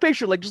taking a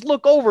picture. Like just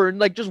look over and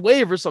like just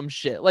wave or some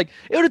shit. Like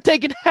it would have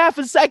taken half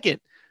a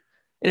second.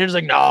 And it's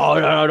like, no,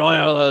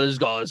 let's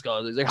go. He's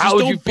like, how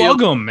would you feel?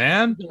 Bug him,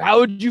 man. How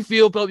would you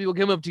feel if people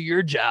came up to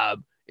your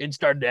job and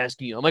started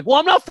asking you? I'm like, well,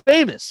 I'm not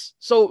famous,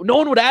 so no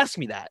one would ask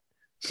me that.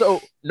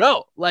 So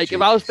no, like Jeez.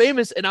 If I was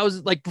famous and I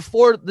was like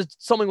before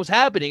something was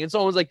happening and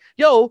someone was like,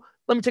 yo,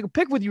 let me take a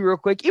pic with you real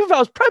quick. Even if I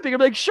was prepping, I'd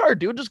be like, sure,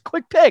 dude, just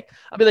quick pic.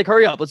 I'd be like,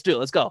 hurry up, let's do it,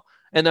 let's go.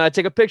 And then I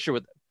take a picture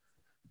with them.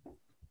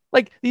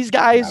 Like these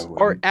guys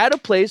are at a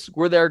place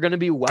where they're going to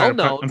be well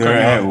known. I'm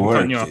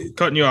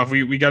cutting you off.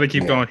 We got to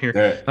keep going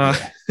here.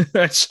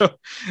 So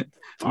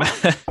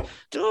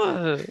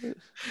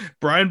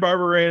Brian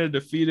Barberena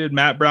defeated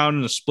Matt Brown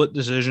in a split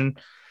decision.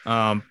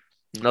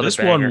 This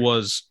one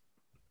was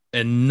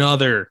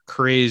another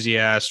crazy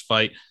ass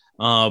fight.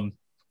 And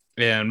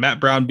Matt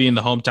Brown being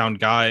the hometown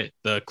guy,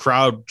 the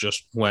crowd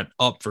just went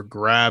up for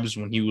grabs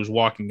when he was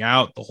walking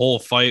out. The whole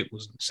fight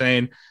was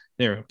insane.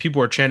 People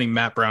were chanting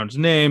Matt Brown's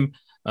name.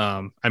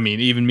 I mean,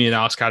 even me and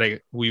Alex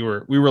we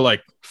were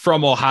like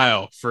from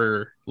Ohio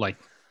for like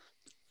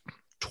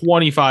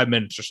 25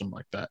 minutes or something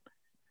like that.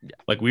 Yeah.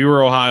 Like we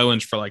were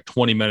Ohioans for like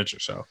 20 minutes or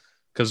so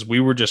because we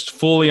were just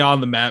fully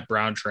on the Matt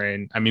Brown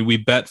train. I mean, we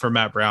bet for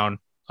Matt Brown.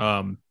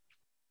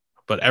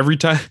 But every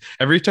time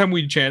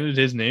we chanted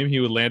his name, he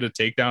would land a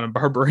takedown in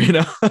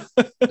Barberena.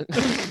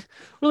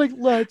 We're like,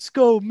 let's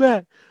go,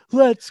 Matt.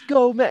 Let's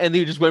go, Matt. And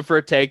he just went for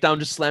a takedown,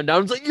 just slammed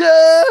down. It's like,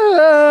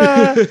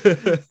 yeah.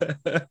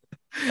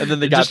 And then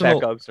they got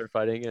back up, started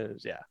fighting. And it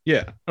was,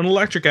 yeah, an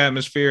electric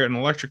atmosphere, an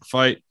electric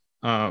fight.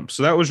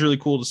 So that was really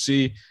cool to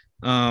see.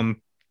 But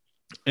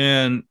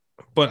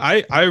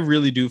I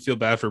really do feel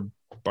bad for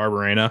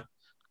Barberena.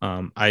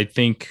 I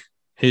think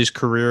his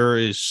career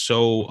is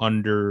so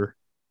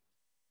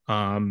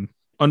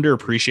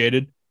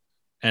underappreciated,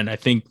 and I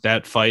think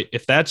that fight,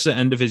 if that's the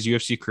end of his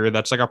UFC career,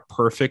 that's like a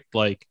perfect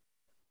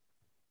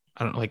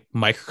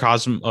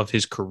microcosm of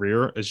his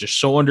career. Is just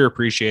so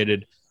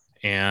underappreciated.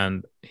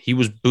 And he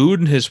was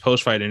booed in his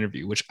post-fight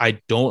interview, which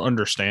I don't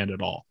understand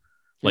at all.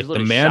 Like the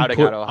man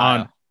put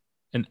on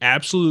an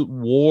absolute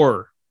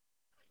war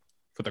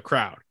for the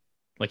crowd.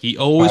 Like he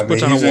always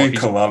puts on a war. He's in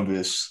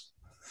Columbus.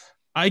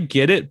 I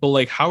get it, but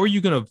like, how are you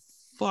gonna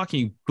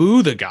fucking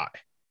boo the guy?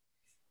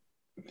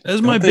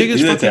 That's my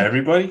biggest. Do that to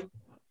everybody.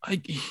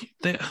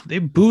 They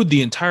booed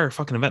the entire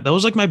fucking event. That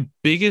was like my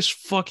biggest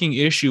fucking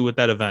issue with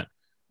that event.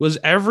 Was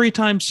every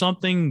time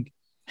something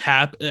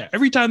happened,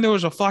 every time there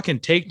was a fucking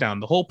takedown,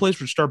 the whole place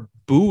would start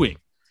booing.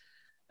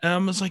 And I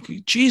was like,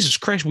 Jesus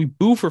Christ, we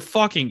boo for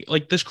fucking,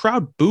 like, this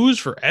crowd boos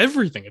for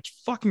everything. It's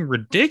fucking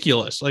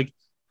ridiculous. Like,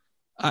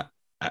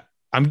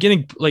 I'm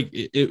getting, like,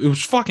 it was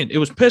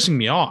pissing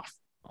me off,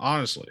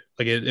 honestly.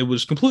 Like, it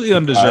was completely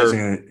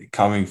undeserved.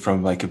 Coming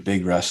from like a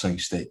big wrestling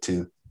state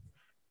too.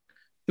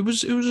 It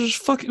was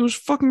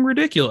fucking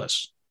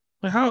ridiculous.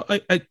 Like, how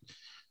I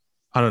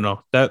don't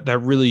know.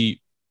 That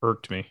really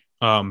irked me.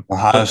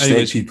 Ohio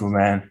State people,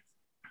 man.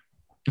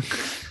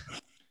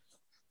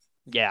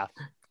 Yeah.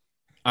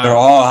 They're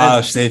all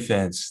Ohio State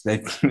fans.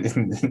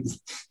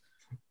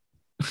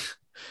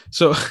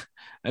 So,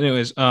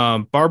 anyways,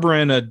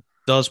 Barberena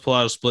does pull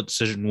out a split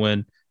decision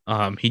win.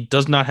 He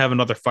does not have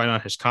another fight on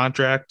his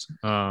contract.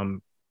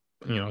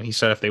 He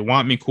said, if they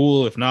want me,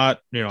 cool. If not,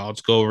 I'll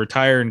just go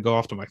retire and go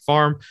off to my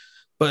farm.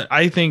 But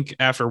I think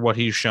after what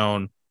he's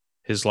shown,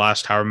 his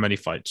last however many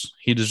fights.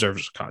 He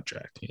deserves a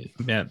contract.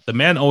 The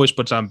man always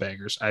puts on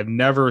bangers. I've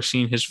never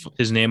seen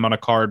his name on a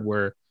card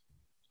where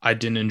I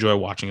didn't enjoy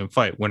watching him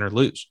fight, win or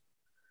lose.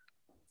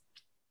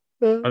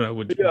 I don't know.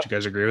 Would you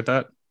guys agree with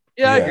that?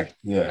 Yeah, I agree.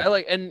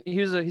 Yeah. And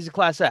he's a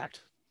class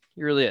act.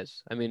 He really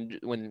is. I mean,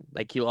 when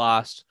he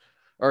lost,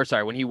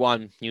 when he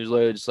won, he was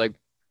literally just like,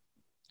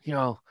 he's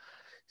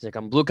like,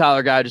 I'm a blue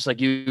collar guy, just like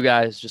you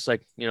guys, just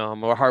like,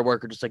 I'm a hard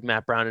worker, just like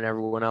Matt Brown and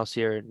everyone else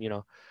here. And,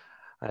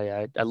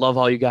 I love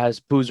all you guys,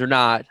 boos or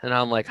not. And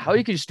I'm like, how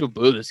you can just still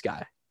boo this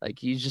guy? Like,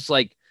 he's just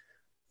like,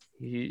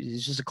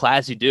 he's just a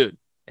classy dude.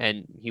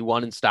 And he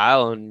won in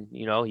style, and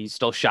he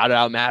still shouted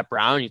out Matt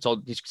Brown. He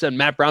said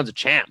Matt Brown's a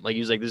champ. Like, he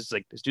was like,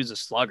 this dude's a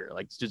slugger.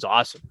 Like, this dude's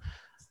awesome.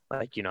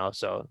 Like,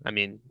 so I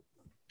mean,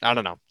 I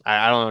don't know.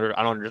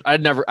 I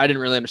didn't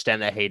really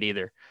understand that hate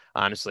either,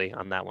 honestly,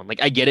 on that one.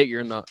 Like, I get it.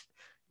 You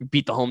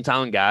beat the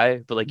hometown guy,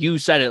 but like you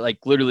said it,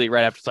 like literally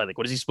right after the fight, like,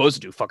 what is he supposed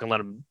to do? Fucking let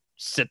him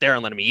sit there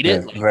and let him eat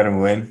it? Like, let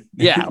him win.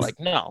 Yeah. Like,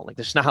 no, like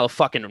that's not how it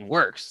fucking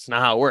works. It's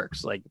not how it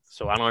works. Like,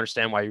 so I don't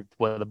understand why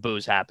the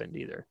boos happened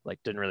either. Like,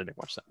 didn't really make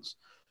much sense.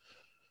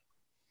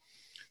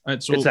 All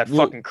right, so it's that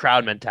fucking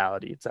crowd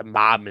mentality. It's that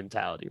mob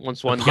mentality.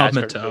 Once one guy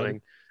starts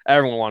booing,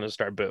 everyone wanted to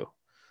start boo.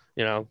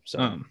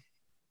 So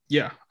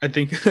yeah, I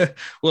think the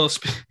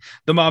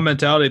mob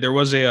mentality. There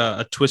was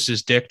a twist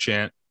his dick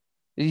chant.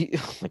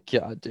 Oh my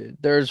god, dude!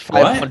 There's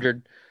 500.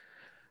 What?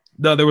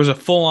 No, there was a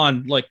full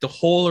on like the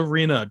whole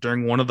arena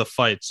during one of the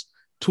fights.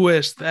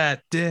 Twist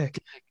that dick.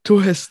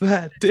 Twist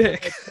that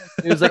dick.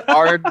 It was like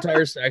our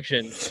entire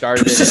section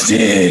started. Twist his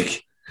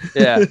dick.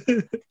 Yeah.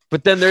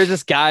 But then there's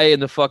this guy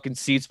in the fucking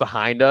seats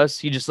behind us.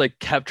 He just like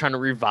kept trying to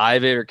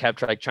revive it or kept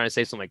trying to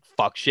say some like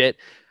fuck shit.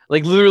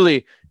 Like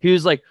literally, he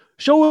was like,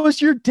 show us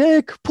your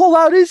dick, pull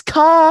out his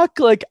cock,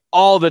 like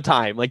all the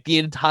time. Like the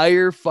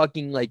entire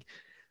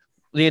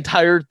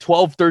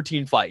 12,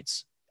 13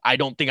 fights. I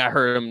don't think I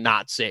heard him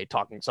not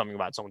talking something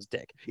about someone's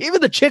dick.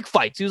 Even the chick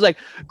fights, he was like,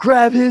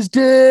 grab his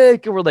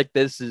dick. And we're like,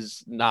 this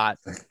is not.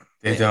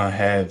 They don't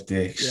have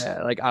dicks.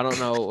 Yeah, like I don't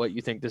know what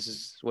you think this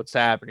is what's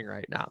happening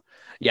right now.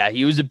 Yeah,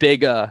 he was a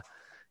big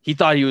he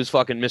thought he was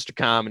fucking Mr.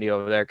 Comedy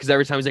over there because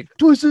every time he's like,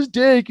 twist his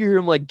dick, you hear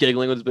him like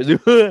giggling with his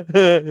business.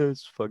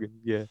 It's fucking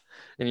yeah.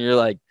 And you're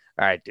like,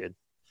 all right, dude.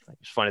 Like,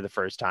 it's funny the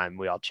first time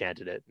we all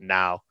chanted it.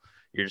 Now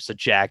you're just a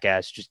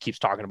jackass, just keeps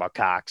talking about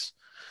cocks.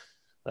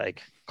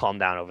 Like, calm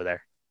down over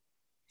there.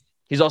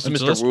 He's also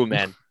Mr. Woo,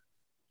 man.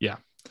 Yeah.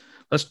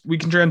 We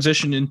can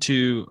transition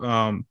into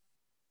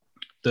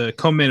the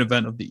co-main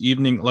event of the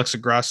evening. Alexa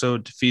Grasso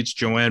defeats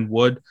Joanne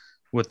Wood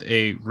with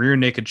a rear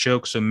naked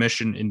choke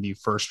submission in the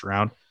first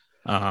round.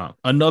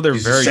 Another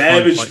He's very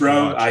savage,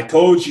 bro. I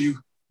told you.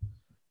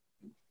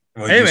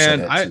 Well, hey,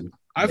 man,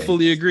 I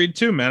fully agreed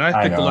too, man.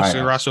 I picked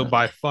Alexa Grasso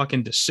by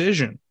fucking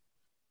decision.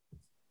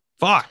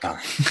 Fuck.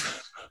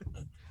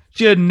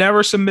 She had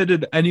never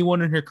submitted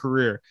anyone in her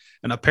career.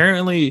 And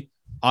apparently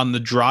on the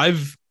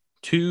drive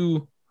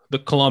to the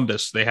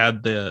Columbus, they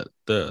had the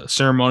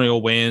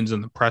ceremonial weigh-ins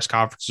and the press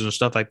conferences and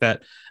stuff like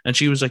that. And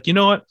she was like, you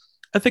know what?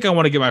 I think I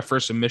want to get my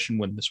first submission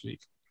win this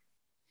week.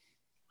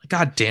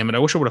 God damn it. I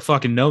wish I would have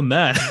fucking known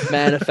that.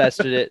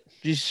 Manifested it.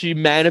 She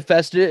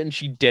manifested it and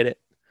she did it.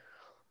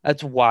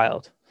 That's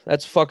wild.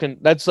 That's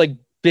like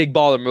big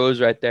baller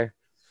moves right there.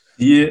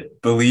 See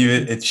it, believe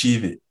it,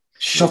 achieve it.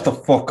 Shut the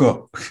fuck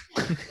up.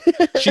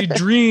 She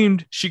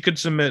dreamed she could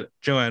submit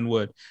Joanne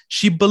Wood.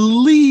 She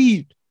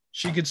believed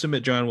she could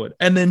submit Joanne Wood.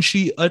 And then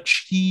she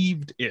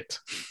achieved it.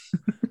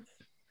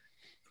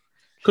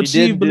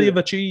 Conceive, believe,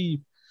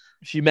 achieve.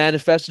 She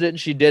manifested it and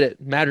she did it.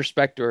 Mad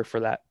respect to her for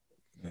that.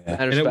 Yeah.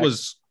 And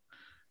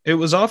it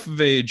was off of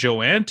a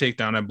Joanne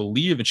takedown, I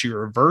believe, and she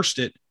reversed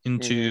it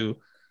into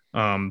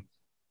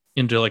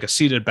like a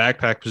seated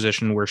backpack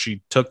position where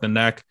she took the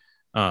neck.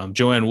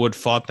 Joanne Wood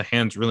fought the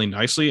hands really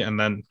nicely, and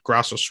then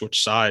Grasso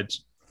switched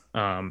sides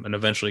and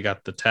eventually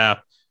got the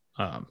tap.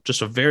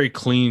 Just a very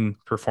clean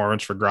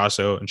performance for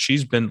Grasso, and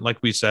she's been, like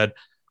we said,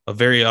 a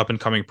very up and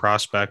coming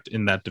prospect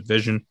in that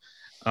division.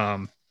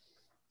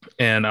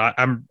 And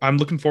I'm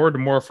looking forward to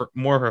more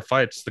of her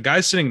fights. The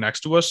guys sitting next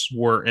to us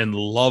were in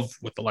love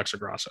with Alexa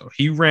Grasso.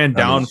 He ran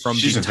down from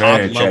the top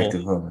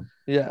level. Woman.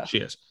 Yeah, she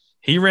is.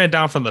 He ran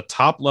down from the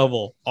top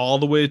level all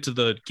the way to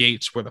the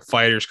gates where the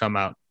fighters come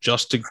out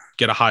just to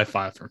get a high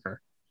five from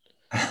her.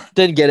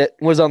 Didn't get it.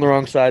 Was on the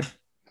wrong side.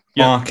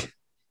 Yeah.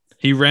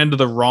 He ran to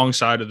the wrong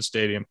side of the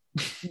stadium.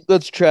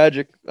 That's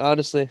tragic,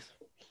 honestly.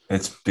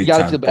 It's big. You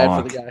gotta feel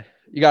bad for the guy.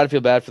 You gotta feel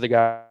bad for the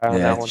guy on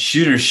that one.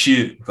 Shoot or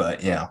shoot,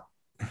 but yeah.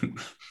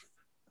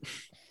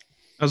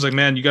 I was like,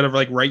 man, you got to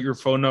like write your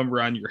phone number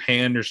on your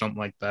hand or something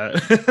like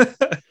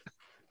that.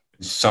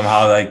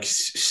 Somehow like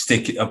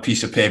stick a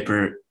piece of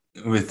paper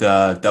with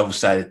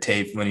double-sided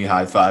tape when you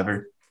high five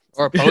her.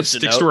 Or a post-it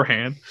sticks note to her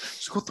hand.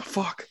 Like, what the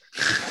fuck?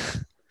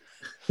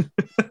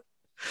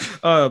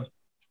 But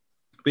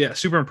yeah,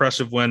 super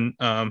impressive win.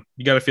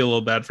 You got to feel a little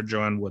bad for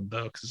Joanne Wood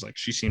though, because like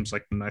she seems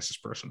like the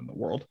nicest person in the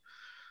world.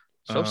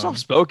 So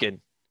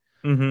soft-spoken.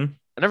 Mm-hmm.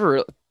 I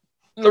never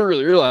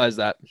really realized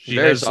that. She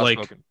has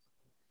like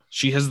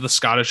she has the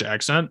Scottish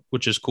accent,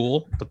 which is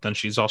cool, but then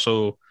she's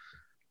also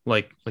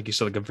like you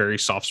said, like a very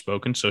soft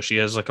spoken. So she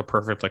has like a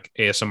perfect like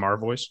ASMR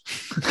voice.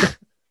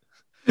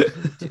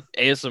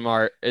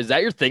 ASMR, is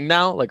that your thing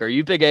now? Like, are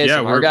you a big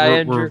ASMR guy,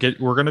 Andrew?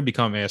 We're gonna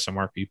become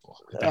ASMR people.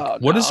 I think. Oh,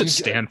 What does it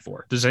stand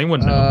for? Does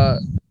anyone know?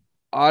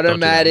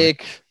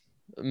 Automatic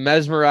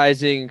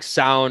mesmerizing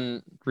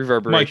sound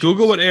reverberation. Mike,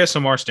 Google what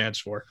ASMR stands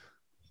for.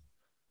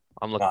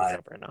 I'm looking it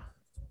up right now.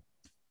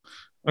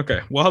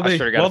 Okay, while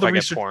the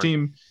research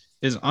team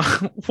is on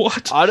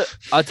what?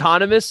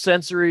 Autonomous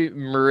sensory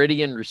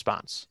meridian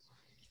response.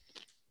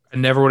 I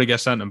never would have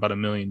guessed that in about a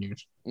million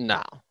years.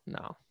 No.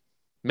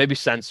 Maybe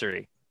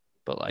sensory,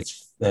 but like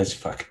that's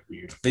fucking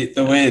weird.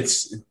 The way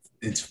it's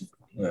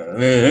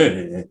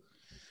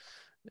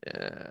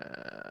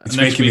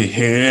making me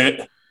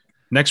hit.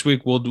 Next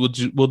week we'll do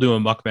a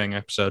mukbang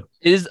episode.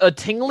 It is a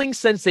tingling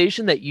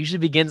sensation that usually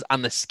begins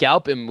on the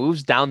scalp and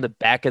moves down the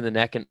back of the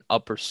neck and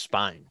upper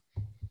spine.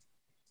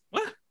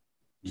 What?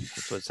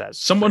 That's what it says.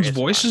 Someone's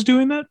voice is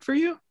doing that for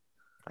you?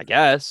 I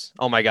guess.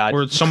 Oh my God.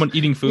 Or someone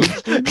eating food?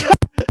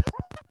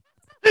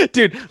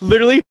 Dude,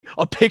 literally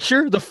a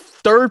picture. The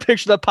third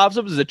picture that pops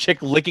up is a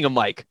chick licking a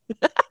mic.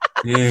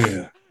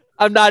 Yeah.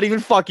 I'm not even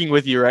fucking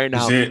with you right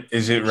now.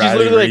 Is it She's Riley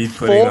literally Reid like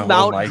full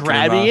mount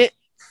grabbing it.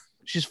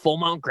 She's full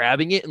mount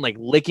grabbing it and like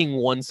licking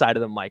one side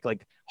of the mic,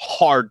 like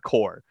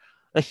hardcore.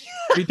 Do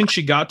you think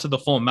she got to the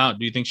full mount?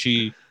 Do you think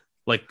she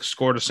like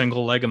scored a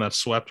single leg and that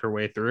swept her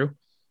way through?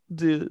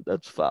 Dude,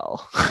 that's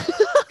foul.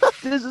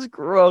 This is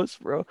gross,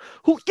 bro.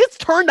 Who gets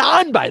turned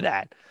on by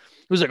that?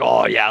 Who's like,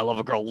 oh yeah, I love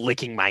a girl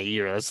licking my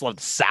ear. I just love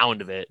the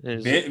sound of it.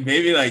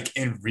 Maybe like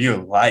in real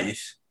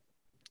life.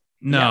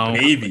 No, yeah,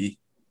 maybe.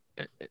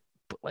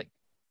 But like,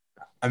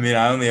 I mean,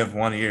 I only have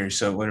one ear,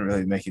 so it wouldn't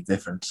really make a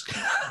difference.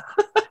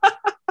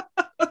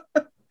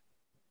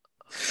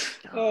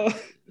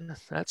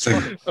 That's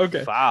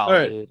okay. Foul. All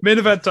right, dude. Main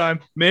event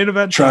time. Main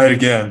event. Try it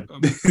again.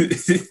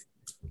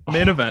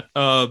 Main event.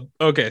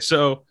 Okay,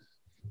 so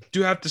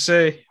do have to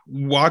say,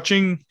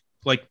 watching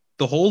like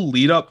the whole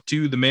lead up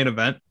to the main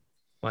event,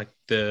 like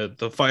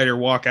the fighter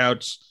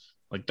walkouts,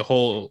 like the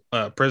whole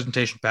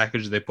presentation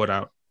package they put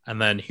out,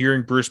 and then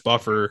hearing Bruce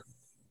Buffer,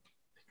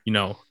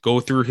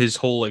 go through his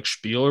whole like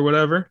spiel or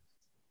whatever,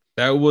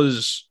 that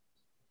was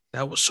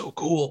so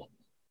cool.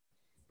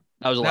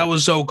 That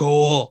was so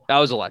cool. That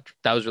was electric.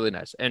 That was really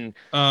nice. And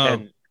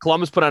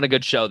Columbus put on a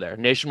good show there.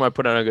 Nationwide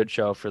put on a good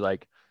show for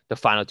like the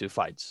final two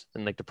fights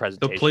and like the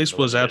presentation. The place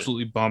was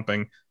absolutely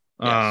bumping.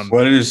 Yes.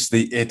 What does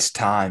the "it's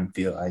time"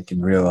 feel like in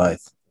real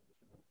life?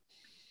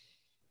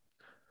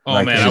 Oh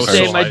Like, man, let's I was just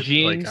say so my hyped.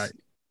 jeans.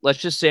 Let's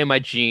just say my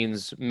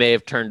jeans may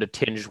have turned a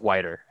tinge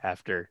whiter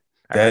after.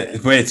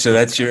 Wait, so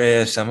that's your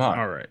ASMR?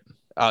 All right.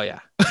 Oh yeah.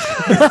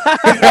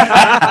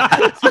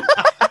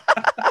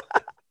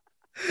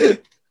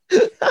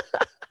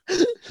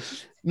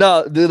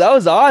 No, dude, that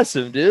was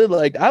awesome, dude.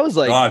 Like I was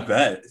like, I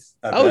bet.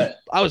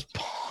 I was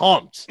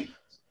pumped.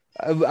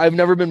 I've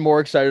never been more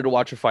excited to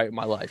watch a fight in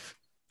my life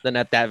than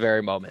at that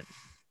very moment.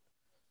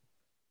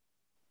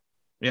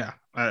 Yeah,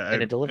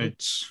 And it delivered.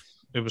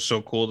 It was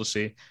so cool to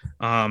see.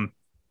 And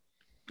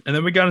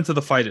then we got into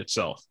the fight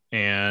itself,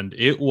 and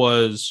it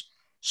was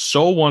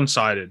so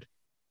one-sided.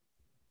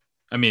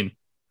 I mean,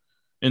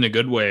 in a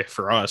good way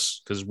for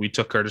us, because we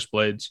took Curtis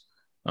Blades.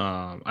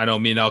 I know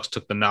me and Alex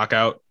took the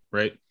knockout,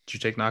 right? Did you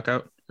take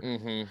knockout?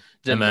 Mm-hmm.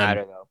 Didn't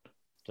matter though.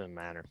 Didn't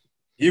matter.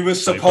 He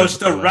was supposed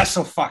to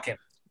wrestle fucking.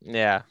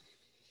 Yeah.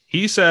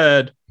 He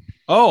said,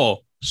 "Oh,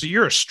 so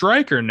you're a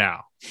striker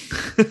now."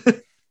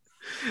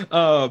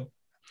 Yeah,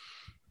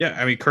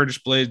 I mean, Curtis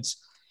Blades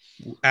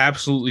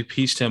absolutely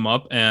pieced him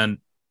up, and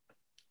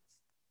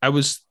I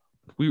was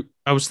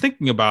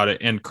thinking about it,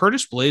 and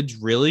Curtis Blades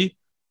really,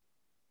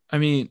 I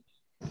mean,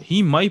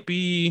 he might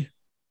be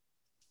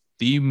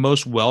the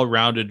most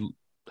well-rounded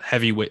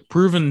heavyweight,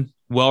 proven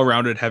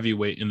well-rounded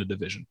heavyweight in the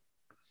division.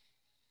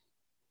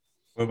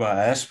 What about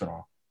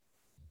Aspinall?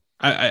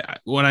 I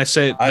when I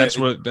say that's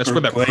where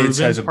that Blades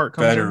proven has a part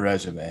comes better in.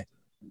 resume.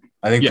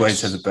 I think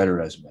Blades has a better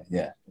resume.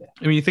 Yeah.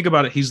 I mean, you think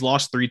about it. He's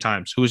lost 3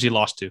 times. Who has he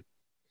lost to?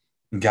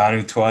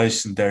 Ngannou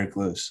twice and Derek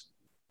Lewis.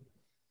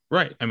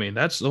 Right. I mean,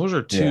 those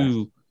are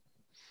 2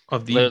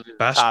 of the Literally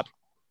best top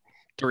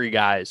 3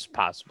 guys,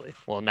 possibly.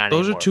 Well, not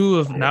those anymore. are 2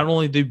 of not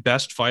only the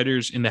best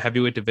fighters in the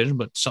heavyweight division,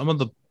 but some of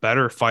the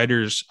better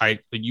fighters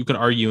you can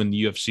argue in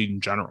the UFC in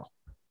general.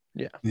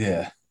 Yeah.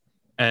 Yeah.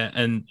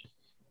 And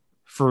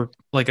for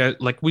like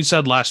we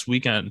said last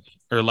week, I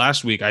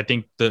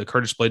think the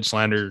Curtis Blades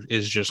slander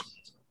is just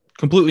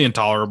completely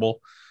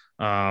intolerable.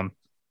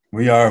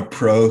 We are a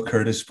pro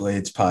Curtis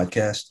Blades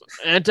podcast.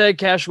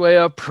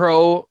 Anti-Cashwaya,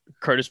 pro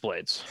Curtis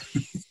Blades.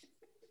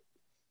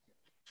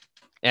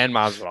 And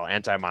Masvidal,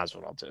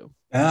 anti-Masvidal too.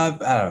 I don't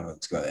know.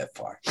 Let's go that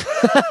far.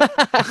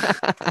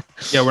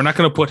 Yeah, we're not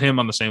going to put him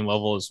on the same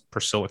level as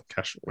Priscilla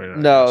Cashway.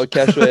 No,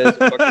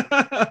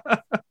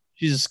 Cashway.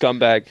 She's a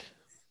scumbag.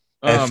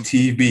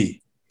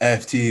 FTB.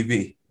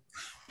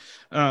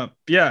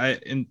 Yeah,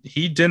 and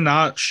he did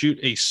not shoot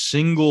a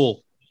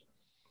single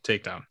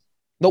takedown.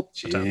 Nope.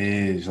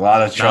 Jeez, a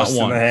lot of trust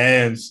in the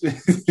hands.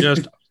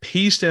 Just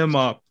pieced him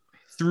up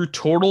through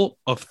total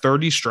of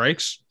 30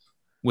 strikes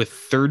with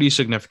 30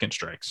 significant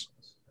strikes.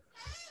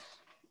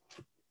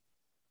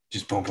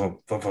 Just boom, boom,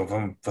 boom, boom,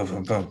 boom, boom,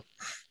 boom, boom.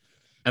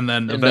 And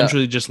then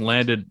eventually just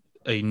landed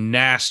a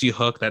nasty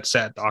hook that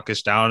sat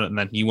Dawkins down, and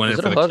then he went in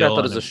for the kill. I thought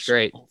it was a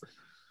straight.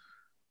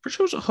 Pretty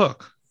sure it was a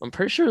hook. I'm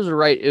pretty sure it was a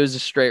right. It was a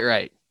straight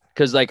right.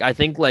 Because I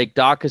think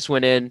Dawkins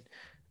went in,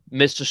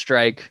 missed a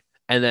strike,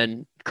 and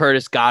then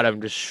Curtis got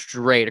him just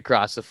straight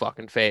across the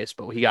fucking face,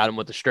 but he got him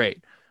with the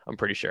straight. I'm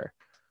pretty sure.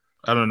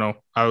 I don't know.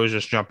 I was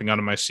just jumping out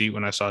of my seat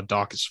when I saw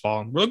Dawkins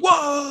fall. We're like,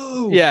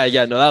 whoa!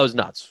 Yeah, no, that was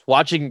nuts.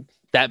 Watching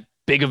that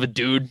big of a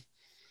dude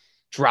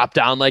drop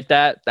down like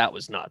that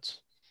was nuts.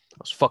 That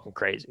was fucking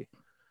crazy.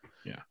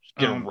 Yeah. Just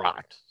getting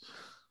rocked.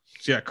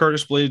 So yeah,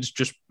 Curtis Blades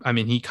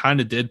he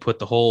kind of did put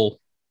the whole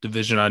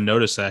division on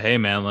notice that, hey,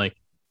 man, like,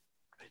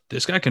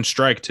 this guy can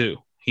strike too.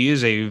 He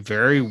is a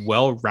very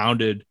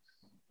well-rounded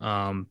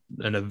and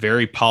a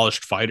very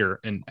polished fighter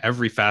in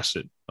every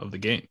facet of the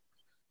game.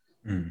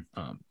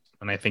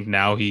 And I think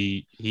now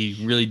he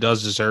really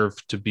does deserve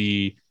to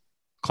be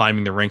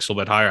climbing the ranks a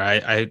little bit higher.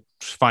 I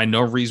find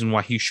no reason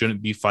why he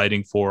shouldn't be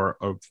fighting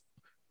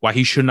why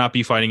he should not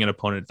be fighting an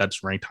opponent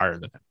that's ranked higher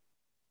than him.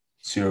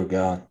 Cyril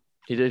Gane.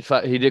 He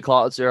did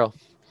call out Cyril.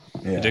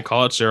 Yeah. He did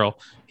call out Cyril.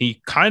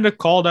 He kind of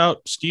called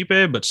out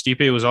Stipe, but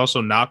Stipe was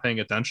also not paying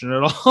attention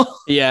at all.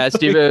 Yeah,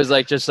 Stipe was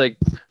just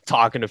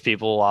talking to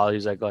people while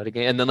he's letting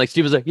it. And then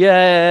Stipe was like,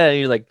 yeah.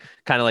 And he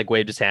kind of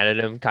waved his hand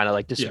at him, kind of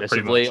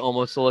dismissively,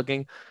 almost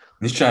looking.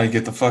 He's trying to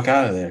get the fuck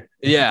out of there.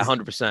 Yeah,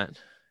 100%.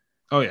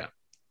 Oh yeah.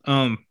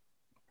 So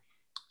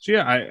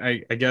yeah,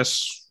 I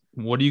guess,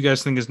 what do you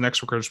guys think is next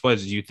for Curtis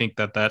Blades? Do you think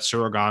that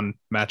Cyril Gane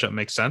matchup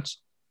makes sense?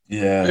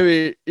 Yeah. I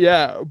mean,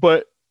 yeah,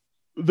 but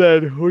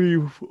then who do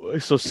you?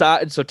 So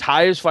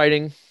Ty is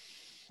fighting.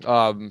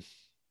 Ty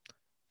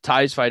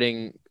is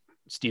fighting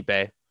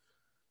Stipe.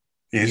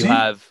 Is you he?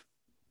 Have.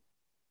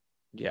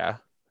 Yeah,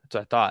 that's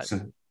what I thought.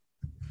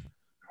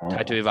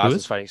 Tai Tuivasa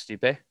is fighting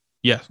Stipe.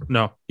 Yes.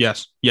 No.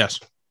 Yes.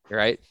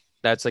 Right.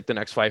 That's the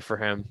next fight for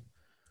him,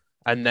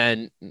 and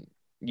then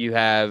you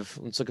have.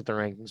 Let's look at the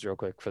rankings real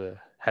quick for the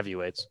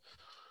heavyweights,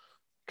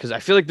 because I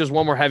feel like there's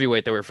one more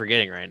heavyweight that we're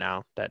forgetting right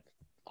now. That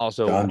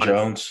also John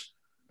Jones.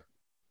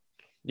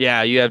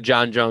 Yeah, you have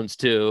John Jones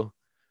too.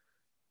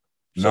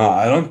 No,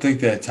 I don't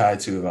think that Tai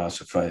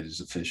Tuivasa fight is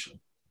official.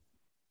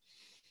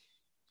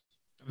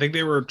 I think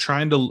they were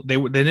trying to. They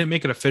didn't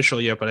make it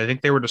official yet, but I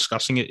think they were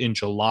discussing it in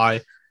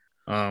July.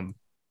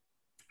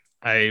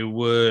 I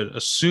would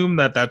assume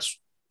that that's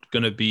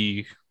going to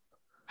be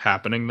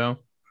happening, though.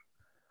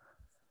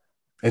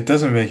 It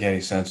doesn't make any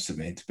sense to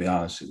me, to be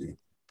honest with you.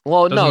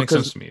 Well, it doesn't no, make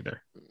sense to me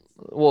either.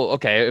 Well,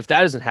 okay, if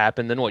that doesn't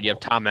happen, then what? You have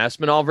Tom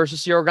Aspinall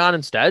versus Cyril Gane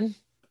instead?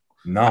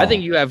 No, I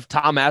think you have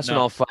Tom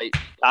Aspinall fight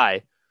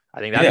Ty. I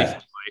think that'd be a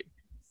fun fight.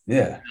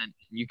 Yeah,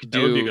 you could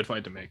that would be a good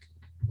fight to make,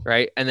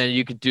 right? And then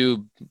you could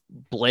do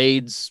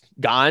Blades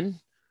Gane.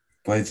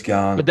 Blades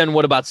Gane. But then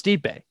what about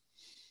Stipe?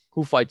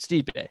 Who fights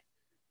Stipe?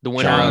 The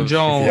winner John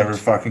Jones. If he ever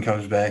fucking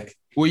comes back.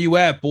 Where you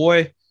at,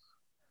 boy?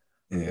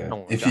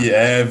 Yeah. If he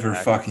ever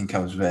fucking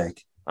comes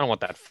back. I don't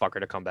want that fucker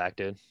to come back,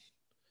 dude.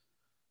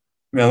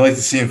 I mean, I'd like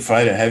to see him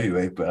fight at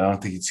heavyweight, but I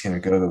don't think it's going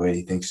to go the way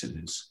he thinks it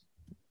is.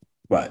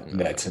 But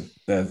that's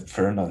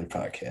for another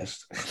podcast.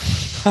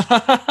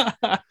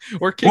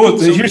 We're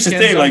kicking here's the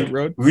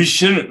thing: we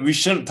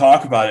shouldn't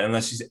talk about it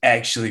unless he's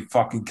actually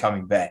fucking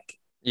coming back.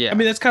 Yeah, I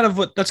mean that's kind of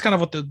what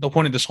the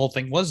point of this whole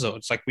thing was, though.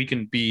 It's like we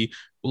can be,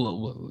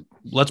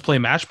 let's play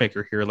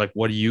matchmaker here. Like,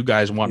 what do you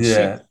guys want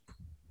to see?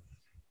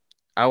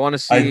 I want to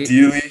see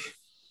ideally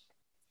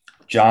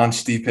John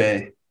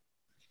Stipe,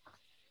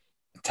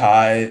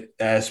 Ty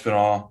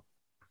Aspinall,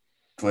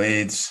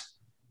 Blades,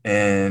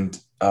 and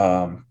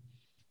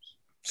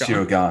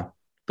Cyril Gane.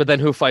 But then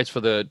who fights for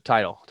the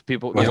title? The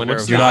people. You're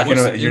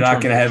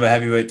not gonna have a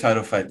heavyweight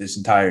title fight this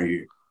entire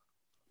year.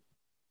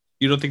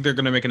 You don't think they're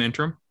gonna make an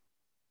interim?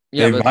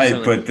 Yeah, they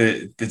might, but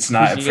it's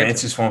not.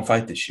 Francis won't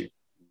fight this year.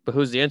 But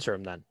who's the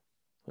interim then?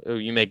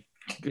 You make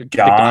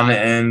Gane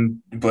and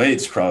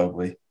Blades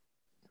probably,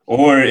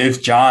 or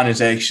if John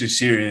is actually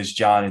serious,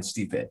 John and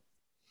Stipe.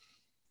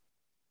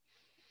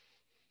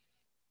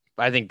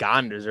 I think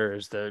Gane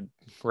deserves the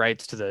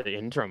rights to the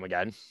interim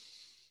again.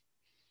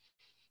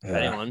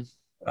 Anyone?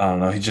 I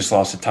don't know. He just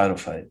lost a title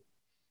fight.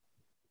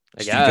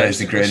 Stipe is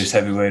the greatest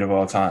heavyweight of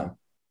all time.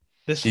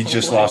 He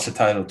just lost a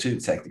title too,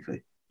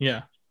 technically.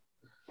 Yeah.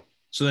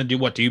 So then, do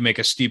you make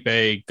a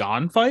Stipe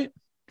Gane fight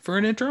for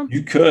an interim?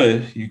 You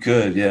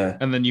could, yeah.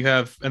 And then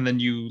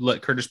you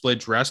let Curtis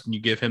Blades rest and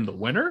you give him the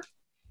winner.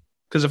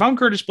 Because if I'm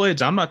Curtis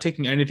Blades, I'm not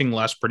taking anything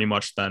less pretty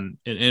much than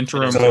an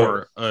interim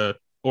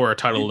or a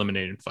title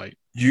eliminating fight.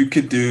 You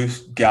could do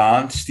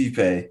Gane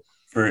Stipe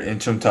for an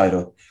interim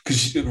title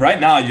because right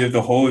now you have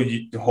the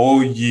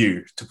whole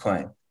year to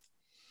plan.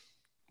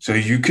 So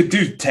you could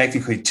do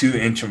technically 2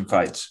 interim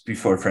fights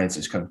before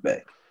Francis comes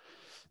back.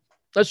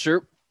 That's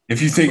true.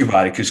 If you think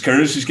about it, because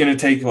Curtis is going to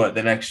take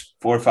the next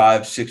 4,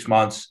 5, 6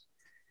 months.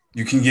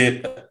 You can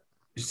get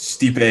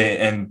Stipe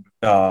and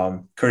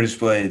Curtis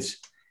Blades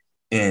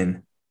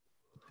in,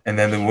 and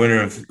then the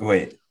winner of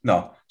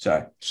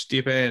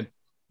Stipe and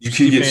you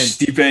could get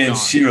Stipe and John.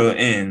 Cyril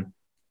in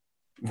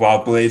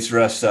while Blades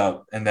rests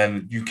up, and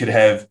then you could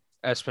have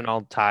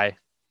Espinal tie.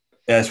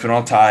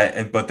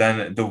 but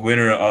then the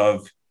winner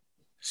of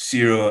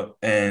Cyril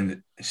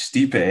and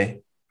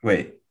Stipe,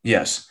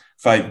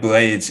 fight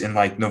Blades in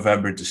like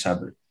November,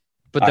 December.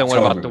 But then what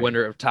about the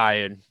winner of Ty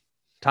and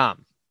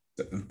Tom?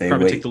 They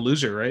probably take the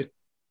loser, right?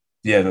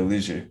 Yeah, the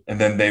loser. And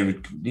then they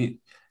would,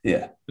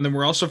 yeah. And then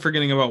we're also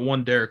forgetting about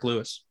one Derek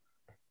Lewis.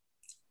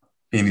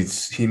 He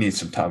needs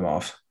some time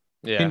off.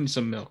 Yeah. He needs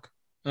some milk.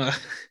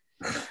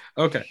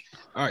 Okay.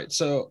 All right.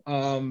 So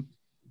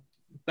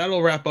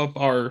that'll wrap up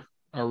our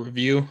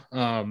review.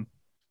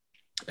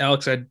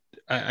 Alex,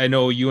 I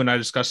know you and I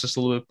discussed this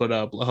a little bit,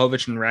 but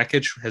Blachowicz and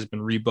Rakic has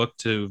been rebooked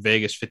to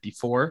Vegas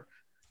 54.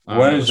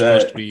 When is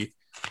that? Supposed to be,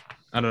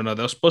 I don't know.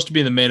 That was supposed to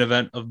be the main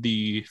event of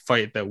the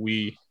fight that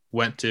we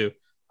went to.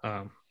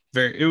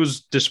 It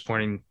was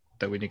disappointing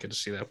that we didn't get to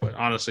see that, but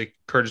honestly,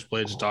 Curtis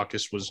Blades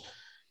Daukaus was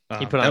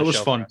that was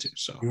fun too.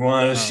 So you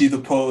wanted to see the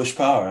Polish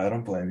Power? I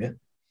don't blame you.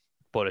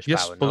 Polish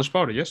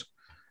Powder, yes.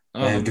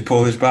 The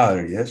Polish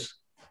Powder, yes.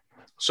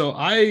 So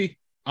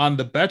on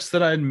the bets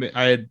that I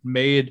had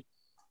made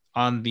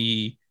on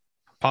the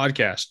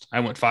podcast,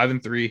 I went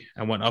 5-3.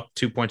 I went up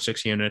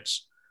 2.6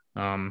 units.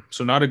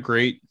 So not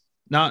great,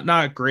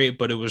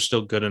 but it was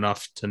still good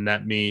enough to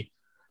net me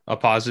a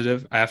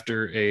positive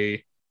after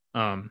a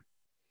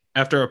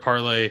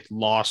parlay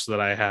loss that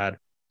I had.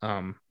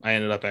 I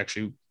ended up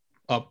actually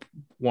up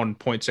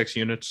 1.6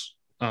 units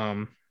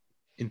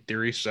in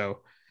theory. So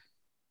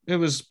it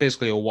was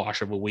basically a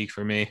wash of a week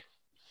for me.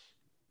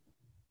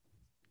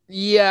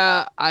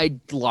 Yeah, I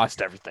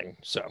lost everything.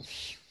 So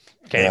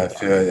I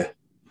feel you. It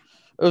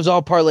was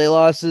all parlay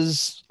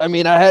losses. I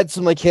mean, I had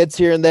some like hits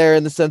here and there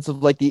in the sense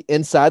of like the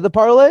inside the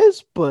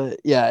parlays, but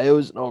yeah, it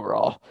was an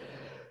overall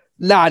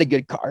not a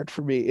good card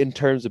for me in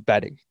terms of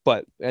betting,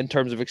 but in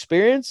terms of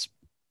experience,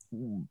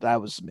 that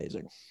was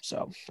amazing.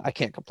 So I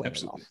can't complain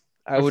at all.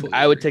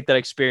 I would take that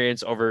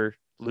experience over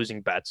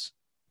losing bets,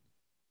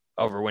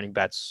 over winning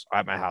bets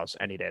at my house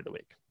any day of the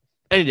week.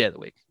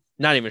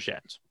 Not even a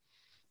chance.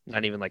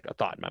 Not even like a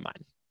thought in my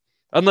mind.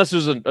 Unless it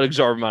was an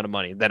exorbitant amount of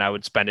money, then I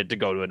would spend it to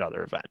go to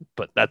another event.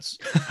 But that's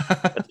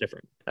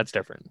different. That's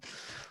different.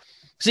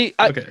 See,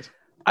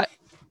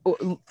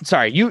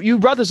 sorry, you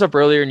brought this up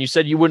earlier and you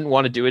said you wouldn't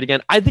want to do it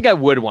again. I think I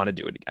would want to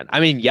do it again. I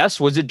mean, yes,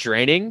 was it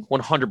draining?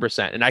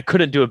 100%. And I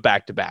couldn't do it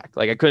back to back.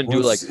 Like I couldn't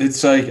do like.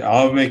 It's like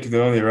I'll make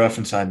the only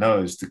reference I know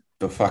is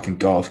the fucking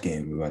golf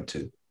game we went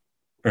to,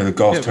 or the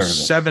golf tournament.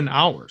 7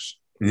 hours.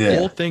 Yeah. The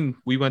whole thing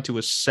we went to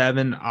was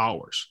 7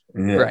 hours.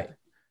 Yeah. Right.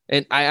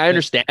 And I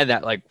understand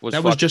that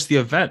was just the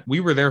event. We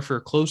were there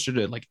for closer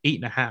to like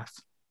 8.5.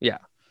 Yeah.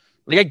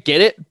 Like I get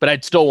it, but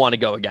I'd still want to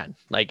go again.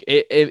 Like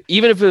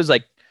even if it was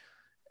like,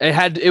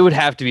 it would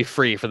have to be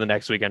free for the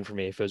next weekend for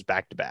me if it was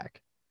back to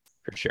back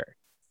for sure.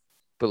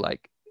 But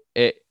like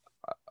it,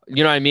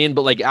 you know what I mean?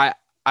 But like,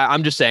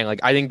 I'm just saying,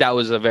 like, I think that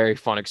was a very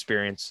fun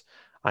experience.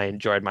 I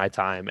enjoyed my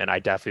time and I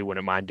definitely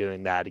wouldn't mind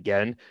doing that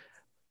again,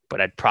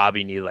 but I'd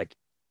probably need like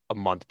a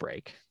month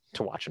break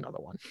to watch another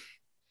one.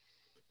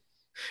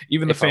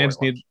 Even the fans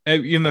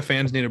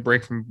need a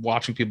break from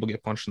watching people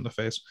get punched in the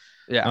face.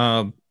 Yeah.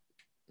 All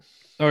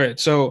right.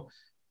 So,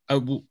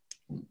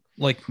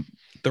 like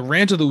the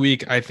rant of the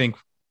week, I think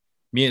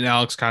me and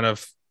Alex kind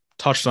of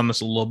touched on this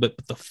a little bit,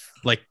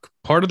 but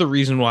part of the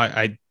reason why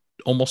I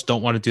almost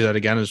don't want to do that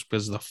again is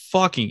because the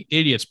fucking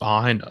idiots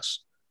behind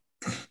us.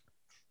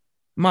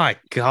 My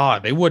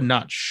God, they would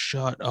not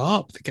shut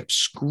up. They kept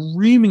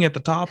screaming at the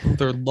top of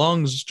their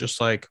lungs,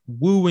 just like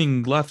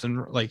wooing left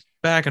and like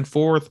back and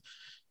forth.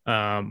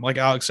 Like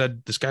Alex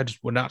said, this guy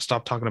just would not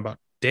stop talking about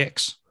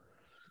dicks.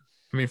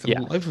 I mean, for the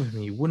life of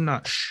me, he would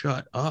not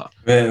shut up.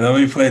 Man, let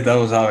me play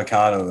devil's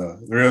avocado though,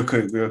 real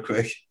quick.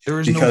 There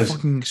is no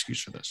fucking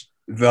excuse for this.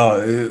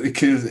 No,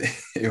 because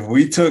if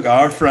we took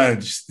our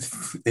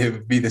friends, they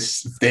would be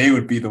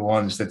the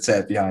ones that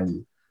sat behind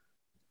you.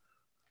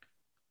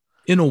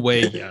 In a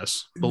way,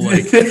 yes, but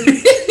like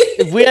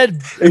if we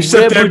had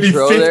there'd be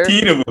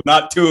 15 of them,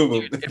 not 2 of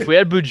them. If we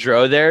had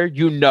Boudreaux there,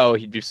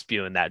 he'd be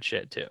spewing that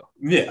shit too.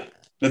 Yeah.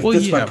 That's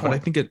but I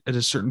think at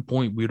a certain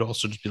point we'd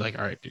also just be like,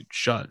 all right, dude,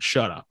 shut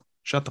up.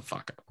 Shut the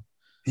fuck up.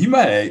 He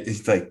might.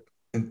 It's like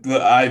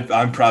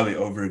I'm probably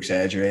over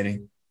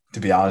exaggerating, to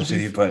be honest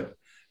with you, but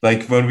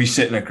like when we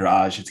sit in a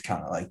garage, it's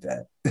kind of like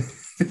that.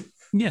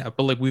 Yeah,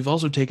 but like we've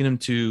also taken him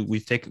to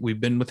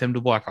we've been with him to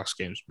Blackhawks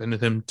games, been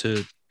with him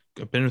to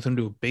a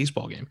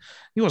baseball game.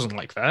 He wasn't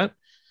like that.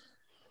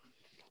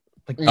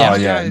 Like,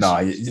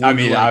 I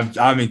mean,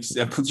 I'm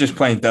just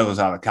playing devil's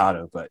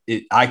avocado, but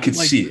I could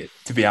see it,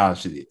 to be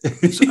honest with you.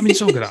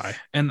 So could I.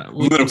 And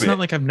it's not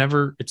like I've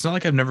never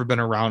been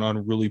around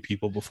unruly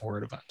people before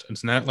at events.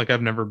 It's not like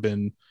I've never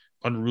been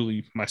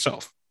unruly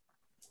myself.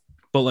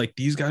 But like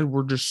these guys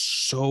were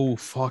just so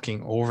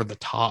fucking over the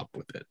top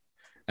with it.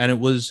 And it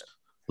was,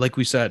 like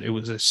we said, it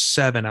was a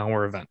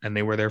 7-hour event and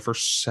they were there for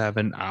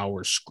 7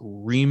 hours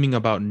screaming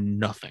about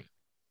nothing.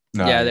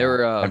 No, Yeah, they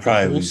were. I'd The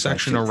probably whole lose that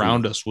section shit, too.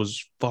 around us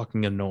was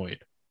fucking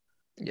annoyed.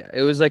 Yeah,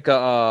 it was like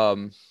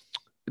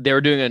they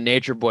were doing a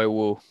Nature Boy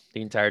woo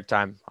the entire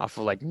time off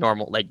of like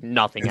normal, like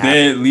nothing Did happened.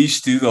 they at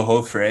least do the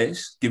whole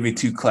phrase? Give me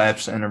 2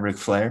 claps and a Ric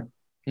Flair.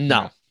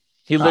 No,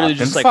 he literally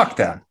Then just like fuck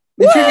that.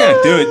 If you're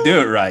gonna do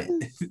it right.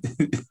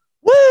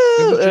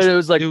 woo, just- and it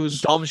was like it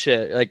was- dumb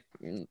shit.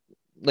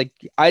 Like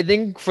I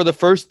think for the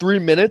first 3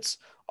 minutes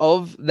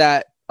of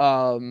that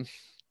of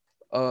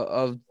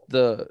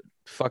the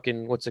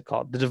fucking what's it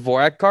called, the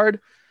Dvorak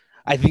card,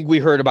 I think we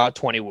heard about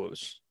 20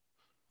 woos.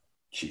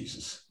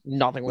 Jesus.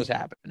 Nothing was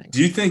happening.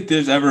 Do you think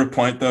there's ever a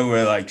point though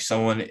where like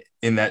someone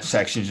in that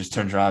section just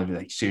turns around and be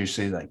like,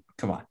 seriously, like,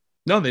 come on?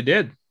 No, they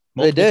did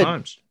Multiple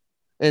times.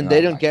 And Oh they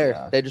my don't care.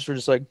 God. They just were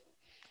just like,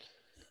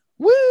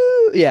 woo.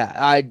 Yeah,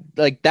 I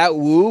like that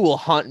woo will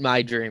haunt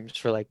my dreams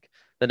for like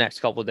the next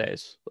couple of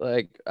days.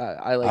 Like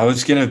I like I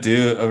was gonna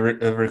do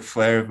a Ric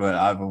Flair, but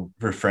I will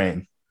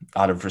refrain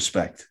out of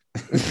respect. I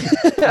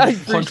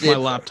Punch appreciate my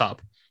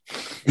laptop.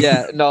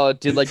 Yeah, no,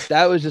 dude, like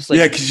that was just like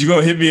Yeah, because you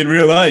won't hit me in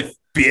real life,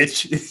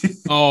 bitch.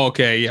 Oh,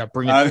 okay. Yeah,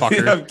 bring it,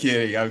 fucker. I'm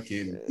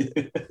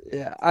kidding.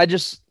 yeah,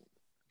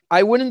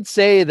 I wouldn't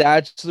say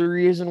that's the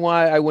reason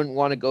why I wouldn't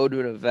want to go to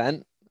an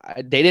event.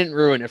 They didn't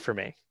ruin it for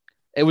me.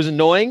 It was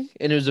annoying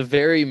and it was a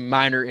very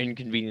minor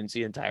inconvenience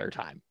the entire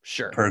time.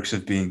 Sure. Perks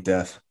of being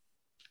deaf.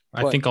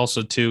 I But- think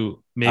also too,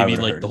 I maybe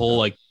would've like heard the it, whole though.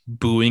 like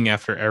booing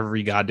after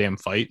every goddamn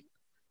fight.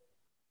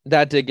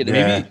 That did get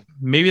Yeah.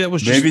 Maybe that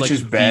was just Maybe like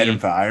just bad the-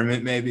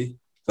 environment. Maybe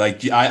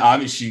like I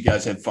obviously you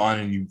guys had fun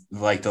and you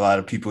liked a lot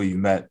of people you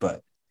met,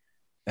 but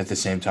at the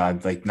same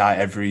time, like not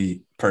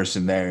every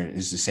person there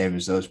is the same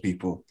as those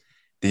people.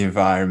 The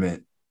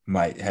environment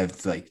might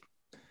have like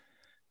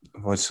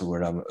what's the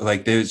word?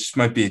 Like there just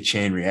might be a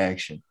chain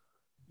reaction.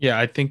 Yeah,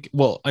 I think.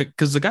 Well,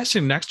 because the guy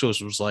sitting next to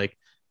us was like,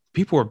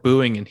 people were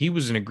booing, and he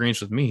was in agreement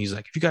with me. He's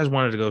like, if you guys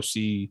wanted to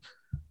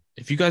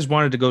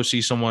go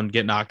see someone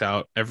get knocked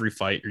out every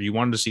fight, or you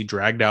wanted to see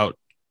dragged out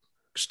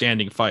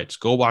standing fights,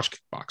 go watch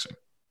kickboxing.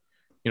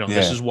 You know,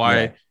 this is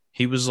why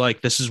he was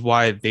like, this is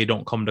why they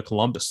don't come to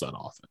Columbus that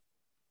often.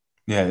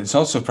 Yeah, it's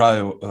also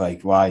probably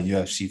like why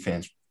UFC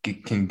fans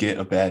can get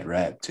a bad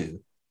rap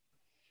too.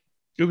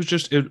 It was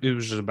just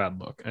a bad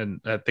look,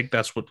 and I think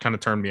that's what kind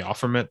of turned me off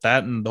from it.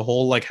 That and the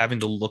whole like having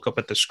to look up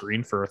at the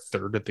screen for a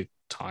third of the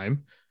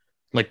time.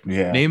 Like,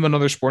 name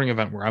another sporting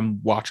event where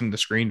I'm watching the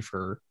screen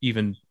for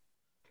even,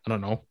 I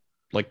don't know,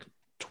 like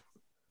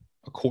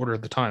a quarter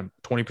of the time,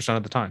 20%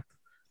 of the time.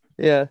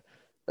 Yeah,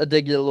 that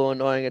did get a little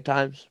annoying at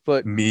times,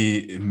 but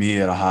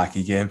Me at a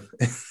hockey game.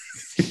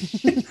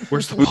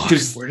 Where's the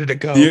puck? Where did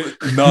it go?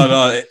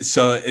 No.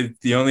 So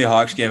the only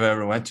Hawks game I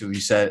ever went to, we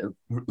said,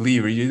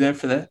 Lee, were you there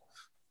for that?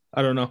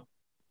 I don't know.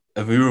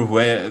 We were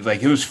way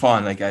like it was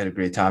fun. Like I had a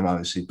great time,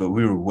 obviously, but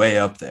we were way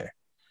up there,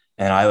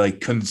 and I like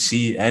couldn't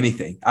see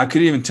anything. I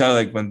couldn't even tell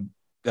like when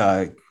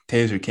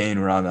Taser Kane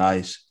were on the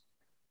ice.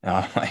 And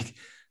I'm like,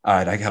 all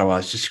right, I gotta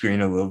watch the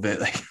screen a little bit.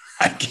 Like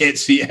I can't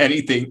see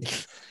anything.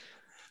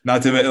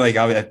 Not to like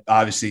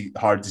obviously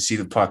hard to see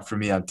the puck for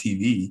me on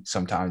TV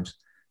sometimes.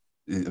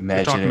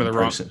 Imagine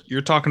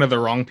you're talking to the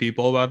wrong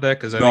people about that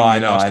because I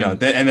know,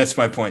 and that's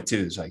my point too.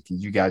 Is like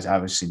you guys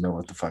obviously know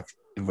what the fuck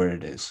where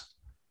it is.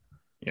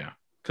 Yeah,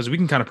 because we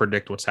can kind of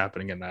predict what's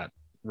happening in that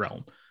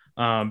realm.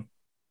 But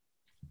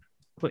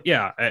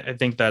yeah, I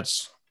think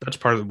that's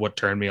part of what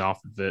turned me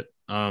off of it.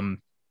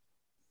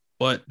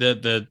 But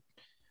it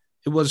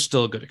was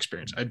still a good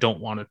experience. I don't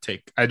want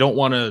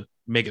to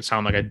make it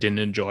sound like I didn't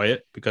enjoy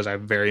it because I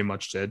very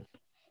much did.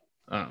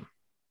 But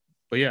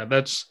yeah,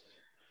 that's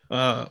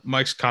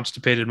Mike's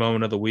constipated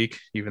moment of the week,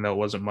 even though it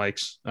wasn't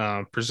Mike's.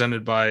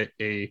 Presented by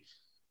a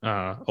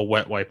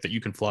wet wipe that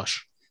you can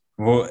flush.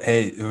 Well,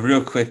 hey,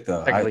 real quick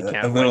though,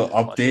 a little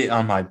update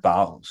on my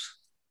bowels.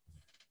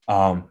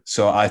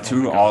 So I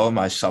threw all of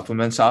my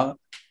supplements out,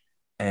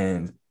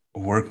 and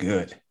we're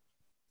good.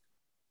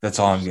 That's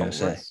all I'm gonna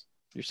say.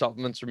 Your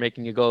supplements are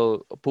making you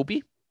go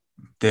poopy?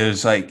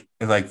 There's like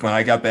when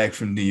I got back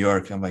from New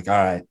York, I'm like, all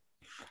right,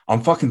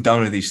 I'm fucking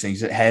done with these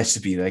things. It has to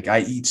be like I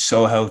eat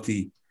so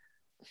healthy.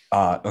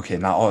 Okay,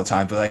 not all the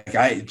time, but like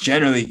I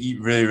generally eat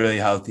really, really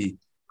healthy.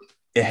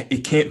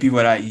 It can't be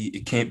what I eat.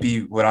 It can't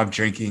be what I'm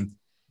drinking.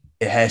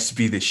 It has to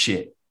be the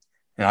shit.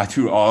 And I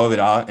threw all of it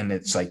out, and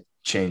it's like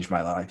changed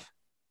my life.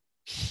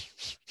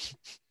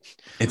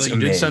 It's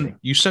amazing.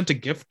 You sent a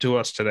gift to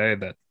us today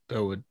that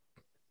would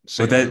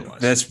say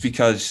that's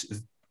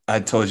because I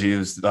told you it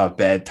was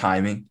bad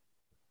timing.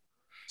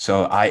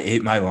 So I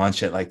ate my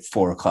lunch at like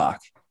 4:00.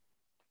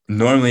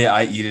 Normally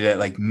I eat it at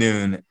like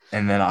noon,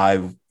 and then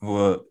I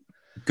will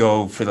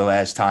go for the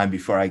last time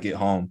before I get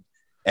home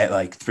at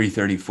like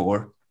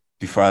 3:34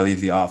 before I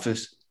leave the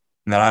office.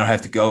 And then I don't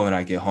have to go when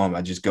I get home.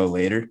 I just go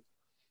later.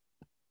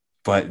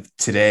 But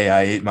today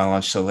I ate my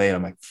lunch so late.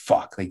 I'm like,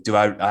 fuck, like,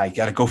 I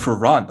got to go for a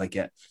run. Like,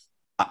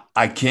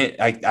 I can't,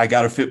 I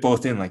got to fit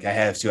both in. Like I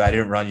have to. I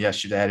didn't run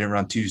yesterday. I didn't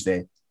run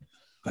Tuesday.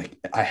 Like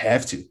I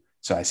have to.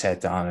 So I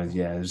sat down and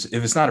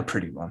it was not a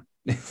pretty one.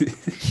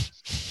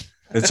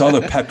 It's all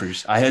the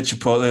peppers. I had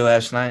Chipotle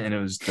last night and it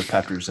was the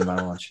peppers in my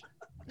lunch.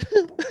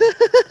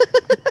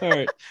 All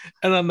right.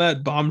 And on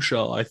that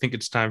bombshell, I think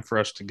it's time for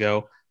us to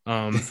go.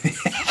 Probably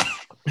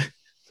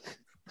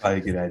a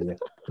good idea.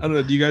 I don't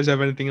know. Do you guys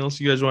have anything else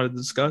you guys want to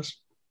discuss?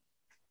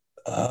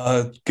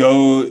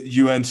 Go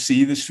UNC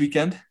this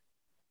weekend.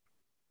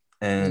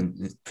 And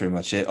that's pretty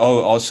much it. Oh,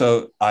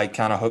 also, I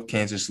kind of hope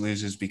Kansas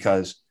loses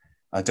because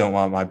I don't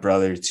want my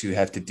brother to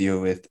have to deal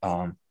with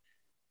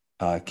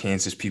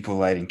Kansas people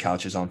lighting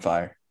couches on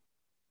fire.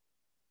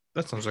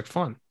 That sounds like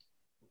fun.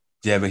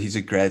 Yeah, but he's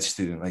a grad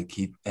student.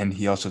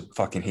 He also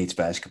fucking hates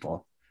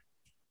basketball.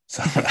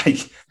 So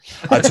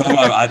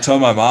I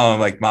told my mom, I'm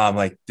like, Mom,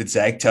 like, did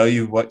Zach tell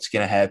you what's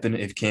gonna happen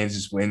if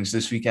Kansas wins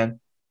this weekend?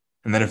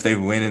 And then if they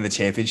win in the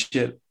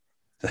championship?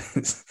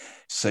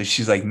 So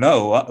she's like,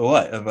 no,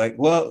 what? I'm like,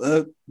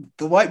 well,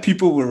 the white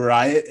people will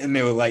riot and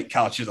they will light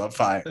couches on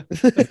fire.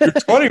 If you're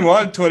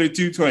 21,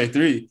 22,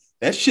 23,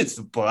 that shit's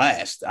a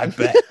blast, I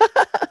bet.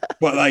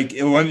 But like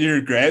when you're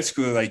in grad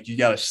school, like you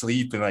gotta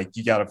sleep and like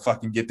you gotta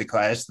fucking get to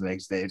class the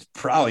next day. It's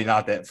probably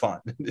not that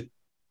fun.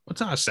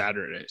 It's on a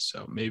Saturday,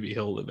 so maybe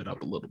he'll live it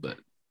up a little bit.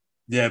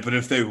 Yeah, but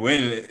if they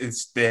win,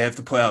 they have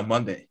to play on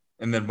Monday.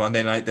 And then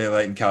Monday night they're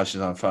lighting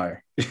couches on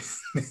fire.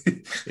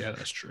 Yeah,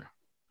 that's true.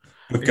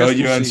 But go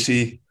UNC.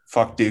 See.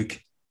 Fuck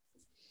Duke.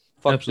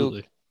 Fuck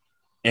Absolutely. Duke.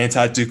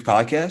 Anti-Duke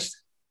podcast?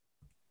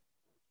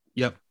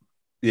 Yep.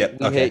 Yep.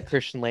 We hate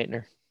Christian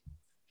Laettner.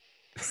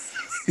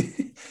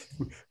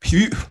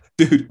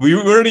 Dude, we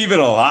weren't even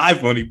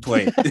alive when he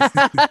played.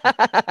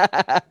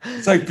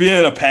 It's like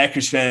being a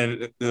Packers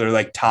fan or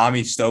like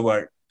Tommy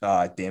Stobart.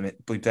 Damn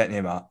it. Bleep that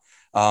name out.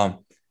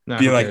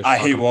 Being like, I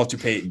hate Walter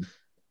Payton.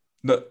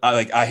 No,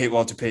 I hate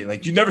Walter Payton.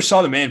 Like, you never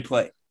saw the man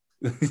play.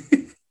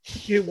 You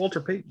hate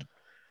Walter Payton.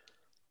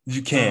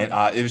 You can't.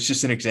 It was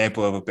just an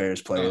example of a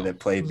Bears player that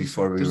played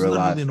before we were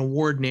alive. There's an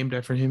award named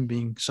after him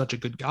being such a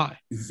good guy.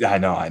 I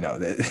know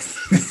that.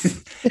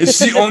 It's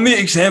the only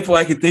example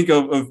I could think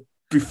of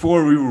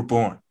before we were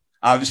born.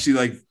 Obviously,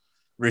 like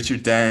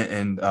Richard Dent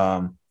and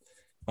oh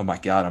my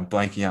God, I'm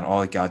blanking on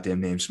all the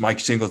goddamn names. Mike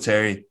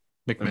Singletary.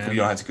 McMahon. We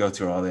don't have to go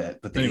through all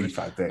that, but the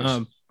 85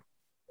 Bears.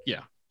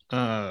 Yeah.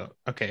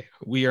 Okay.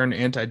 We are an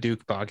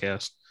anti-Duke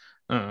podcast.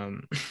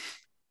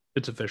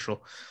 It's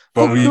official.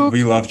 But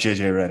we love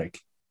JJ Redick.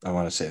 I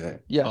want to say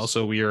that. Yes.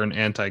 Also, we are an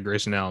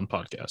anti-Grayson Allen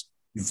podcast.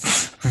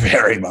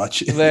 Very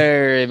much.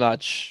 Very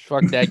much.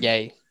 Fuck that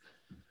gay.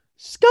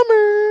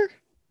 Scummer.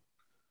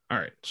 All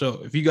right.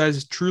 So if you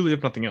guys truly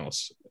have nothing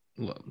else,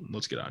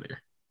 let's get out of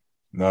here.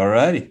 All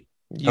righty.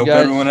 Hope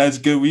everyone has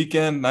a good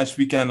weekend. Nice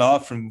weekend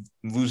off from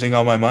losing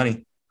all my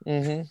money.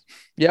 Mm-hmm.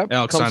 Yep.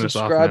 Alex, come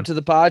subscribe to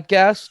the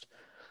podcast.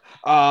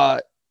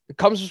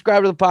 Come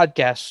subscribe to the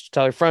podcast.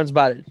 Tell your friends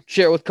about it.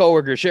 Share it with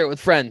coworkers. Share it with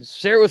friends.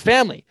 Share it with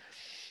family.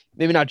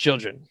 Maybe not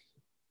children.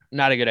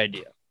 Not a good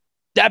idea.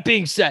 That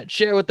being said,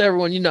 share it with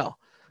everyone you know.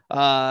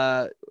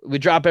 We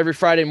drop every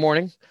Friday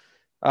morning.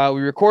 We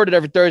record it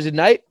every Thursday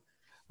night.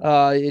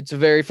 It's a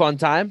very fun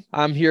time.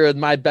 I'm here with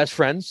my best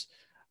friends,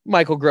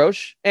 Michael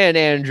Grosh and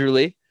Andrew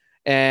Lee,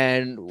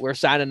 and we're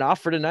signing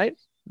off for tonight.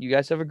 You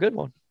guys have a good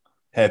one.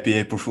 Happy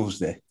April Fool's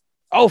Day.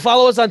 Oh,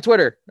 follow us on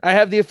Twitter. I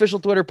have the official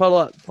Twitter pull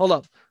up. Hold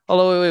up.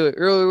 Wait.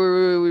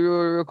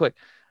 Real quick.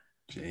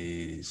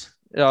 Jeez.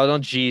 No,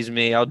 don't jeez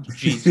me. I'll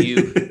jeez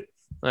you.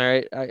 All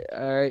right.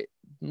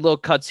 Little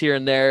cuts here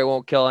and there. It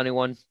won't kill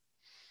anyone.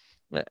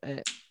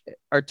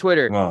 Our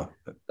Twitter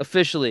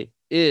officially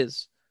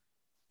is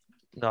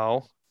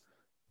no.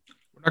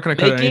 We're not going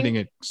to cut anything.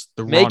 It's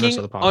the rawness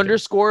of the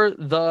podcast.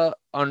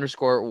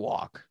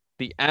 __walk.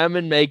 The M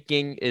in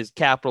making is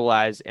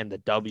capitalized, and the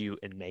W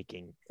in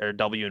making or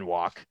W in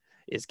walk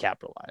is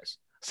capitalized.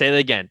 Say that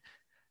again.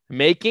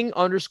 Making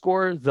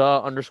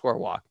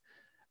 __walk.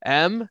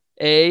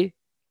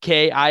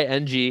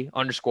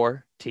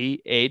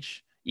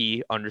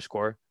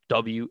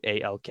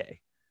 MAKING_THE_WALK.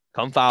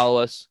 Come follow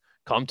us.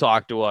 Come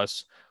talk to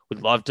us.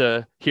 We'd love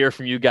to hear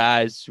from you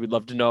guys. We'd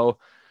love to know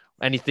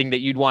anything that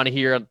you'd want to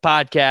hear on the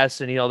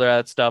podcast and all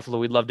that stuff.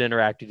 We'd love to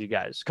interact with you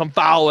guys. Come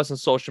follow us on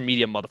social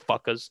media,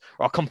 motherfuckers,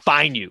 or I'll come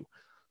find you.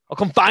 I'll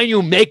come find you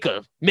and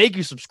make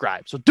you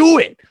subscribe. So do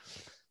it.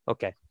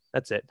 Okay,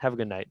 that's it. Have a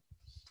good night.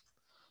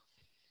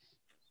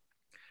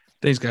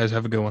 Thanks, guys.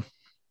 Have a good one.